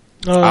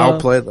 I'll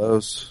play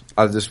those.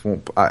 I just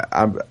won't.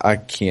 I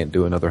can't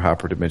do another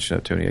Hyperdimension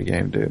Neptunia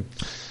game, dude.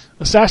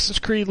 Assassin's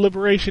Creed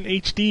Liberation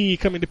HD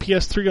coming to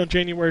PS3 on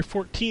January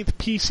 14th,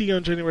 PC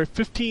on January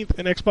 15th,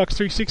 and Xbox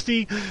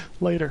 360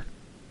 later.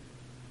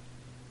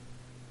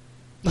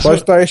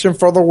 PlayStation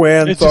for the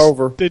win. It's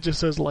over. It just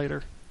says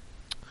later.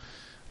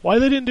 Why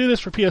they didn't do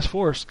this for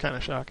PS4 is kind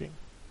of shocking.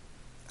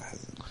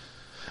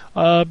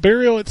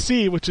 Burial at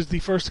Sea, which is the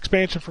first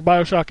expansion for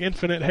Bioshock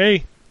Infinite.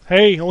 Hey,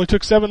 only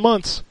took 7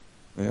 months.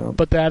 Yeah.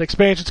 But that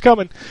expansion's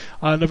coming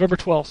November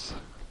 12th.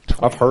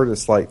 I've heard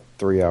it's like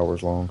 3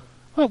 hours long.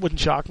 Well, it wouldn't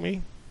shock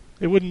me.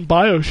 It wouldn't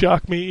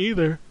Bioshock me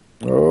either.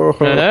 Oh.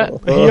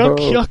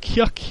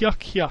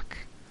 Yuck.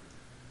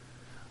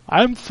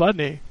 I'm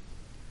funny.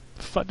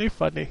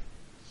 Funny.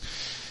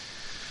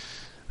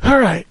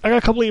 Alright, I got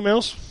a couple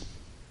emails.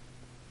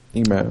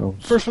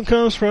 First one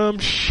comes from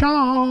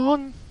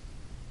Sean.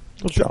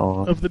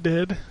 Of the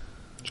Dead.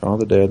 Shaun of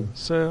the Dead.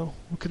 So,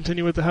 we'll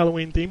continue with the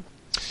Halloween theme.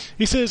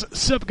 He says,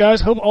 "Sup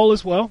guys, hope all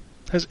is well.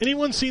 Has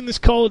anyone seen this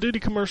Call of Duty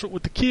commercial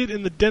with the kid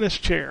in the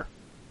dentist chair?"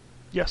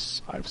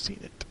 Yes, I've seen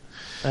it.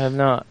 I have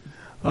not.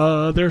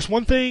 There's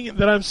one thing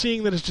that I'm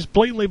seeing that is just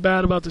blatantly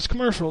bad about this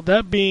commercial,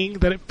 that being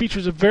that it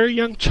features a very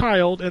young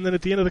child, and then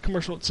at the end of the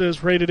commercial it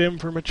says, rated M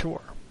for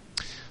mature.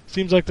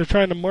 Seems like they're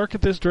trying to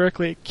market this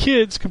directly at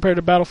kids compared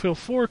to Battlefield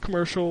 4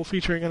 commercial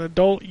featuring an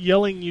adult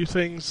yelling you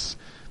things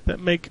that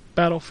make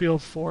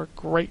Battlefield 4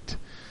 great.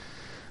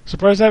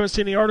 Surprised I haven't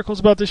seen any articles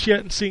about this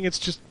yet, and seeing it's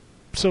just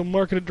so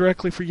marketed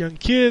directly for young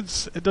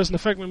kids, it doesn't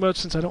affect me much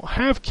since I don't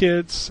have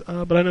kids,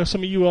 but I know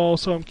some of you all,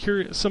 so I'm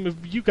curious, some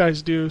of you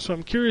guys do, so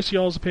I'm curious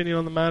y'all's opinion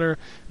on the matter,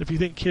 if you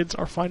think kids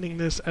are finding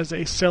this as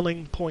a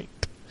selling point.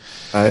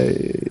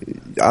 I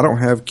don't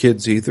have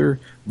kids either,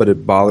 but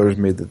it bothers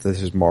me that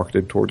this is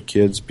marketed toward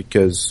kids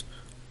because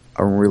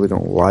I really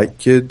don't like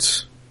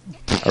kids.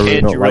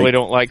 Really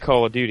don't like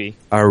Call of Duty.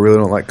 I really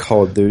don't like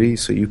Call of Duty,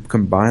 so you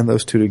combine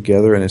those two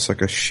together and it's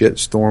like a shit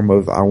storm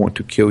of I want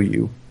to kill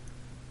you.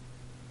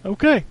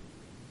 Okay.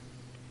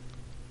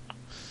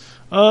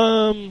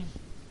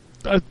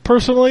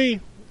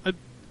 Personally,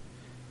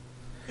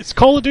 it's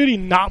Call of Duty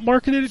not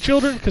marketed at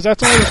children because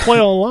that's all they play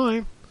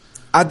online.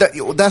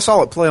 That's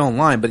all it play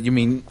online, but you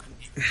mean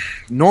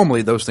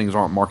normally those things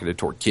aren't marketed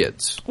toward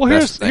kids. Well,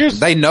 here's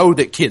they know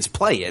that kids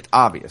play it,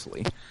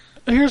 obviously.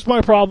 Here's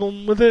my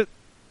problem with it.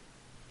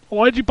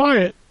 Why'd you buy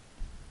it?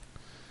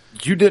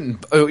 You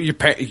didn't. If your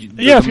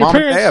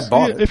parents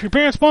bought it. If your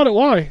parents bought it,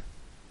 why?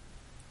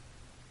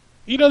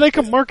 You know, they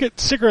can market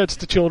cigarettes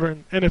to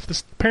children, and if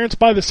the parents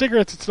buy the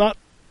cigarettes, it's not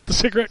the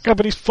cigarette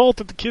company's fault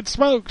that the kid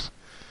smokes.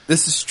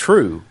 This is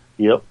true.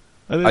 Yep.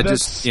 I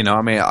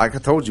like I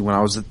told you, when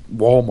I was at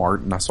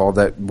Walmart and I saw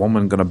that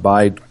woman going to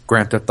buy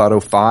Grand Theft Auto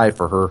 5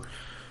 for her,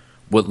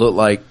 what looked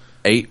like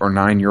 8 or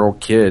 9 year old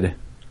kid,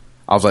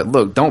 I was like,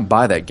 look, don't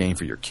buy that game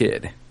for your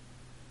kid.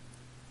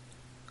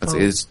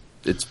 It's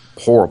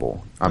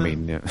horrible. I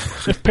mean, yeah.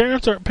 If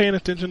parents aren't paying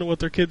attention to what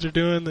their kids are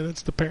doing, then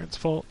it's the parents'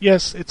 fault.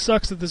 Yes, it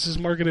sucks that this is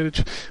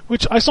marketed,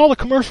 which I saw the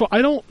commercial.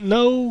 I don't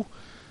know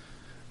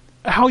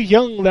how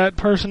young that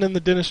person in the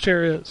dentist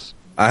chair is.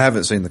 I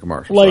haven't seen the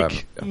commercial.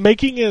 Like,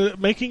 making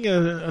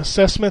an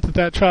assessment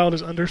that child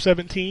is under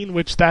 17,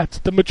 which that's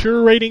the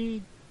mature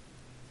rating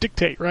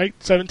dictate, right?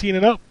 17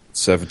 and up.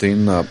 17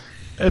 and up.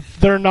 If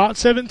they're not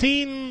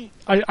 17,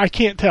 I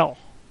can't tell.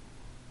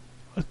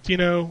 You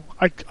know,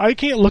 I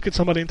can't look at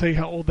somebody and tell you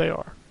how old they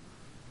are.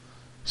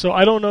 So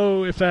I don't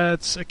know if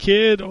that's a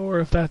kid or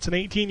if that's an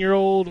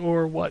 18-year-old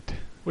or what,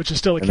 which is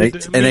still a kid.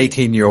 An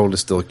 18-year-old is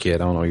still a kid.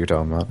 I don't know what you're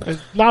talking about.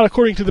 Not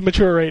according to the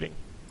mature rating.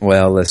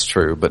 Well, that's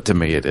true, but to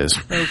me it is.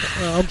 Okay,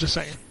 well, I'm just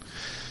saying.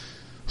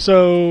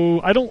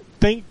 So I don't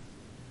think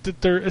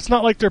that it's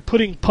not like they're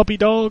putting puppy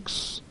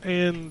dogs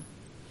and,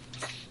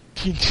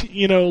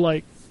 you know,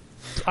 like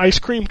ice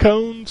cream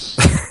cones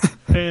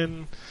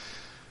and,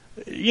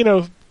 you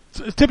know,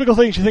 typical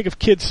things you think of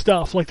kids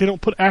stuff. Like they don't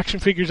put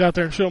action figures out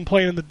there and show them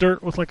playing in the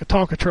dirt with like a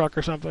Tonka truck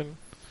or something.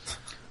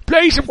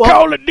 play some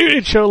Call of Duty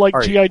and show like All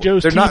right, G.I.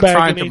 Joe's they're not teabag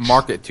trying in to each-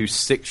 market to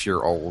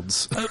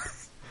 6-year-olds.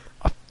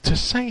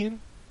 Just saying.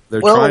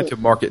 They're Well- trying to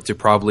market to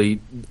probably,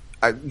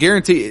 I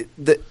guarantee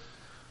that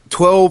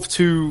 12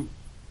 to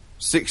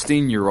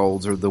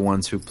 16-year-olds are the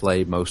ones who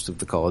play most of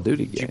the Call of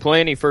Duty games. Did you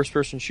play any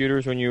first-person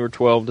shooters when you were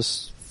 12 to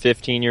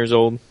 15 years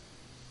old?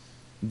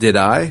 Did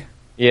I?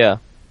 Yeah.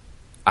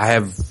 I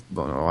have.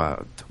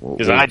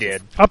 Because I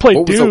did. I played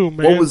What was Doom,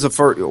 the, man. What was the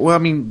first? Well, I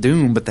mean,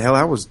 Doom, but the hell,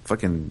 I was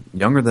fucking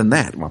younger than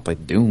that when I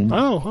played Doom.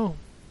 Oh.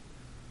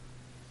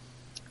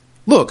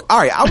 Look, all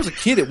right, I was a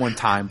kid at one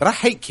time, but I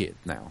hate kids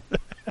now.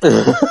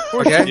 Of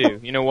course Okay. you do.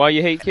 You know why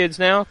you hate kids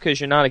now?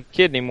 Because you're not a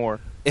kid anymore.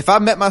 If I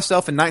met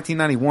myself in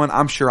 1991,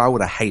 I'm sure I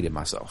would have hated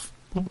myself.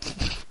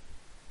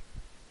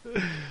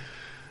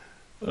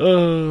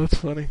 Oh, that's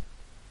funny.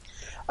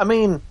 I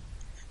mean,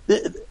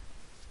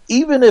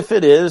 even if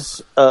it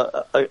is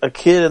a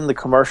kid in the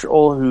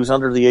commercial who's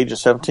under the age of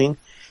 17,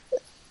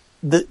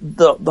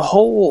 the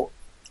whole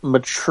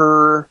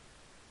mature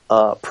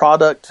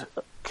product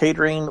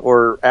catering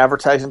or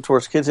advertising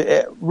towards kids,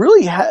 it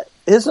really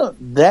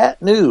isn't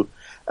that new.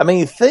 I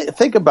mean,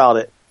 think about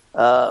it.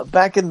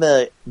 Back in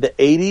the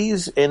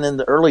 80s and in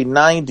the early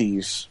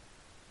 90s,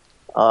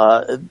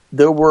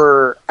 there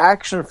were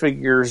action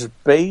figures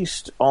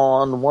based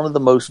on one of the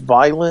most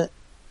violent,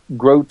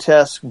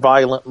 grotesque,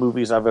 violent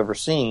movies I've ever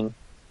seen,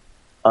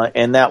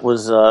 and that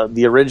was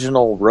the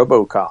original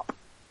RoboCop.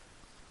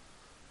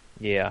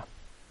 Yeah.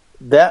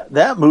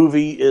 That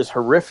movie is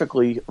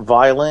horrifically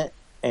violent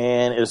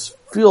and is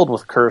filled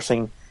with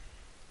cursing,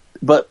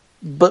 but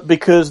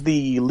because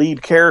the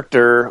lead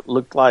character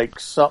looked like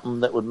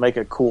something that would make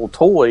a cool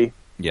toy,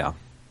 Yeah.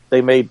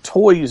 they made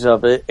toys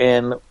of it,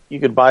 and you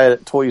could buy it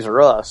at Toys R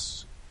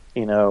Us.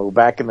 You know,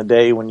 back in the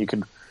day when you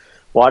could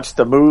watch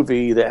the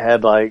movie that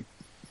had like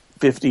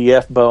 50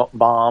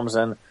 F-bombs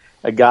and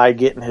a guy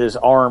getting his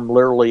arm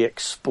literally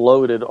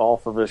exploded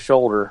off of his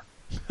shoulder.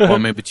 Well, I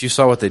mean, but you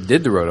saw what they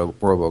did to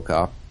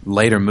RoboCop.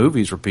 Later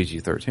movies were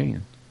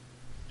PG-13.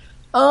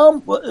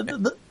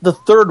 The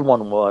third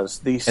one was.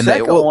 The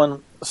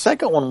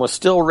second one was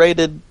still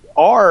rated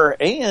R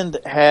and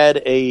had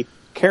a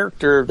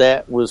character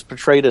that was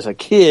portrayed as a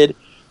kid,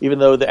 even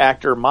though the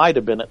actor might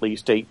have been at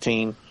least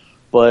 18.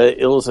 But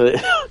it was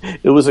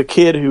a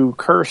kid who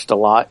cursed a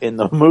lot in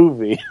the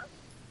movie.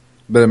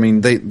 But I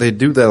mean, they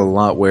do that a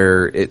lot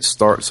where it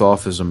starts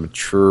off as a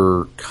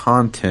mature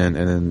content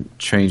and then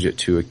change it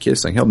to a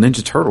kids thing. Hell,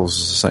 Ninja Turtles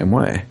is the same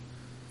way.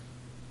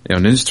 You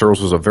know, Ninja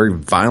Turtles was a very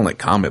violent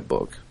comic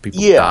book.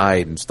 People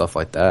died and stuff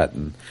like that,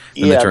 and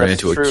then they turned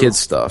it into a kid's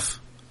stuff.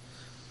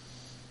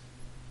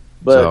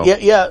 But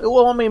yeah.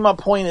 Well, I mean, my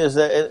point is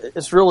that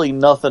it's really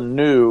nothing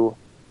new.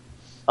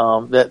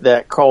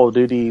 That Call of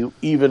Duty,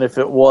 even if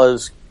it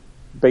was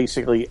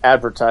basically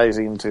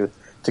advertising to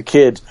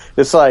kids,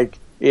 it's like,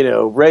 you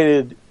know,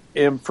 rated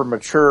M for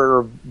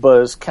mature,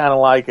 but it's kind of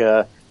like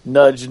a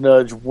nudge,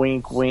 nudge,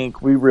 wink,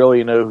 wink. We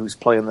really know who's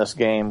playing this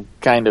game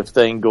kind of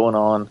thing going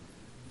on.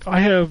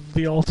 I have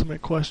the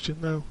ultimate question,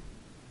 though.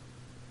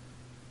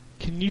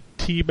 Can you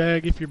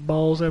teabag if your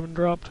balls haven't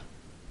dropped?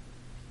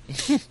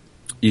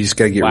 You just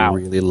gotta get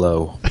really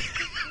low.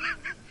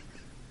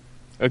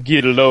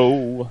 Get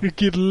low. You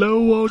get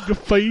low on your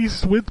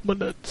face with my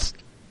nuts.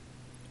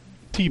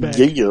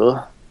 Teabag.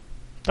 Yeah.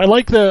 I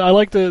like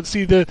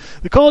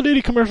the Call of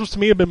Duty commercials to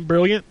me have been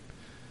brilliant.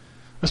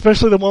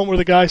 Especially the one where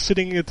the guy's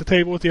sitting at the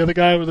table with the other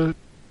guy with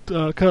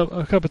a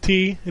cup of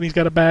tea, and he's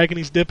got a bag and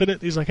he's dipping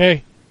it. He's like,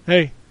 hey,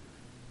 does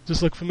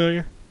this look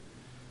familiar?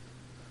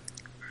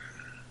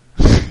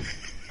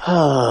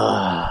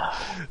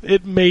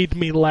 It made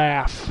me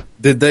laugh.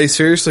 Did they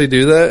seriously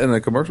do that in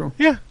a commercial?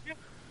 Yeah.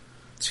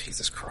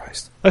 Jesus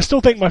Christ. I still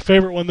think my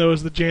favorite one, though,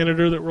 is the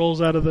janitor that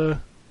rolls out of the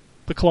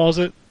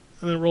closet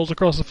and then rolls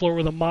across the floor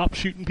with a mop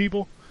shooting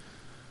people.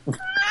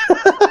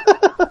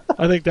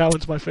 I think that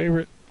one's my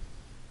favorite.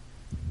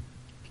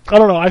 I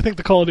don't know. I think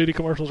the Call of Duty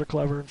commercials are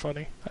clever and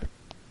funny.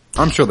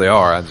 I'm sure they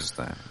are. I just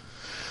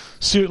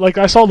Like,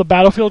 I saw the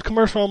Battlefield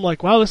commercial. I'm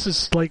like, wow, this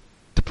is, like,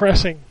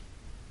 depressing.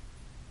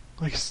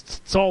 Like,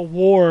 it's all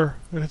war,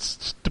 and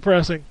it's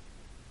depressing.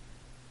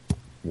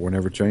 war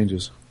never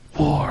changes.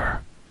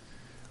 War.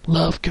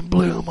 Love can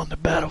bloom on the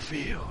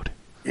battlefield.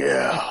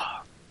 Yeah.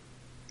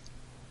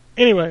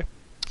 Anyway,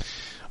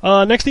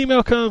 next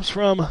email comes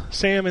from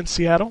Sam in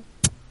Seattle.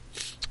 He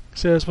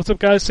says, "What's up,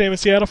 guys? Sam in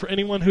Seattle. For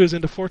anyone who is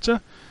into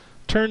Forza,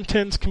 Turn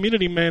 10's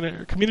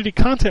community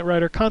content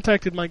writer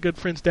contacted my good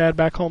friend's dad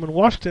back home in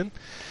Washington.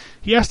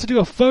 He asked to do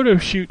a photo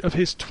shoot of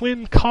his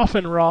twin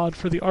coffin rod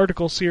for the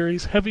article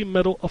series Heavy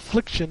Metal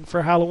Affliction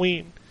for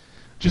Halloween.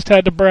 Just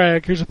had to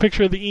brag. Here's a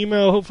picture of the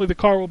email. Hopefully the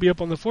car will be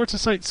up on the Forza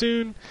site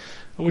soon.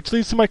 Which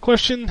leads to my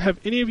question, have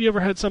any of you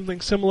ever had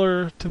something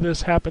similar to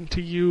this happen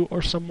to you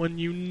or someone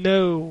you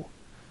know?"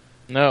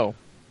 No.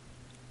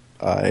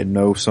 I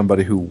know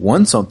somebody who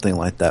won something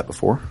like that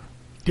before.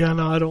 Yeah,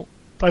 no, I don't.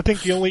 I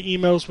think the only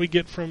emails we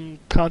get from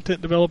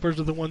content developers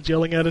are the ones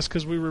yelling at us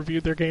because we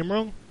reviewed their game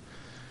wrong.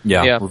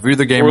 Yeah. Review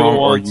the game Or the wrong,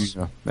 or ones-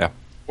 yeah.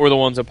 Or the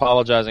ones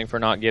apologizing for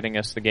not getting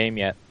us the game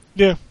yet.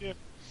 Yeah.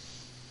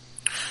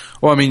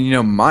 Well, I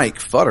mean, Mike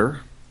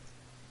Futter,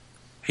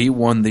 he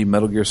won the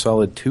Metal Gear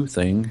Solid 2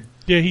 thing.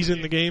 Yeah, he's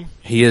in the game.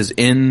 He is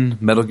in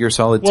Metal Gear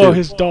Solid 2. Well,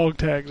 his dog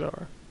tags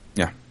are.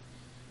 Yeah.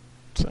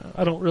 So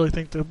I don't really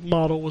think the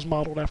model was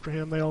modeled after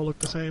him. They all look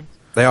the same.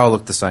 They all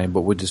look the same,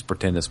 but we'll just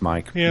pretend it's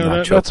Mike.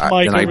 Yeah, that's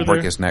Mike and I over break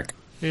there. his neck.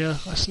 Yeah,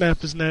 I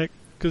snapped his neck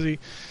because he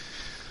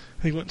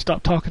wouldn't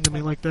stop talking to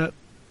me like that.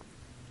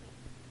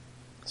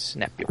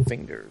 Snap your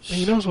fingers.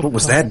 He knows what What I'm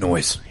was talking that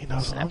noise? He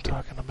knows what I'm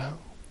talking about.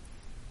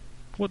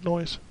 What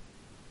noise?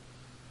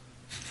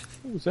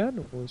 What was that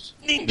noise?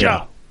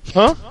 Ninja!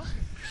 Huh?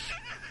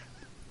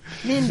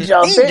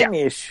 Ninja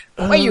vanish.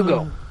 Where you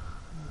go?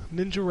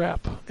 Ninja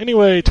rap.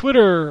 Anyway,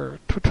 Twitter.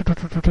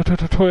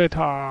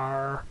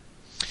 Twitter.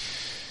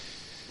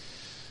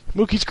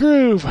 Mookie's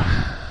Groove.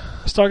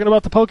 I was talking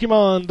about the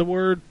Pokemon. The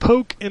word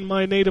poke in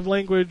my native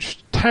language,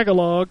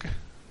 Tagalog,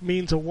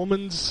 means a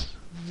woman's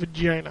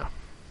vagina.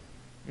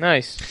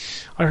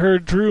 Nice. I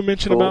heard Drew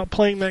mention Cool. about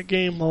playing that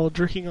game while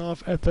jerking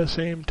off at the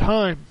same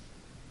time.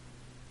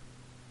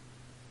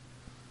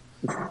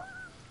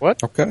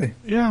 Okay.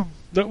 Yeah,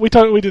 we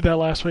did that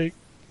last week.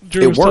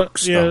 Drew It was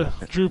works, yeah, though.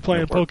 Drew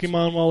playing It works.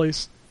 Pokemon while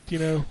he's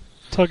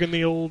tugging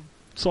the old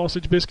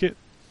sausage biscuit.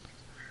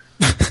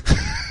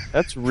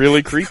 That's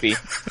really creepy.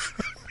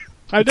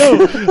 I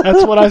know.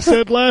 That's what I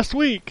said last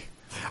week.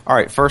 All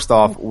right. First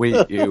off,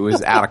 it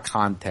was out of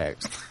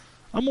context.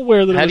 I'm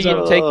aware that How it do was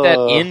you out. take that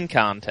in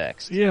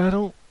context? Yeah, I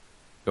don't.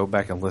 Go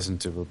back and listen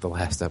to the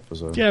last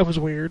episode. Yeah, it was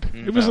weird.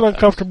 It was an No,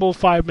 uncomfortable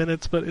 5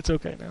 minutes, but it's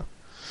okay now.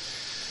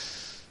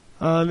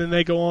 Then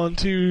they go on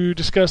to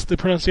discuss the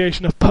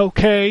pronunciation of poke,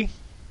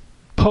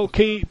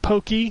 pokey,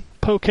 Pokemon.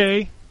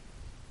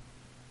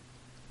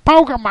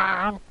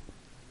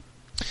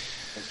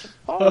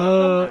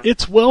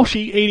 It's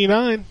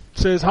Welshy89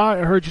 says, "Hi,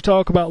 I heard you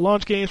talk about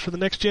launch games for the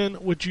next gen.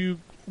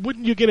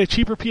 Wouldn't you get a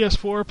cheaper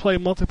PS4, play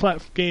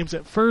multi-plat games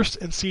at first,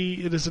 and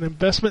see it as an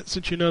investment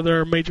since you know there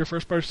are major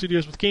first-party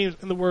studios with games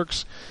in the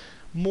works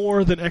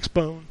more than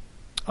Xbone?"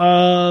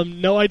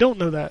 No, I don't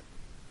know that.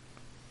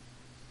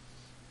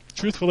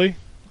 Truthfully.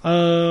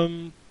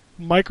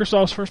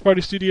 Microsoft's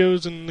first-party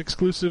studios and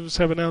exclusives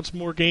have announced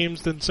more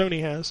games than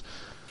Sony has.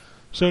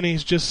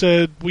 Sony's just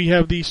said, we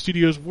have these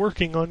studios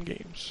working on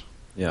games.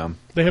 Yeah.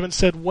 They haven't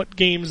said what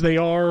games they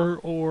are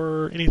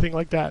or anything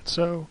like that,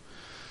 so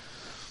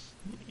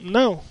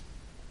no.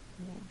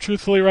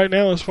 Truthfully, right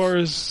now, as far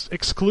as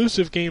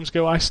exclusive games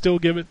go, I still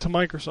give it to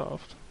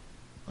Microsoft.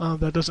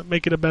 That doesn't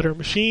make it a better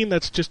machine,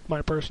 that's just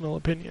my personal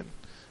opinion.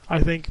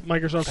 I think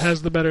Microsoft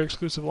has the better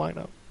exclusive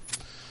lineup.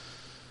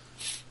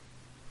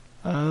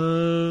 We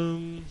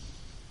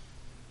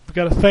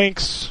got a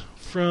thanks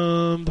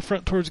from the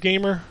Front Towards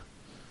Gamer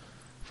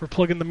for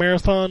plugging the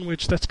marathon,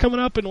 which that's coming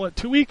up in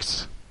 2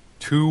 weeks?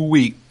 2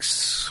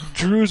 weeks.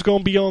 Drew's going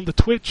to be on the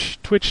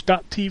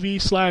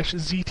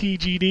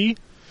twitch.tv/ZTGD,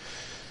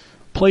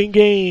 playing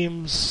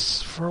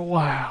games for a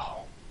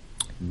while.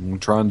 We'll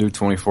try and do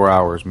 24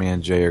 hours. Me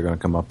and Jay are going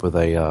to come up with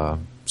a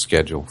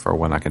schedule for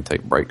when I can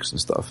take breaks and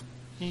stuff.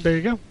 There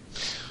you go.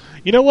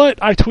 You know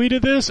what? I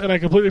tweeted this, and I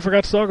completely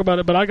forgot to talk about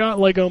it, but I got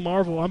Lego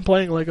Marvel. I'm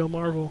playing Lego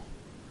Marvel.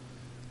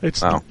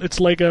 It's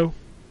Lego.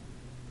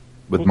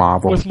 With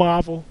Marvel. With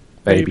Marvel.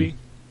 Baby.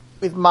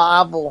 With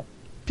Marvel.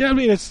 Yeah, I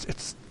mean,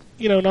 it's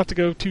not to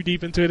go too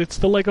deep into it, it's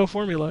the Lego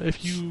formula.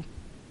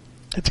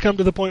 It's come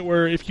to the point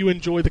where if you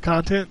enjoy the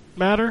content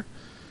matter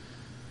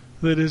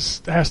that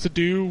has to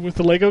do with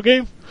the Lego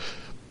game,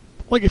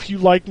 like if you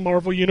like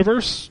Marvel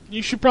Universe,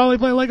 you should probably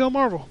play Lego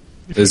Marvel.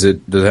 Does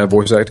it have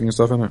voice acting and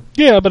stuff in it?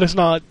 Yeah, but it's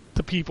not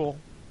the people.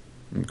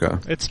 Okay.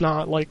 It's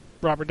not like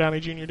Robert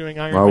Downey Jr. doing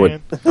Iron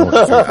Man.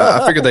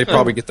 I figured they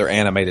probably get their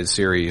animated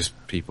series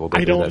people.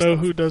 I don't know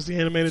who does the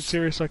animated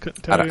series, so I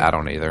couldn't tell you. I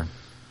don't either.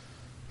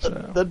 So.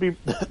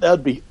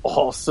 That'd be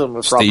awesome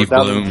if Steve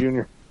Robert Downey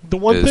Bloom Jr. The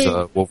one is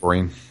thing,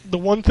 Wolverine. The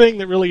one thing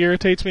that really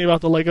irritates me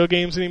about the Lego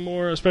games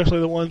anymore, especially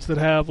the ones that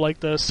have like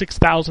the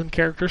 6,000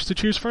 characters to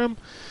choose from,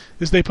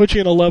 is they put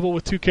you in a level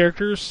with 2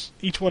 characters.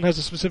 Each one has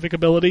a specific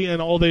ability,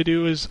 and all they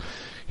do is,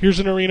 here's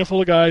an arena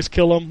full of guys,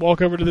 kill them,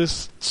 walk over to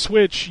this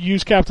switch,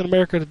 use Captain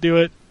America to do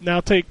it, now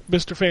take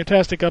Mr.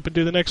 Fantastic up and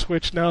do the next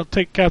switch, now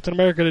take Captain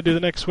America to do the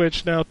next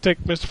switch, now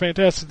take Mr.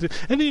 Fantastic,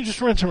 and then you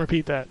just rinse and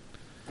repeat that.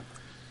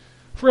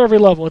 For every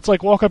level. It's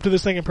like walk up to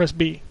this thing and press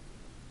B.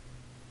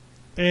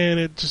 And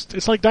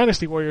it's like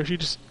Dynasty Warriors. You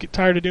just get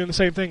tired of doing the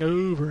same thing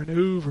over and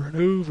over and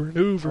over and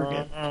over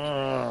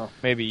again.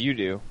 Maybe you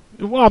do.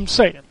 Well, I'm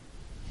saying.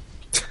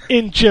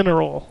 In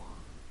general.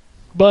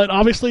 But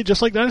obviously,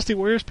 just like Dynasty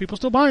Warriors, people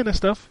still buying this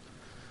stuff.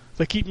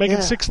 They keep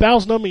making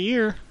 6,000 of them a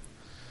year.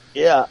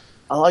 Yeah,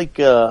 I like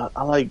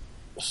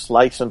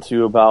slicing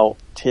through about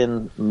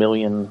 10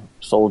 million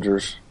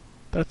soldiers.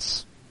 That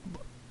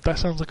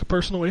sounds like a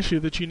personal issue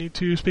that you need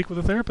to speak with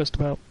a therapist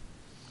about.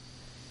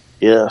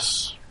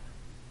 Yes.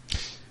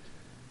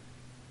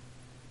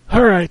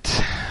 All right.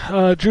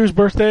 Drew's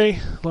birthday.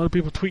 A lot of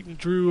people tweeting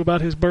Drew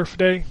about his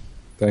birthday.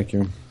 Thank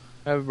you.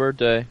 Happy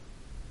birthday.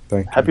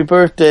 Thank you. Happy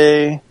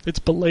birthday. It's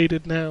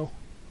belated now.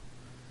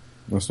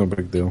 That's no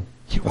big deal.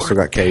 You I still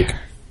got cake.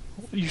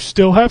 You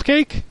still have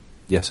cake?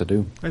 Yes, I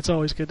do. It's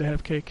always good to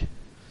have cake.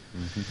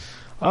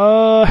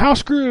 Mm-hmm.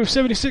 House Groove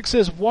 76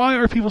 says, "Why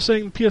are people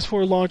saying the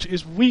PS4 launch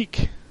is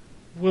weak?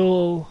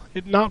 Will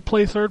it not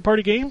play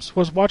third-party games?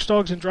 Was Watch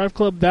Dogs and Drive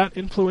Club that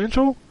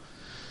influential?"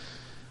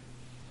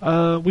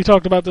 We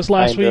talked about this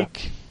last Kinda.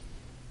 week.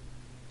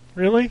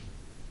 Really?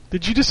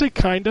 Did you just say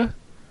kinda?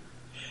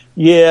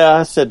 Yeah,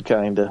 I said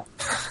kinda.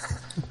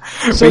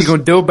 What are you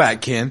going to do about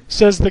it, Ken?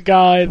 Says the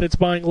guy that's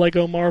buying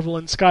Lego Marvel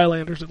and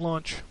Skylanders at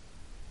launch.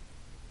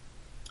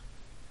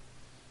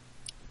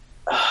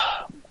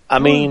 I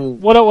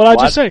mean, What I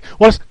just say?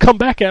 Come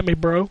back at me,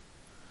 bro.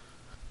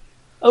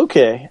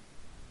 Okay.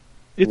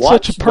 It's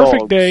Watch such a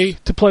perfect Dogs. day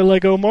to play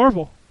Lego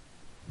Marvel.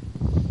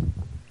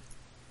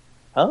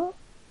 Huh?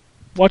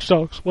 Watch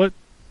Dogs. What?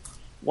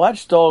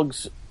 Watch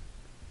Dogs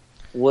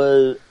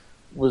was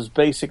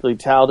basically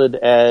touted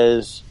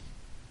as,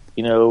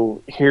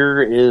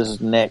 here is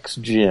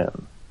next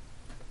gen.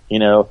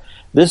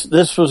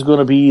 This was going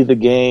to be the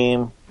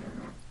game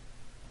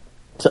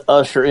to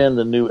usher in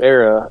the new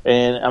era,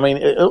 and I mean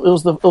it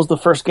was the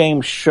first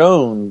game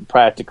shown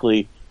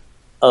practically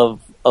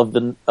of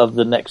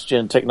the next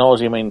gen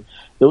technology. I mean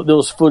there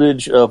was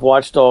footage of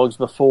Watch Dogs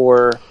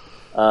before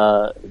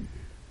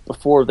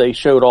they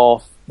showed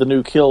off the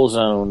new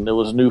Killzone. There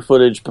was new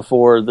footage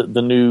before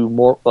the new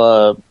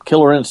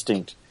Killer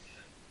Instinct,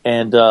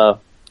 and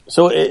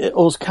so it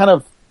was kind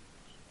of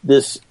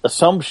this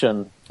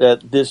assumption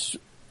that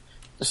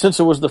since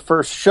it was the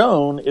first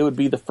shown, it would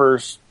be the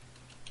first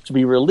to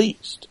be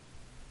released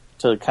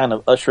to kind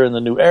of usher in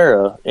the new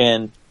era,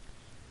 and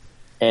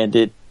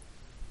it's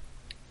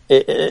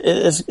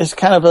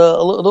kind of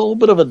a little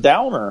bit of a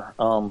downer.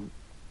 I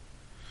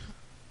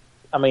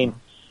mean,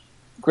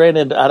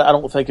 granted, I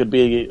don't think it'd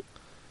be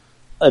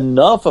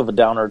enough of a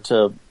downer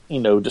to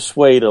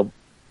dissuade a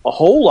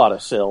whole lot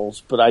of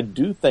sales, but I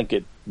do think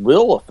it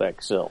will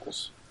affect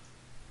sales.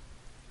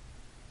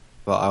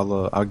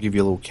 Well, I'll give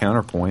you a little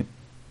counterpoint.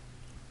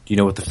 Do you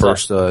know what the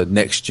first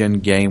next gen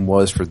game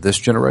was for this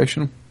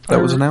generation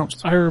that was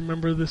announced? I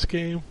remember this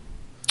game.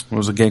 It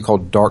was a game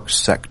called Dark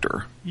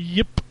Sector.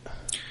 Yep.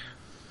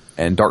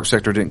 And Dark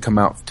Sector didn't come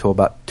out until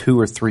about 2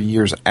 or 3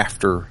 years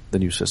after the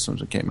new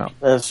systems came out.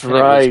 That's And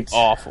right. It was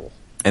awful.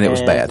 And it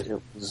was bad. It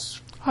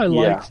was, I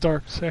liked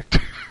Dark Sector.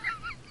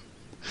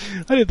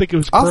 I didn't think it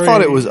was great. I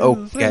thought it was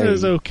okay. It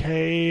was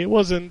okay. It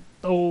wasn't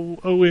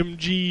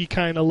OMG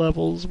kind of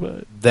levels,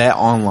 but... That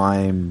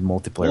online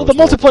multiplayer Well, was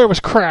the multiplayer was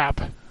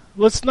crap.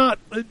 Let's not...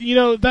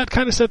 that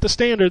kind of set the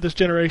standard this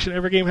generation.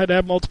 Every game had to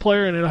have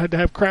multiplayer, and it had to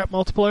have crap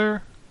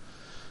multiplayer.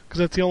 Because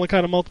that's the only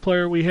kind of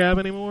multiplayer we have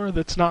anymore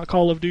that's not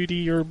Call of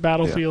Duty or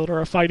Battlefield or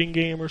a fighting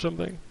game or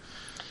something.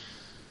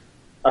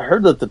 I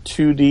heard that the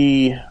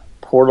 2D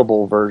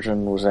portable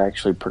version was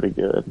actually pretty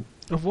good.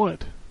 Of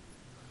what?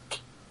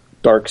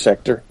 Dark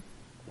Sector.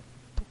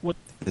 What?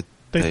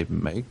 They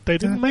make They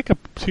didn't make a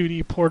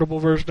 2D portable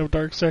version of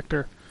Dark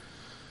Sector.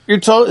 You're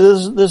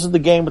this is the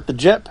game with the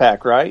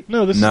jetpack, right?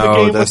 No, this is the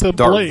game that's with the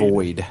Dark blade.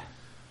 Void.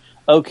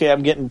 Okay,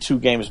 I'm getting two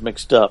games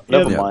mixed up.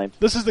 Never mind.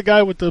 This is the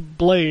guy with the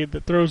blade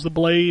that throws the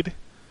blade.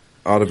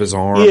 Out of his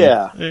arm.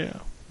 Yeah. Yeah.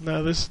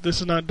 No, this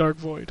is not Dark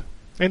Void.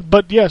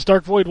 But yes,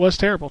 Dark Void was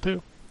terrible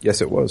too.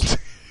 Yes, it was.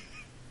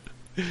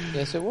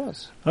 Yes, it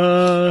was.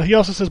 He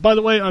also says, by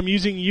the way, I'm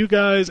using you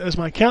guys as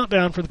my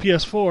countdown for the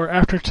PS4.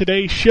 After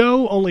today's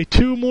show, only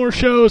 2 more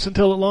shows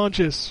until it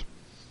launches.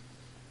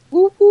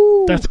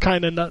 Woo-hoo. That's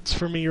kind of nuts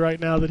for me right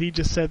now that he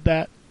just said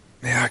that.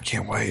 Yeah, I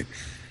can't wait.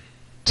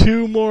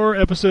 2 more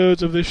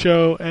episodes of this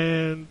show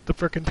and the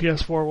frickin'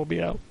 PS4 will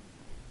be out.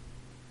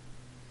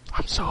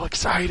 I'm so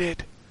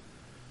excited.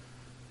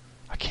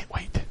 I can't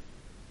wait.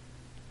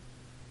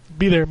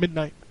 Be there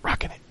midnight,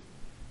 rocking it.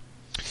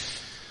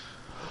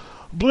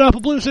 Blue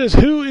Apple Blue says,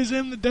 who is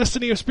in the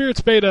Destiny of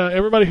Spirits beta?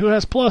 Everybody who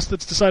has Plus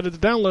that's decided to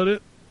download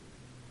it.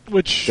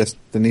 Which...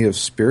 Destiny of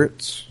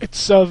Spirits?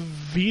 It's a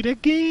Vita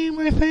game,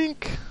 I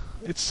think.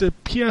 It's a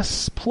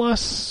PS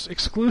Plus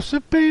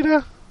exclusive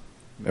beta.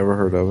 Never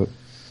heard of it.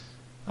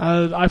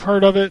 I've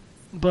heard of it,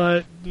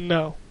 but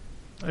no.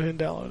 I didn't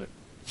download it.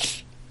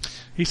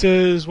 He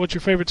says, what's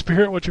your favorite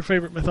spirit? What's your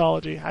favorite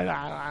mythology?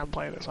 I'm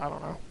playing this. I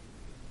don't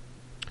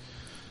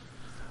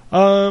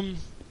know.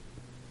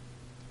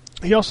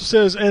 He also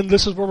says, and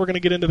this is where we're going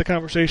to get into the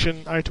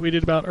conversation I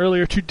tweeted about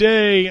earlier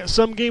today,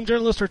 some game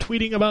journalists are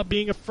tweeting about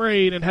being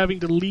afraid and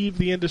having to leave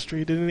the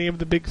industry. Did any of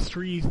the big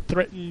 3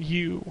 threaten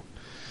you?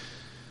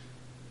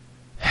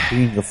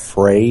 Being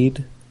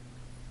afraid?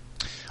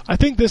 I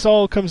think this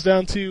all comes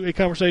down to a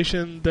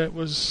conversation that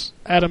was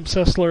Adam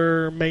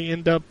Sessler may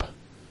end up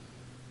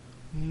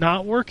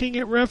not working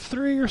at Rev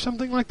 3 or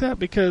something like that,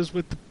 because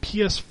with the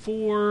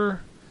PS4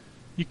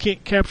 you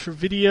can't capture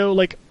video.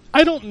 Like,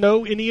 I don't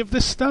know any of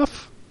this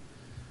stuff.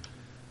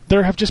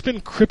 There have just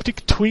been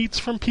cryptic tweets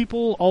from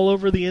people all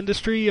over the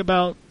industry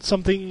about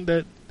something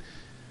that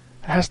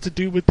has to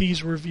do with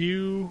these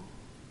review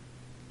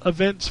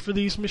events for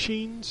these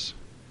machines.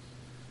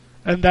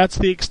 And that's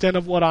the extent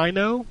of what I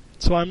know.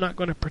 So I'm not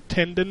going to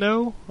pretend to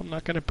know. I'm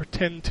not going to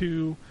pretend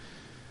to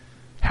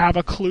have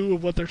a clue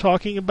of what they're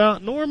talking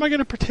about, nor am I going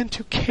to pretend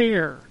to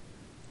care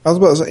I was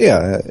about to say,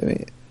 yeah. I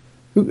mean,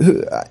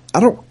 I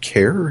don't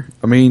care.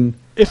 I mean,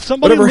 if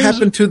somebody whatever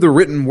happened to the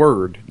written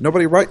word?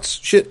 Nobody writes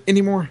shit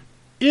anymore.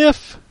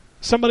 If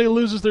somebody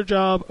loses their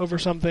job over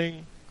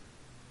something,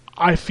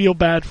 I feel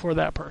bad for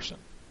that person.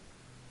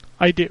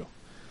 I do.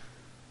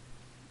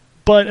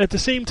 But at the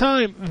same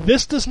time,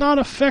 this does not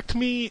affect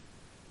me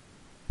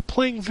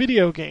playing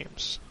video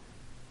games.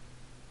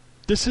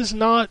 This is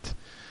not...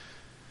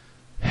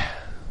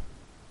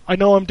 I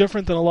know I'm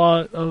different than a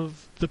lot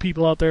of the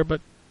people out there,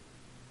 but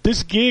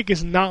this gig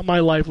is not my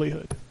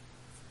livelihood.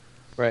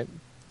 Right.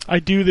 I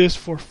do this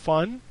for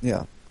fun.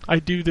 Yeah. I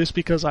do this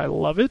because I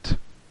love it.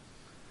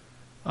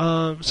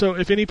 So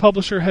if any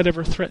publisher had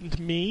ever threatened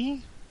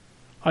me,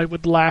 I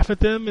would laugh at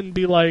them and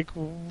be like,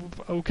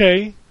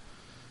 okay.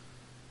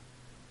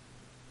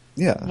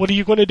 Yeah. What are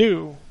you going to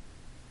do?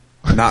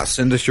 Not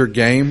send us your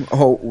game?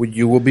 Oh,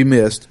 you will be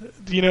missed.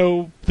 You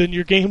know, then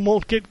your game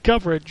won't get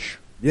coverage.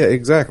 Yeah,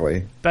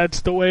 exactly.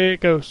 That's the way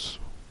it goes.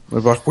 They're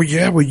like,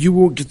 well, you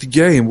won't get the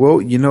game.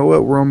 Well, you know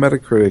what? We're on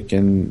Metacritic,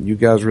 and you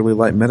guys really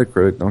like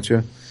Metacritic, don't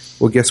you?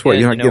 Well, guess what?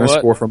 Yeah, You're not you know getting a what?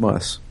 score from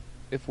us.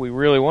 If we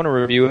really want to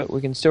review it,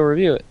 we can still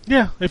review it.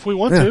 Yeah, if we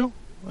want Yeah.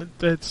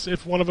 to.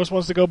 If one of us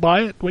wants to go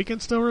buy it, we can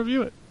still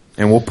review it.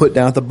 And we'll put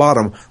down at the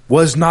bottom,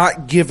 was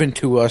not given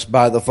to us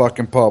by the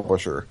fucking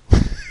publisher.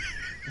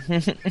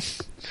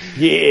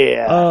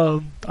 Yeah.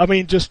 I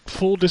mean, just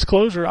full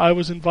disclosure, I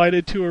was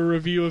invited to a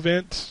review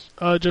event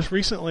just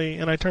recently,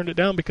 and I turned it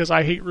down because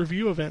I hate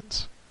review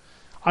events.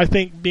 I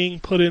think being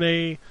put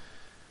in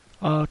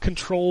a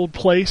controlled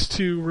place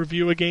to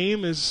review a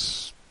game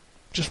is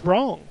just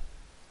wrong.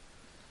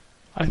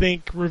 I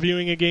think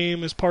reviewing a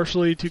game is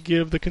partially to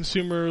give the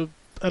consumer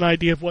an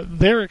idea of what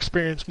their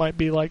experience might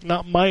be like,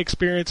 not my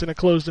experience in a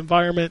closed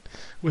environment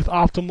with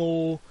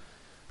optimal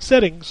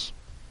settings.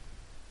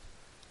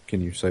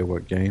 Can you say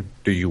what game?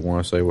 Do you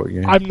want to say what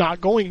game? I'm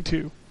not going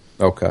to.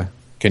 Okay.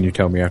 Can you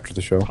tell me after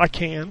the show? I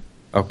can.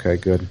 Okay,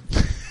 good.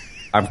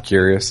 I'm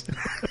curious.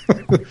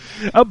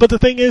 But the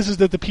thing is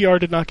that the PR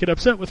did not get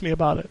upset with me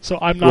about it. So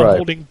I'm not Right.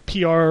 holding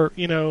PR,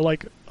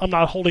 I'm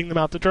not holding them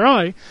out to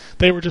dry.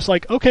 They were just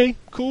like, okay,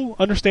 cool,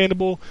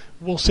 understandable.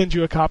 We'll send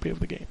you a copy of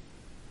the game.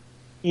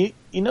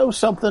 You know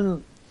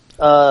something?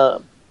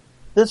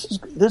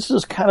 This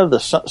is kind of the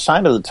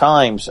sign of the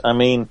times. I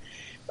mean,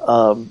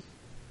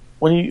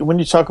 when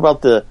you talk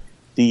about the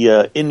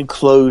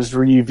enclosed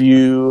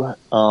review,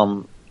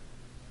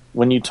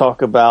 when you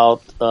talk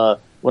about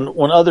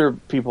when other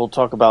people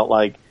talk about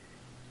like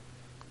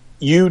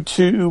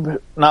YouTube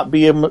not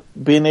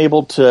being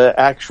able to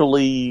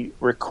actually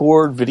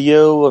record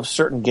video of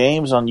certain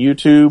games on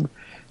YouTube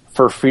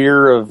for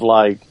fear of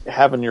like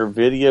having your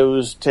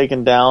videos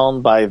taken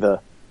down by the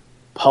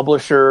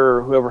publisher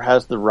or whoever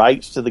has the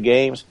rights to the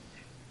games.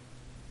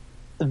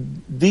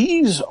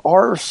 These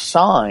are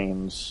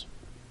signs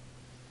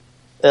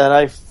that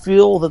I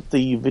feel that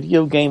the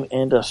video game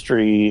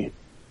industry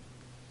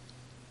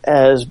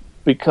has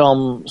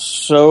become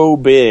so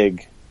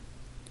big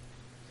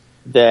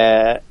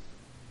that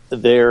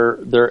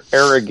their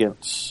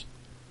arrogance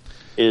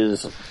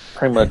is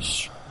pretty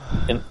much,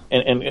 and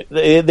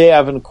they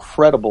have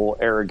incredible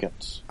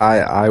arrogance.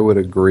 I would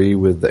agree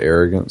with the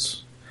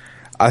arrogance.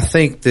 I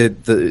think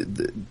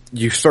that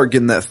you start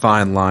getting that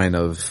fine line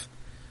of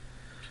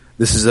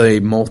this is a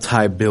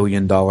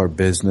multi-billion-dollar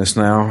business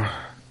now,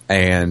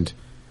 and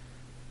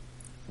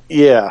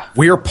yeah,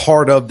 we're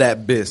part of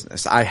that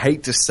business. I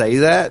hate to say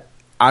that.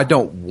 I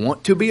don't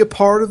want to be a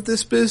part of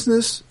this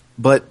business,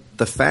 but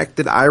the fact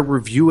that I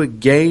review a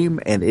game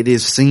and it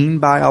is seen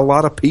by a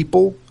lot of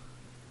people,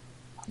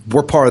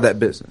 we're part of that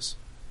business.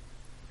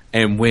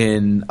 And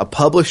when a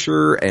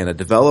publisher and a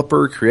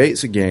developer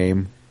creates a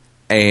game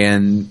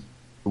and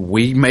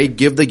we may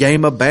give the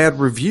game a bad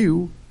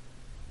review,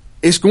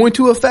 it's going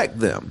to affect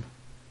them.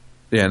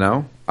 You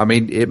know? I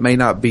mean, it may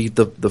not be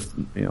the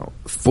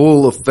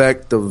full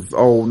effect of,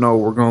 oh no,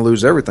 we're going to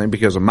lose everything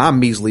because of my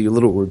measly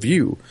little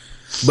review,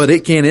 but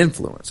it can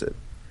influence it.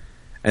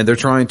 And they're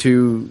trying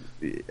to,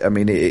 I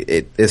mean,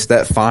 it's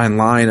that fine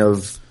line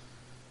of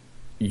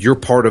you're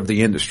part of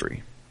the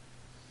industry.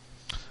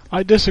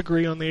 I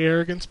disagree on the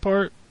arrogance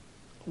part.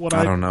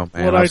 I don't know,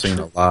 man. I've seen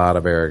a lot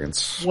of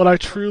arrogance. What I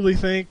truly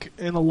think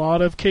in a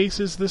lot of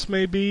cases this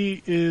may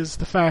be is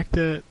the fact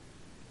that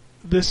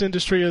this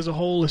industry as a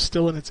whole is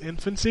still in its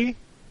infancy.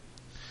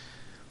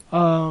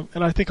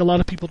 And I think a lot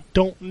of people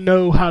don't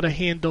know how to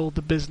handle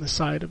the business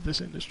side of this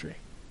industry.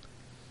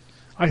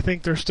 I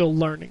think they're still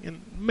learning,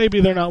 and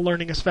maybe they're not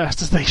learning as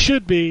fast as they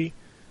should be,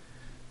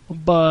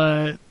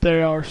 but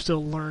they are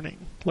still learning.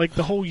 Like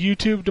the whole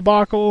YouTube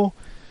debacle,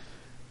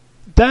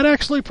 that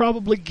actually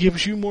probably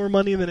gives you more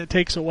money than it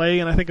takes away,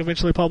 and I think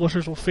eventually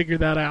publishers will figure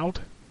that out.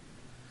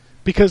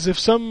 Because if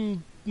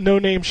some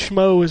no-name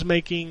schmo is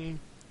making,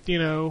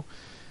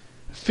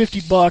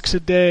 $50 a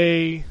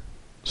day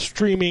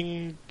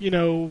streaming,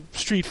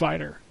 Street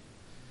Fighter,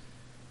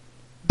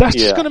 that's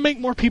just going to make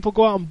more people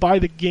go out and buy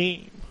the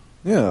game.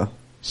 Yeah.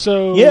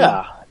 So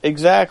yeah,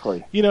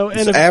 exactly.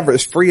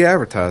 It's free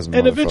advertising.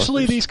 And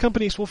eventually these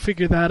companies will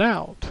figure that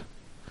out.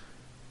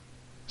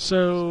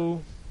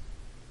 So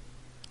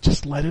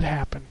Just let it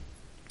happen.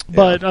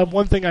 But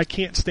one thing I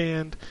can't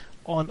stand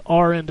on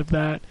our end of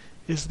that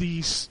is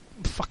these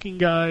fucking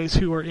guys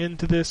who are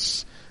into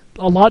this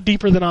a lot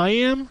deeper than I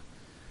am,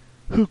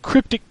 who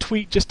cryptic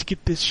tweet just to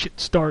get this shit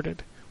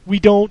started. We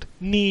don't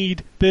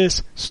need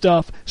this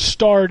stuff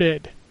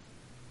started.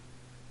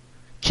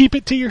 Keep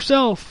it to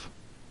yourself.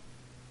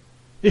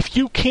 If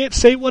you can't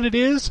say what it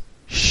is,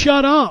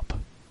 shut up.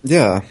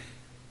 Yeah.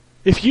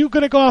 If you're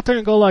going to go out there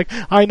and go like,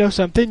 I know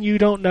something you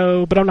don't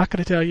know, but I'm not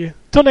going to tell you.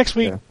 Till next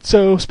week,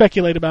 so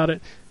speculate about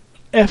it.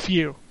 F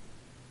you.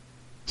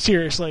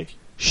 Seriously.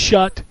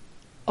 Shut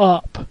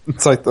up.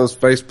 It's like those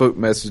Facebook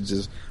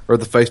messages or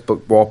the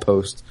Facebook wall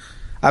post.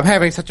 I'm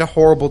having such a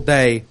horrible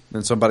day.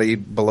 And somebody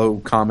below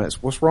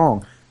comments, what's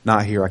wrong?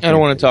 Not here. I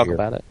don't want to talk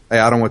about it. Hey,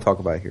 I don't want to talk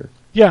about it here.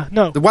 Yeah,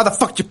 no. Then why the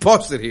fuck you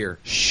post it here?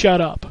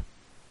 Shut up.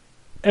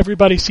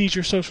 Everybody sees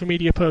your social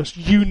media post.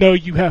 You know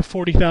you have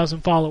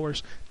 40,000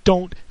 followers.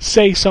 Don't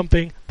say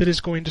something that is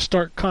going to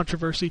start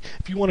controversy.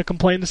 If you want to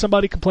complain to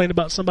somebody, complain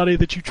about somebody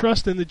that you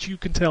trust and that you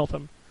can tell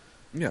them.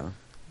 Yeah.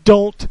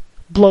 Don't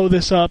blow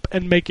this up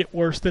and make it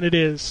worse than it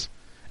is.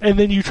 And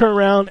then you turn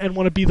around and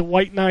want to be the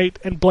white knight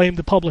and blame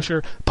the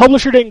publisher.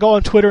 Publisher didn't go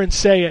on Twitter and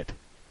say it.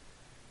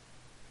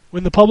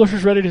 When the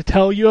publisher's ready to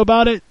tell you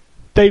about it,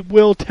 they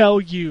will tell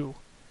you.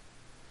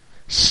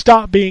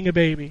 Stop being a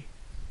baby.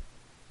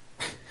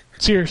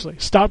 Seriously,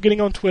 stop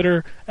getting on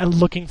Twitter and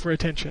looking for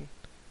attention.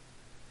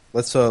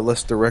 Let's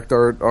direct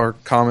our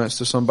comments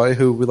to somebody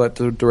who we'd like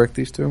to direct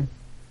these to.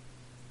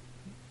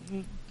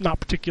 Not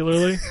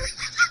particularly.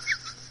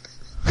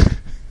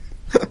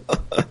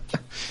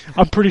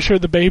 I'm pretty sure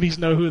the babies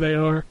know who they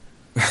are.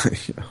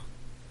 Yeah.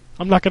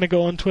 I'm not going to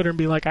go on Twitter and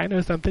be like, I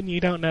know something you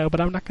don't know, but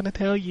I'm not going to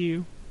tell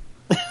you.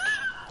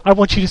 I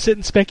want you to sit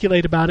and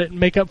speculate about it and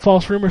make up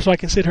false rumors so I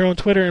can sit here on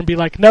Twitter and be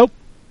like, nope,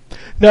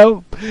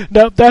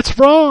 that's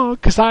wrong,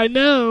 because I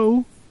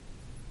know.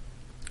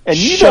 And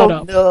you Shut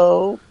don't up.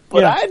 know,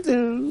 but Yeah. I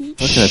do.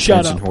 Fucking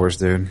Shut attention up. whores,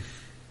 dude.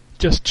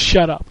 Just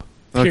shut up.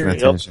 Fucking Period.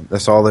 attention.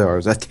 That's all they are,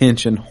 is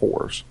attention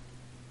whores.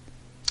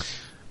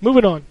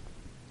 Moving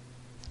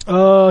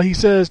on. He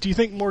says, do you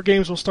think more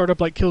games will start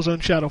up like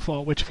Killzone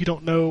Shadowfall? Which, if you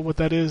don't know what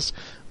that is,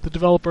 the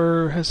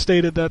developer has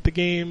stated that the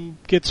game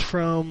gets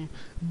from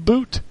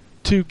boot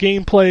to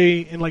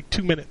gameplay in like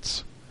 2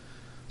 minutes.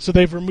 So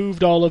they've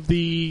removed all of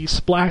the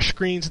splash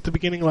screens at the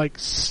beginning, like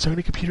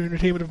Sony Computer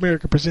Entertainment of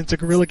America presents a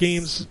Guerrilla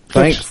Games.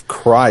 Thank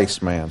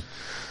Christ, man.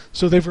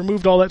 So they've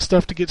removed all that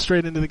stuff to get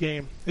straight into the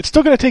game. It's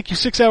still going to take you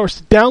 6 hours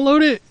to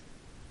download it,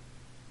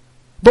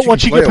 but You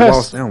once can you get play it while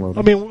past, it's downloading.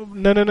 I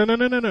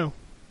mean, no,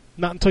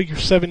 not until you're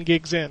 7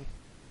 gigs in.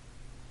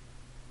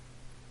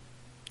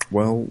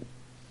 Well,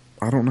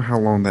 I don't know how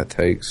long that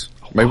takes.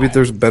 Maybe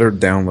there's better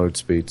download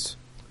speeds.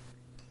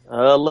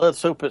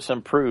 Let's hope it's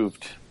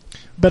improved.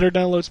 Better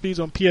download speeds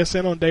on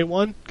PSN on day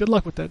one. Good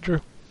luck with that,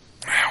 Drew.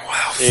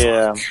 Well,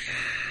 Yeah,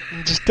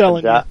 I'm just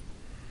telling you.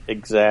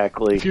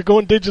 exactly. If you're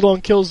going digital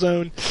on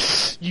Killzone,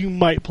 you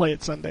might play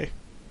it Sunday.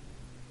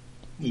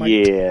 Might.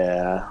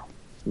 Yeah,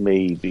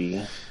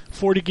 maybe.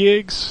 40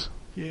 gigs?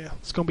 Yeah,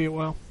 it's going to be a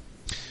while.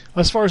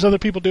 As far as other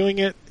people doing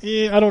it,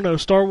 I don't know.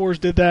 Star Wars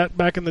did that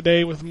back in the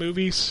day with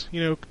movies,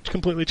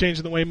 completely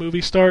changing the way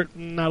movies start.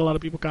 Not a lot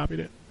of people copied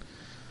it.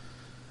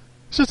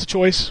 It's just a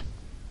choice.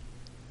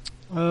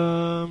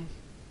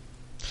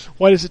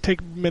 Why does it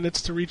take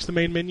minutes to reach the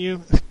main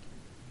menu?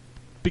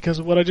 Because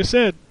of what I just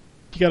said.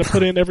 You got to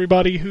put in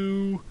everybody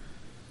who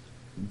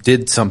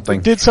did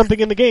something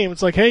in the game.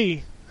 It's like,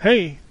 hey,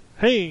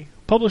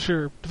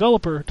 publisher,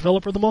 developer of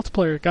the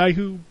multiplayer, guy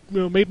who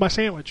made my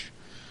sandwich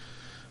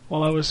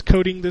while I was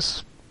coding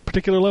this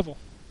particular level.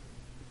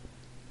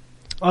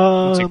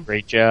 It's a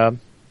great job.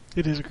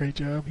 It is a great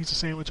job. He's a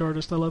sandwich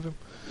artist. I love him.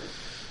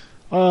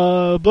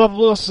 Blah, blah,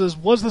 blah says,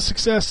 was the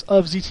success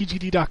of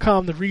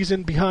ZTGD.com the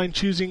reason behind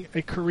choosing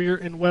a career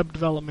in web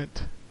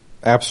development?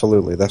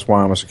 Absolutely. That's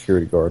why I'm a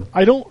security guard.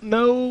 I don't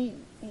know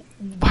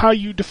how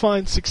you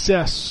define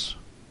success.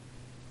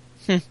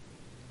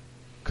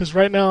 Because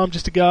right now I'm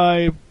just a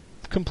guy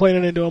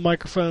complaining into a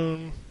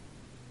microphone.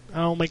 I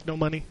don't make no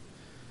money.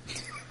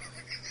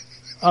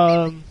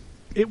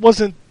 It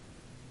wasn't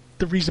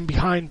the reason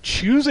behind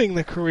choosing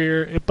the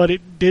career, but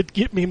it did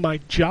get me my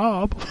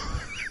job.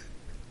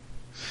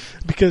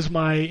 Because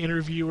my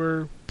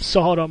interviewer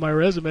saw it on my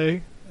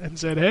resume and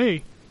said,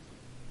 hey,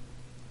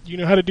 you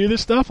know how to do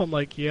this stuff? I'm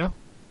like, yeah.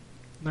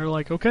 And they're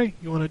like, okay,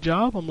 you want a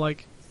job? I'm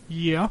like,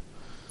 yeah.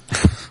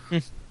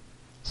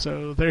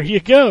 So there you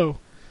go.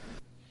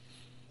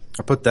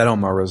 I put that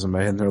on my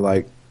resume, and they're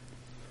like,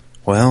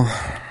 well,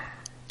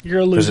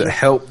 You're a loser.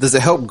 Does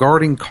it help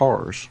guarding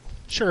cars?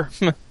 Sure.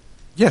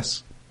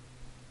 Yes.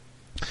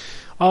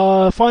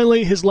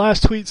 Finally, his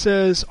last tweet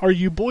says, are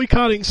you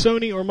boycotting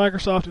Sony or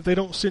Microsoft if they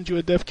don't send you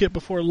a dev kit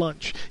before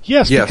lunch?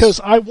 Yes, because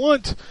I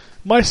want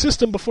my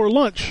system before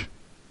lunch.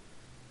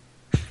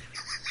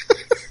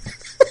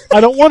 I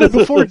don't want it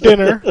before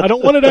dinner. I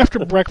don't want it after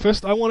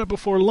breakfast. I want it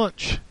before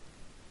lunch.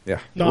 Yeah,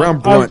 No,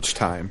 around brunch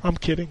time. I'm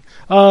kidding.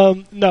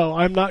 No,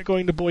 I'm not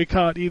going to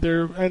boycott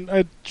either.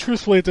 And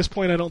truthfully, at this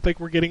point, I don't think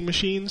we're getting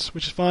machines,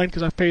 which is fine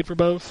because I've paid for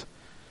both.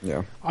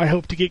 Yeah. I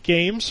hope to get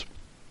games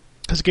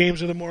because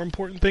games are the more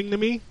important thing to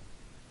me.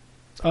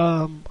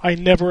 I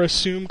never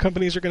assume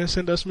companies are going to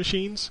send us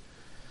machines.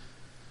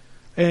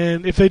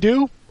 And if they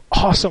do,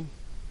 awesome.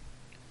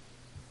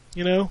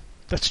 You know,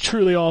 that's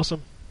truly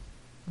awesome.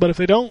 But if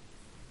they don't,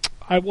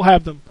 I will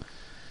have them.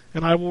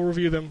 And I will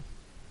review them.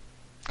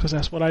 Because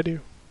that's what I do.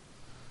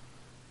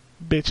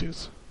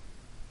 Bitches.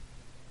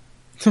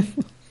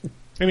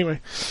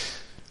 Anyway.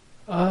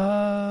 What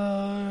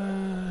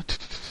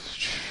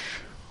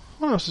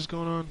else is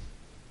going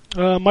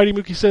on? Mighty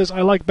Mookie says,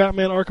 I like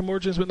Batman Arkham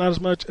Origins, but not as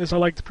much as I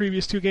like the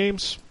previous two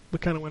games. We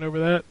kind of went over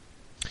that.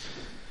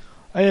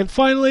 And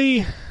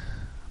finally,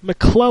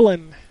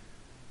 McClellan,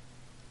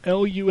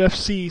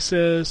 LUFC,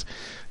 says,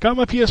 got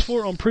my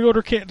PS4 on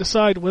pre-order, can't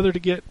decide whether to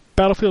get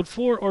Battlefield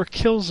 4 or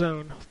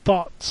Killzone.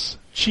 Thoughts?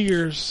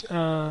 Cheers.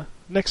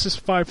 Nexus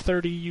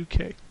 530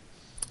 UK.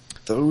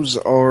 Those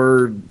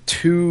are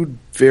two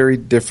very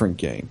different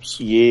games.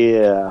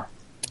 Yeah.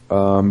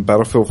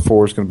 Battlefield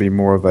 4 is going to be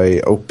more of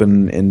a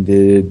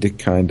open-ended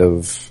kind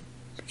of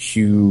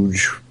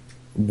huge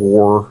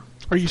war.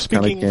 Are you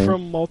speaking game.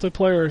 from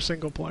multiplayer or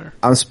single player?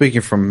 I'm speaking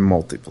from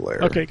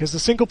multiplayer. Okay, because the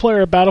single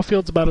player of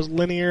Battlefield's about as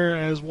linear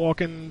as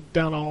walking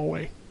down a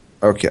hallway.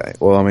 Okay,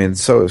 well, I mean,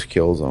 so is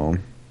Killzone.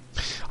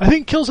 I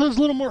think Killzone's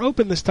a little more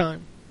open this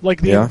time.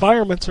 Like, the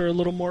environments are a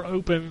little more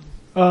open.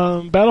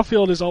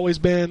 Battlefield has always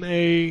been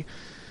a...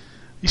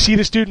 You see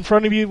this dude in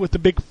front of you with the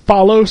big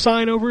follow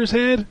sign over his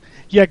head?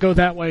 Yeah, go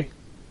that way.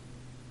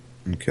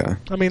 Okay.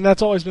 I mean,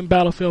 that's always been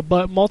Battlefield,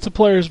 but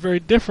multiplayer is very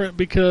different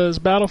because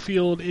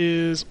Battlefield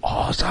is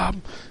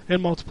awesome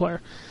in multiplayer.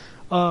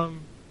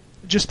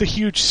 Just the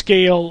huge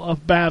scale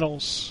of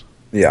battles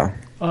Yeah.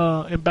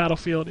 in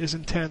Battlefield is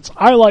intense.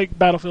 I like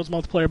Battlefield's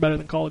multiplayer better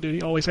than Call of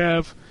Duty. Always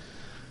have.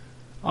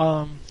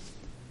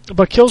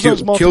 But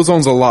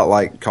Killzone's a lot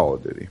like Call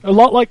of Duty. A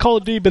lot like Call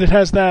of Duty, but it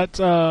has that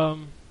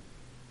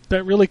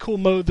that really cool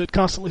mode that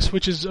constantly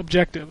switches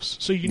objectives,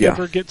 so you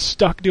never get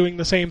stuck doing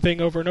the same thing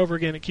over and over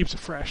again. It keeps it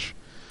fresh.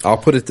 I'll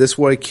put it this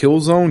way,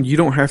 Killzone, you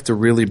don't have to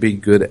really be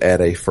good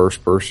at a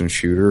first-person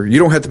shooter. You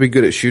don't have to be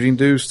good at shooting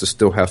dudes to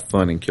still have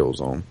fun in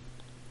Killzone.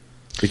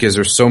 Because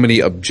there's so many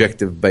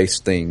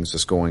objective-based things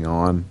that's going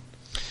on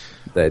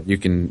that you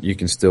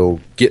can still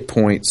get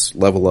points,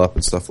 level up,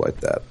 and stuff like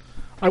that.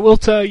 I will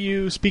tell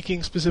you,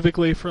 speaking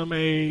specifically from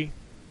a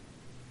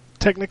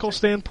technical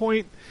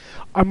standpoint,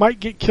 I might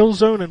get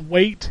Killzone and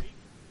wait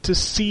to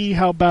see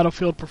how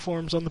Battlefield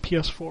performs on the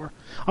PS4.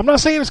 I'm not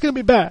saying it's going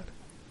to be bad.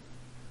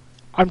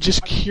 I'm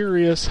just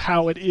curious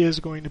how it is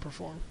going to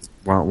perform.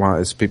 Why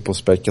is people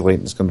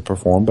speculating it's going to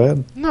perform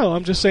bad? No,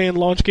 I'm just saying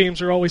launch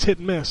games are always hit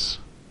and miss.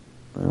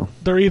 Well,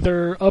 They're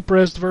either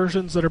up-res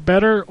versions that are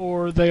better,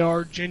 or they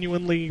are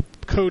genuinely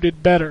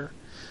coded better.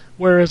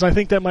 Whereas I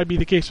think that might be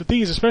the case with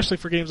these, especially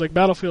for games like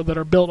Battlefield that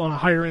are built on a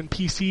higher-end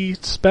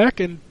PC spec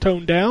and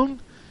toned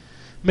down.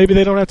 Maybe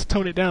they don't have to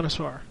tone it down as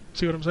far.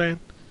 See what I'm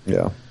saying?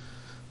 yeah.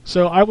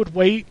 So I would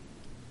wait,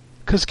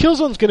 because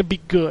Killzone's going to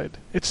be good.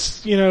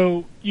 It's,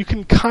 you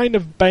can kind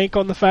of bank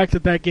on the fact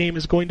that that game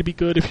is going to be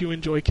good if you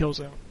enjoy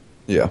Killzone.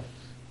 Yeah.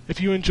 If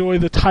you enjoy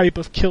the type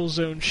of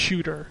Killzone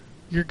shooter,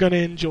 you're going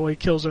to enjoy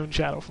Killzone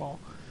Shadowfall.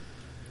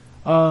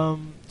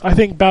 I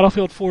think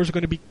Battlefield 4 is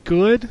going to be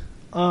good,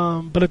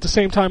 but at the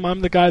same time, I'm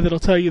the guy that'll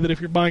tell you that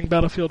if you're buying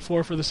Battlefield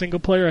 4 for the single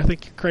player, I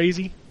think you're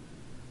crazy.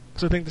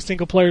 Because I think the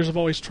single players have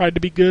always tried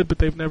to be good, but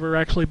they've never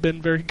actually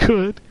been very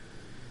good.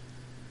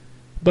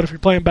 But if you're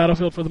playing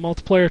Battlefield for the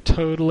multiplayer,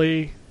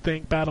 totally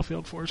think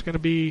Battlefield 4 is going to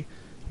be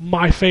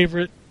my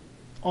favorite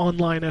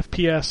online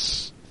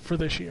FPS for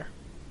this year.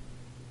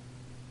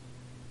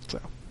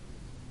 So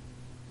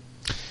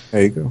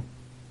There you go.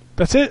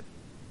 that's it.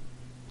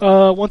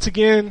 Once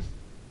again,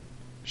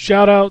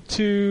 shout out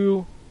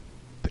to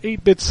the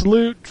 8-Bit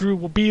Salute. Drew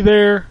will be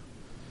there,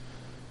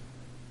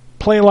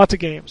 playing lots of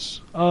games.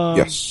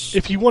 Yes.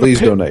 If you want Please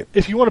to donate.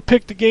 If you want to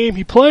pick the game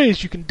he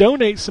plays, you can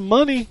donate some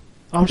money.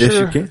 Yes,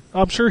 you can.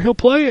 I'm sure he'll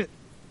play it.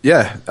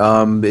 Yeah.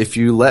 If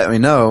you let me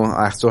know,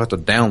 I still have to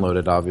download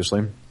it,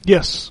 obviously.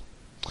 Yes.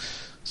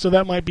 So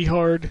that might be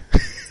hard.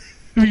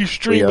 If you're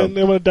streaming,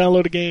 they want to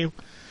download a game.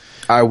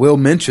 I will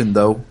mention,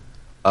 though,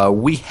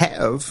 we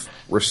have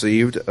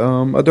received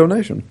a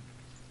donation.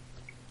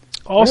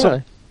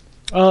 Awesome.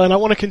 Really? And I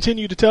want to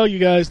continue to tell you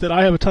guys that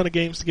I have a ton of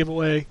games to give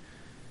away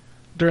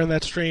during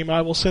that stream.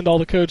 I will send all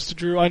the codes to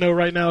Drew. I know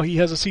right now he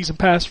has a season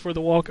pass for the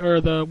Wolf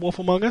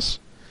Among Us.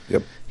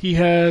 Yep. He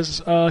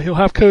has he'll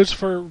have codes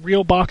for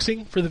Real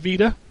Boxing for the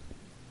Vita.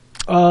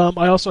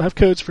 I also have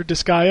codes for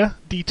Disgaea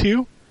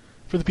D2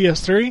 for the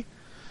PS3.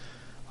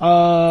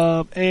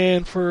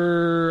 And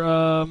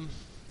for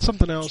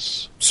something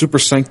else. Super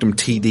Sanctum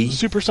TD.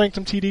 Super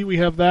Sanctum TD, we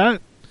have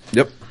that.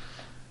 Yep.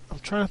 I'm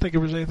trying to think if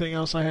there's anything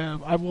else I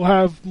have. I will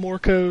have more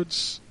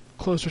codes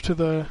closer to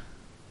the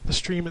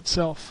stream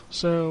itself.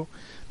 So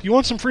if you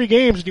want some free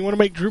games and you want to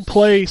make Drew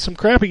play some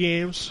crappy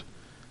games,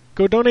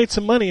 go donate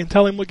some money and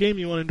tell him what game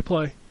you want him to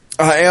play.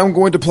 I am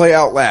going to play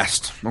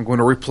Outlast. I'm going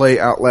to replay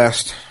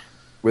Outlast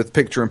with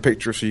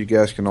picture-in-picture so you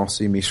guys can all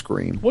see me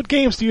scream. What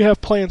games do you have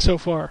planned so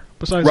far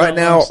besides Right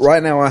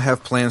Outlast? now I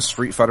have planned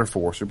Street Fighter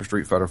 4, Super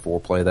Street Fighter 4,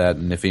 play that,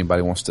 and if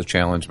anybody wants to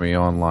challenge me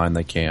online,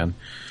 they can.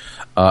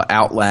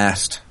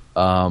 Outlast,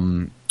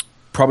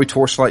 probably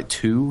Torchlight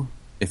 2,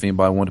 if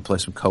anybody wanted to play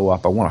some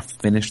co-op. I want to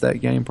finish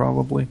that game,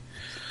 probably.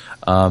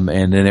 And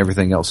then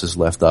everything else is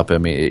left up. I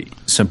mean,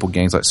 simple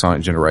games like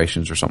Sonic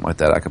Generations or something like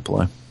that I could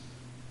play.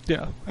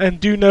 Yeah, and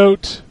do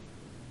note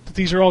that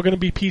these are all going to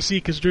be PC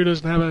because Drew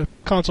doesn't have a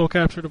console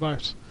capture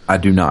device. I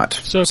do not.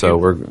 So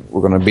we're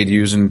going to be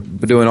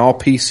doing all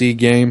PC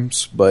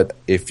games. But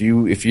if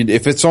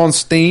it's on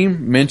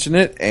Steam, mention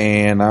it,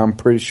 and I'm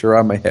pretty sure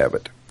I may have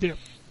it. Yeah,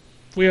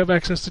 we have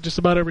access to just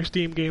about every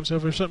Steam game. So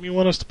if there's something you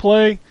want us to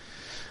play,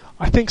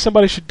 I think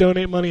somebody should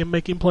donate money and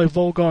make him play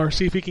Volgar.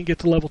 See if he can get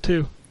to level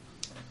 2.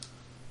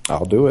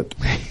 I'll do it.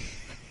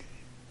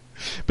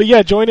 But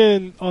yeah, join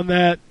in on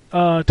that.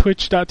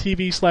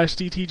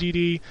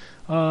 Twitch.tv/DTGD.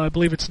 I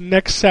believe it's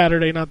next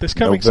Saturday, not this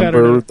coming Saturday.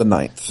 November the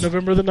 9th.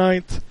 November the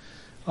 9th.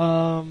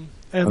 And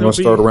I'm going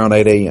to start around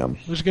 8 a.m.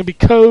 There's going to be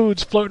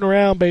codes floating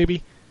around,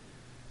 baby.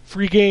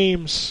 Free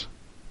games.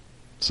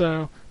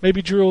 So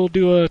maybe Drew will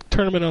do a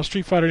tournament on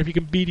Street Fighter. If you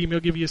can beat him, he'll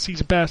give you a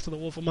season pass to the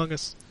Wolf Among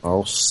Us.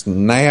 Oh,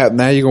 snap.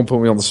 Now you're going to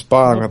put me on the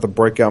spot. I'm going to have to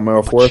break out my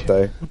El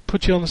Fuerte.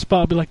 Put you on the spot.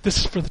 I'll be like, this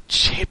is for the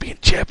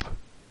championship.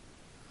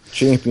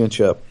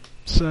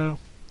 So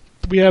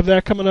we have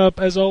that coming up.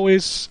 As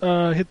always,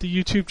 hit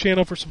the YouTube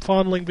channel for some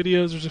fondling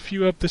videos. There's a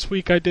few up this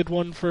week. I did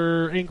one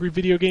for Angry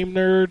Video Game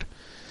Nerd.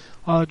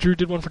 Drew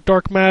did one for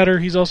Dark Matter.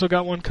 He's also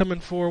got one coming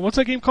for, what's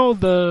that game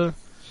called? The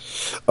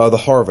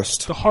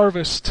Harvest. The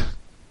Harvest.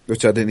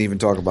 Which I didn't even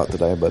talk about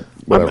today, but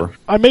whatever.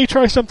 I may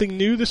try something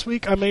new this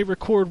week. I may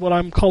record what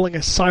I'm calling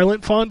a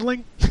silent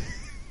fondling.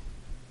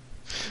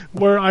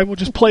 Where I will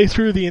just play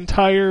through the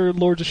entire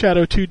Lords of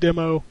Shadow 2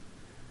 demo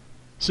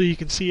so you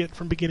can see it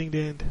from beginning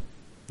to end.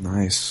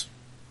 Nice.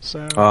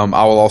 So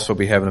I will also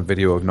be having a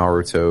video of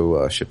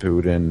Naruto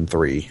Shippuden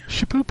 3.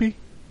 Shippoopy.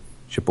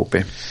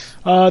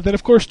 Then,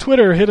 of course,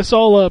 Twitter. Hit us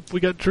all up. We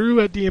got Drew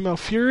at DML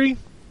Fury.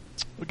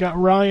 We got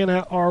Ryan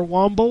at R.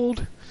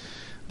 Wombold.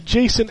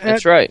 Jason at...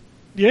 That's right.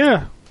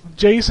 Yeah.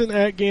 Jason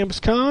at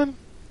GambusCon.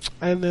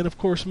 And then, of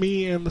course,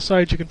 me and the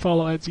site you can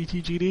follow at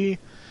ZTGD.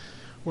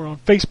 We're on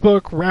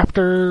Facebook,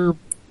 Raptor,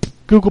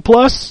 Google+.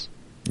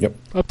 Yep.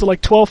 Up to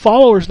like 12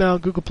 followers now on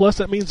Google+.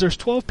 That means there's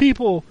 12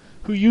 people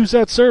who use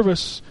that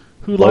service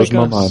who Blows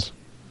like my us.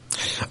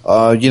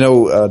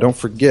 Mind. Don't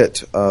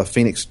forget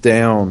Phoenix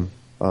Down.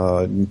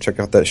 Check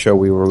out that show.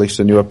 We released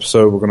a new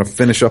episode. We're going to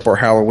finish up our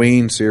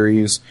Halloween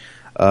series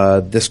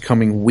this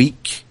coming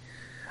week.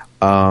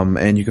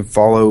 And you can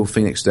follow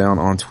Phoenix Down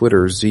on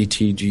Twitter,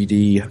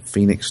 ZTGD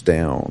Phoenix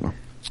Down.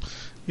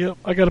 Yep,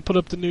 I got to put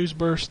up the news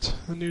burst.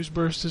 The news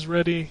burst is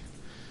ready.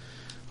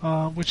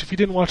 Which, if you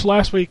didn't watch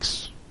last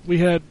week's, we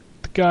had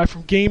the guy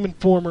from Game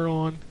Informer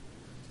on.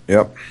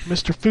 Yep.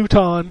 Mr.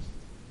 Futon.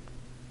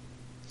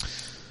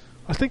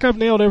 I think I've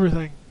nailed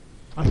everything.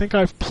 I think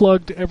I've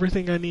plugged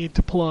everything I need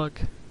to plug.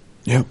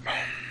 Yep.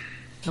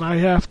 And I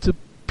have to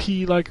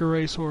pee like a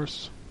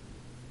racehorse.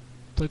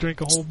 I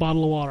drink a whole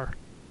bottle of water.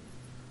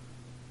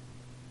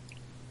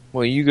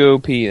 Well, you go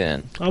pee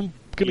then. I'm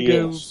going to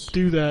go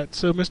do that.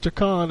 So, Mr.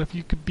 Khan, if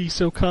you could be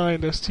so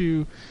kind as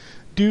to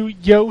do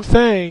yo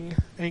thing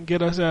and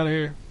get us out of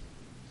here.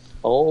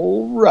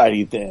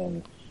 Alrighty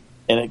then.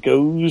 And it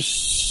goes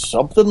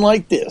something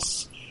like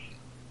this.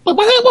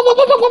 Epic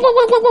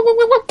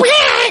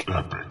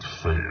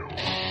fail.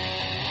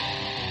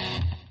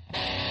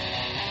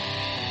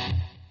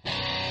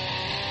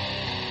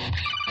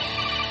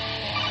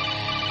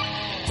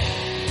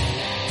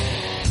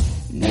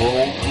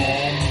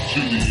 Welcome to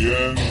the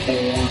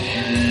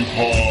N4G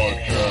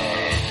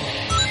podcast.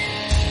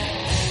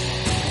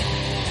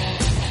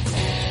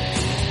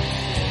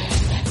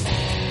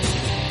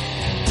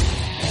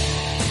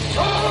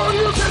 Oh,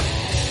 you can...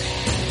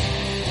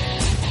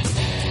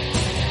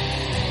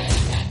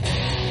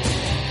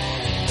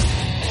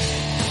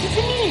 It's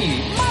me,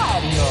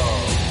 Mario.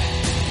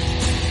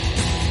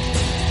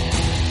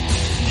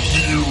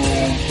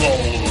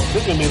 $0. This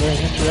is going to be a very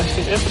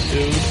interesting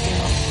episode.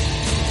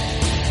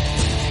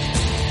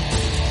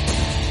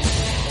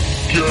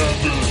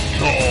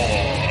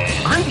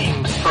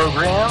 Greetings,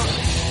 programs.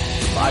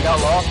 I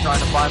got lost trying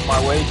to find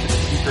my way to the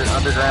secret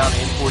underground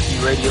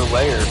N4G Radio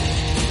lair.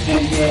 The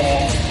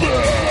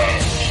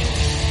Wombat.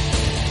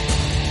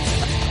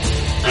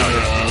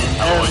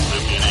 And I always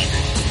live being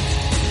angry.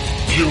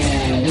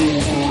 Killer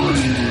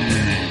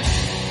Wolverine.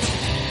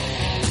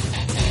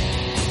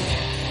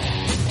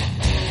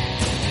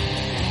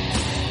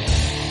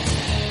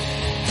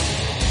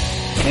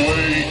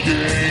 Play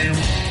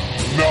games,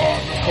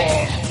 not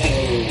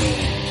consoles.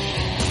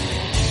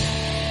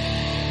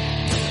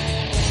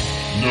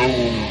 No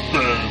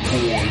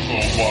fanboys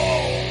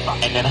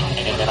allowed. And then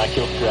I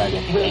killed the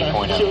dragon.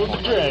 8.0. Killed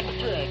the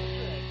dragon.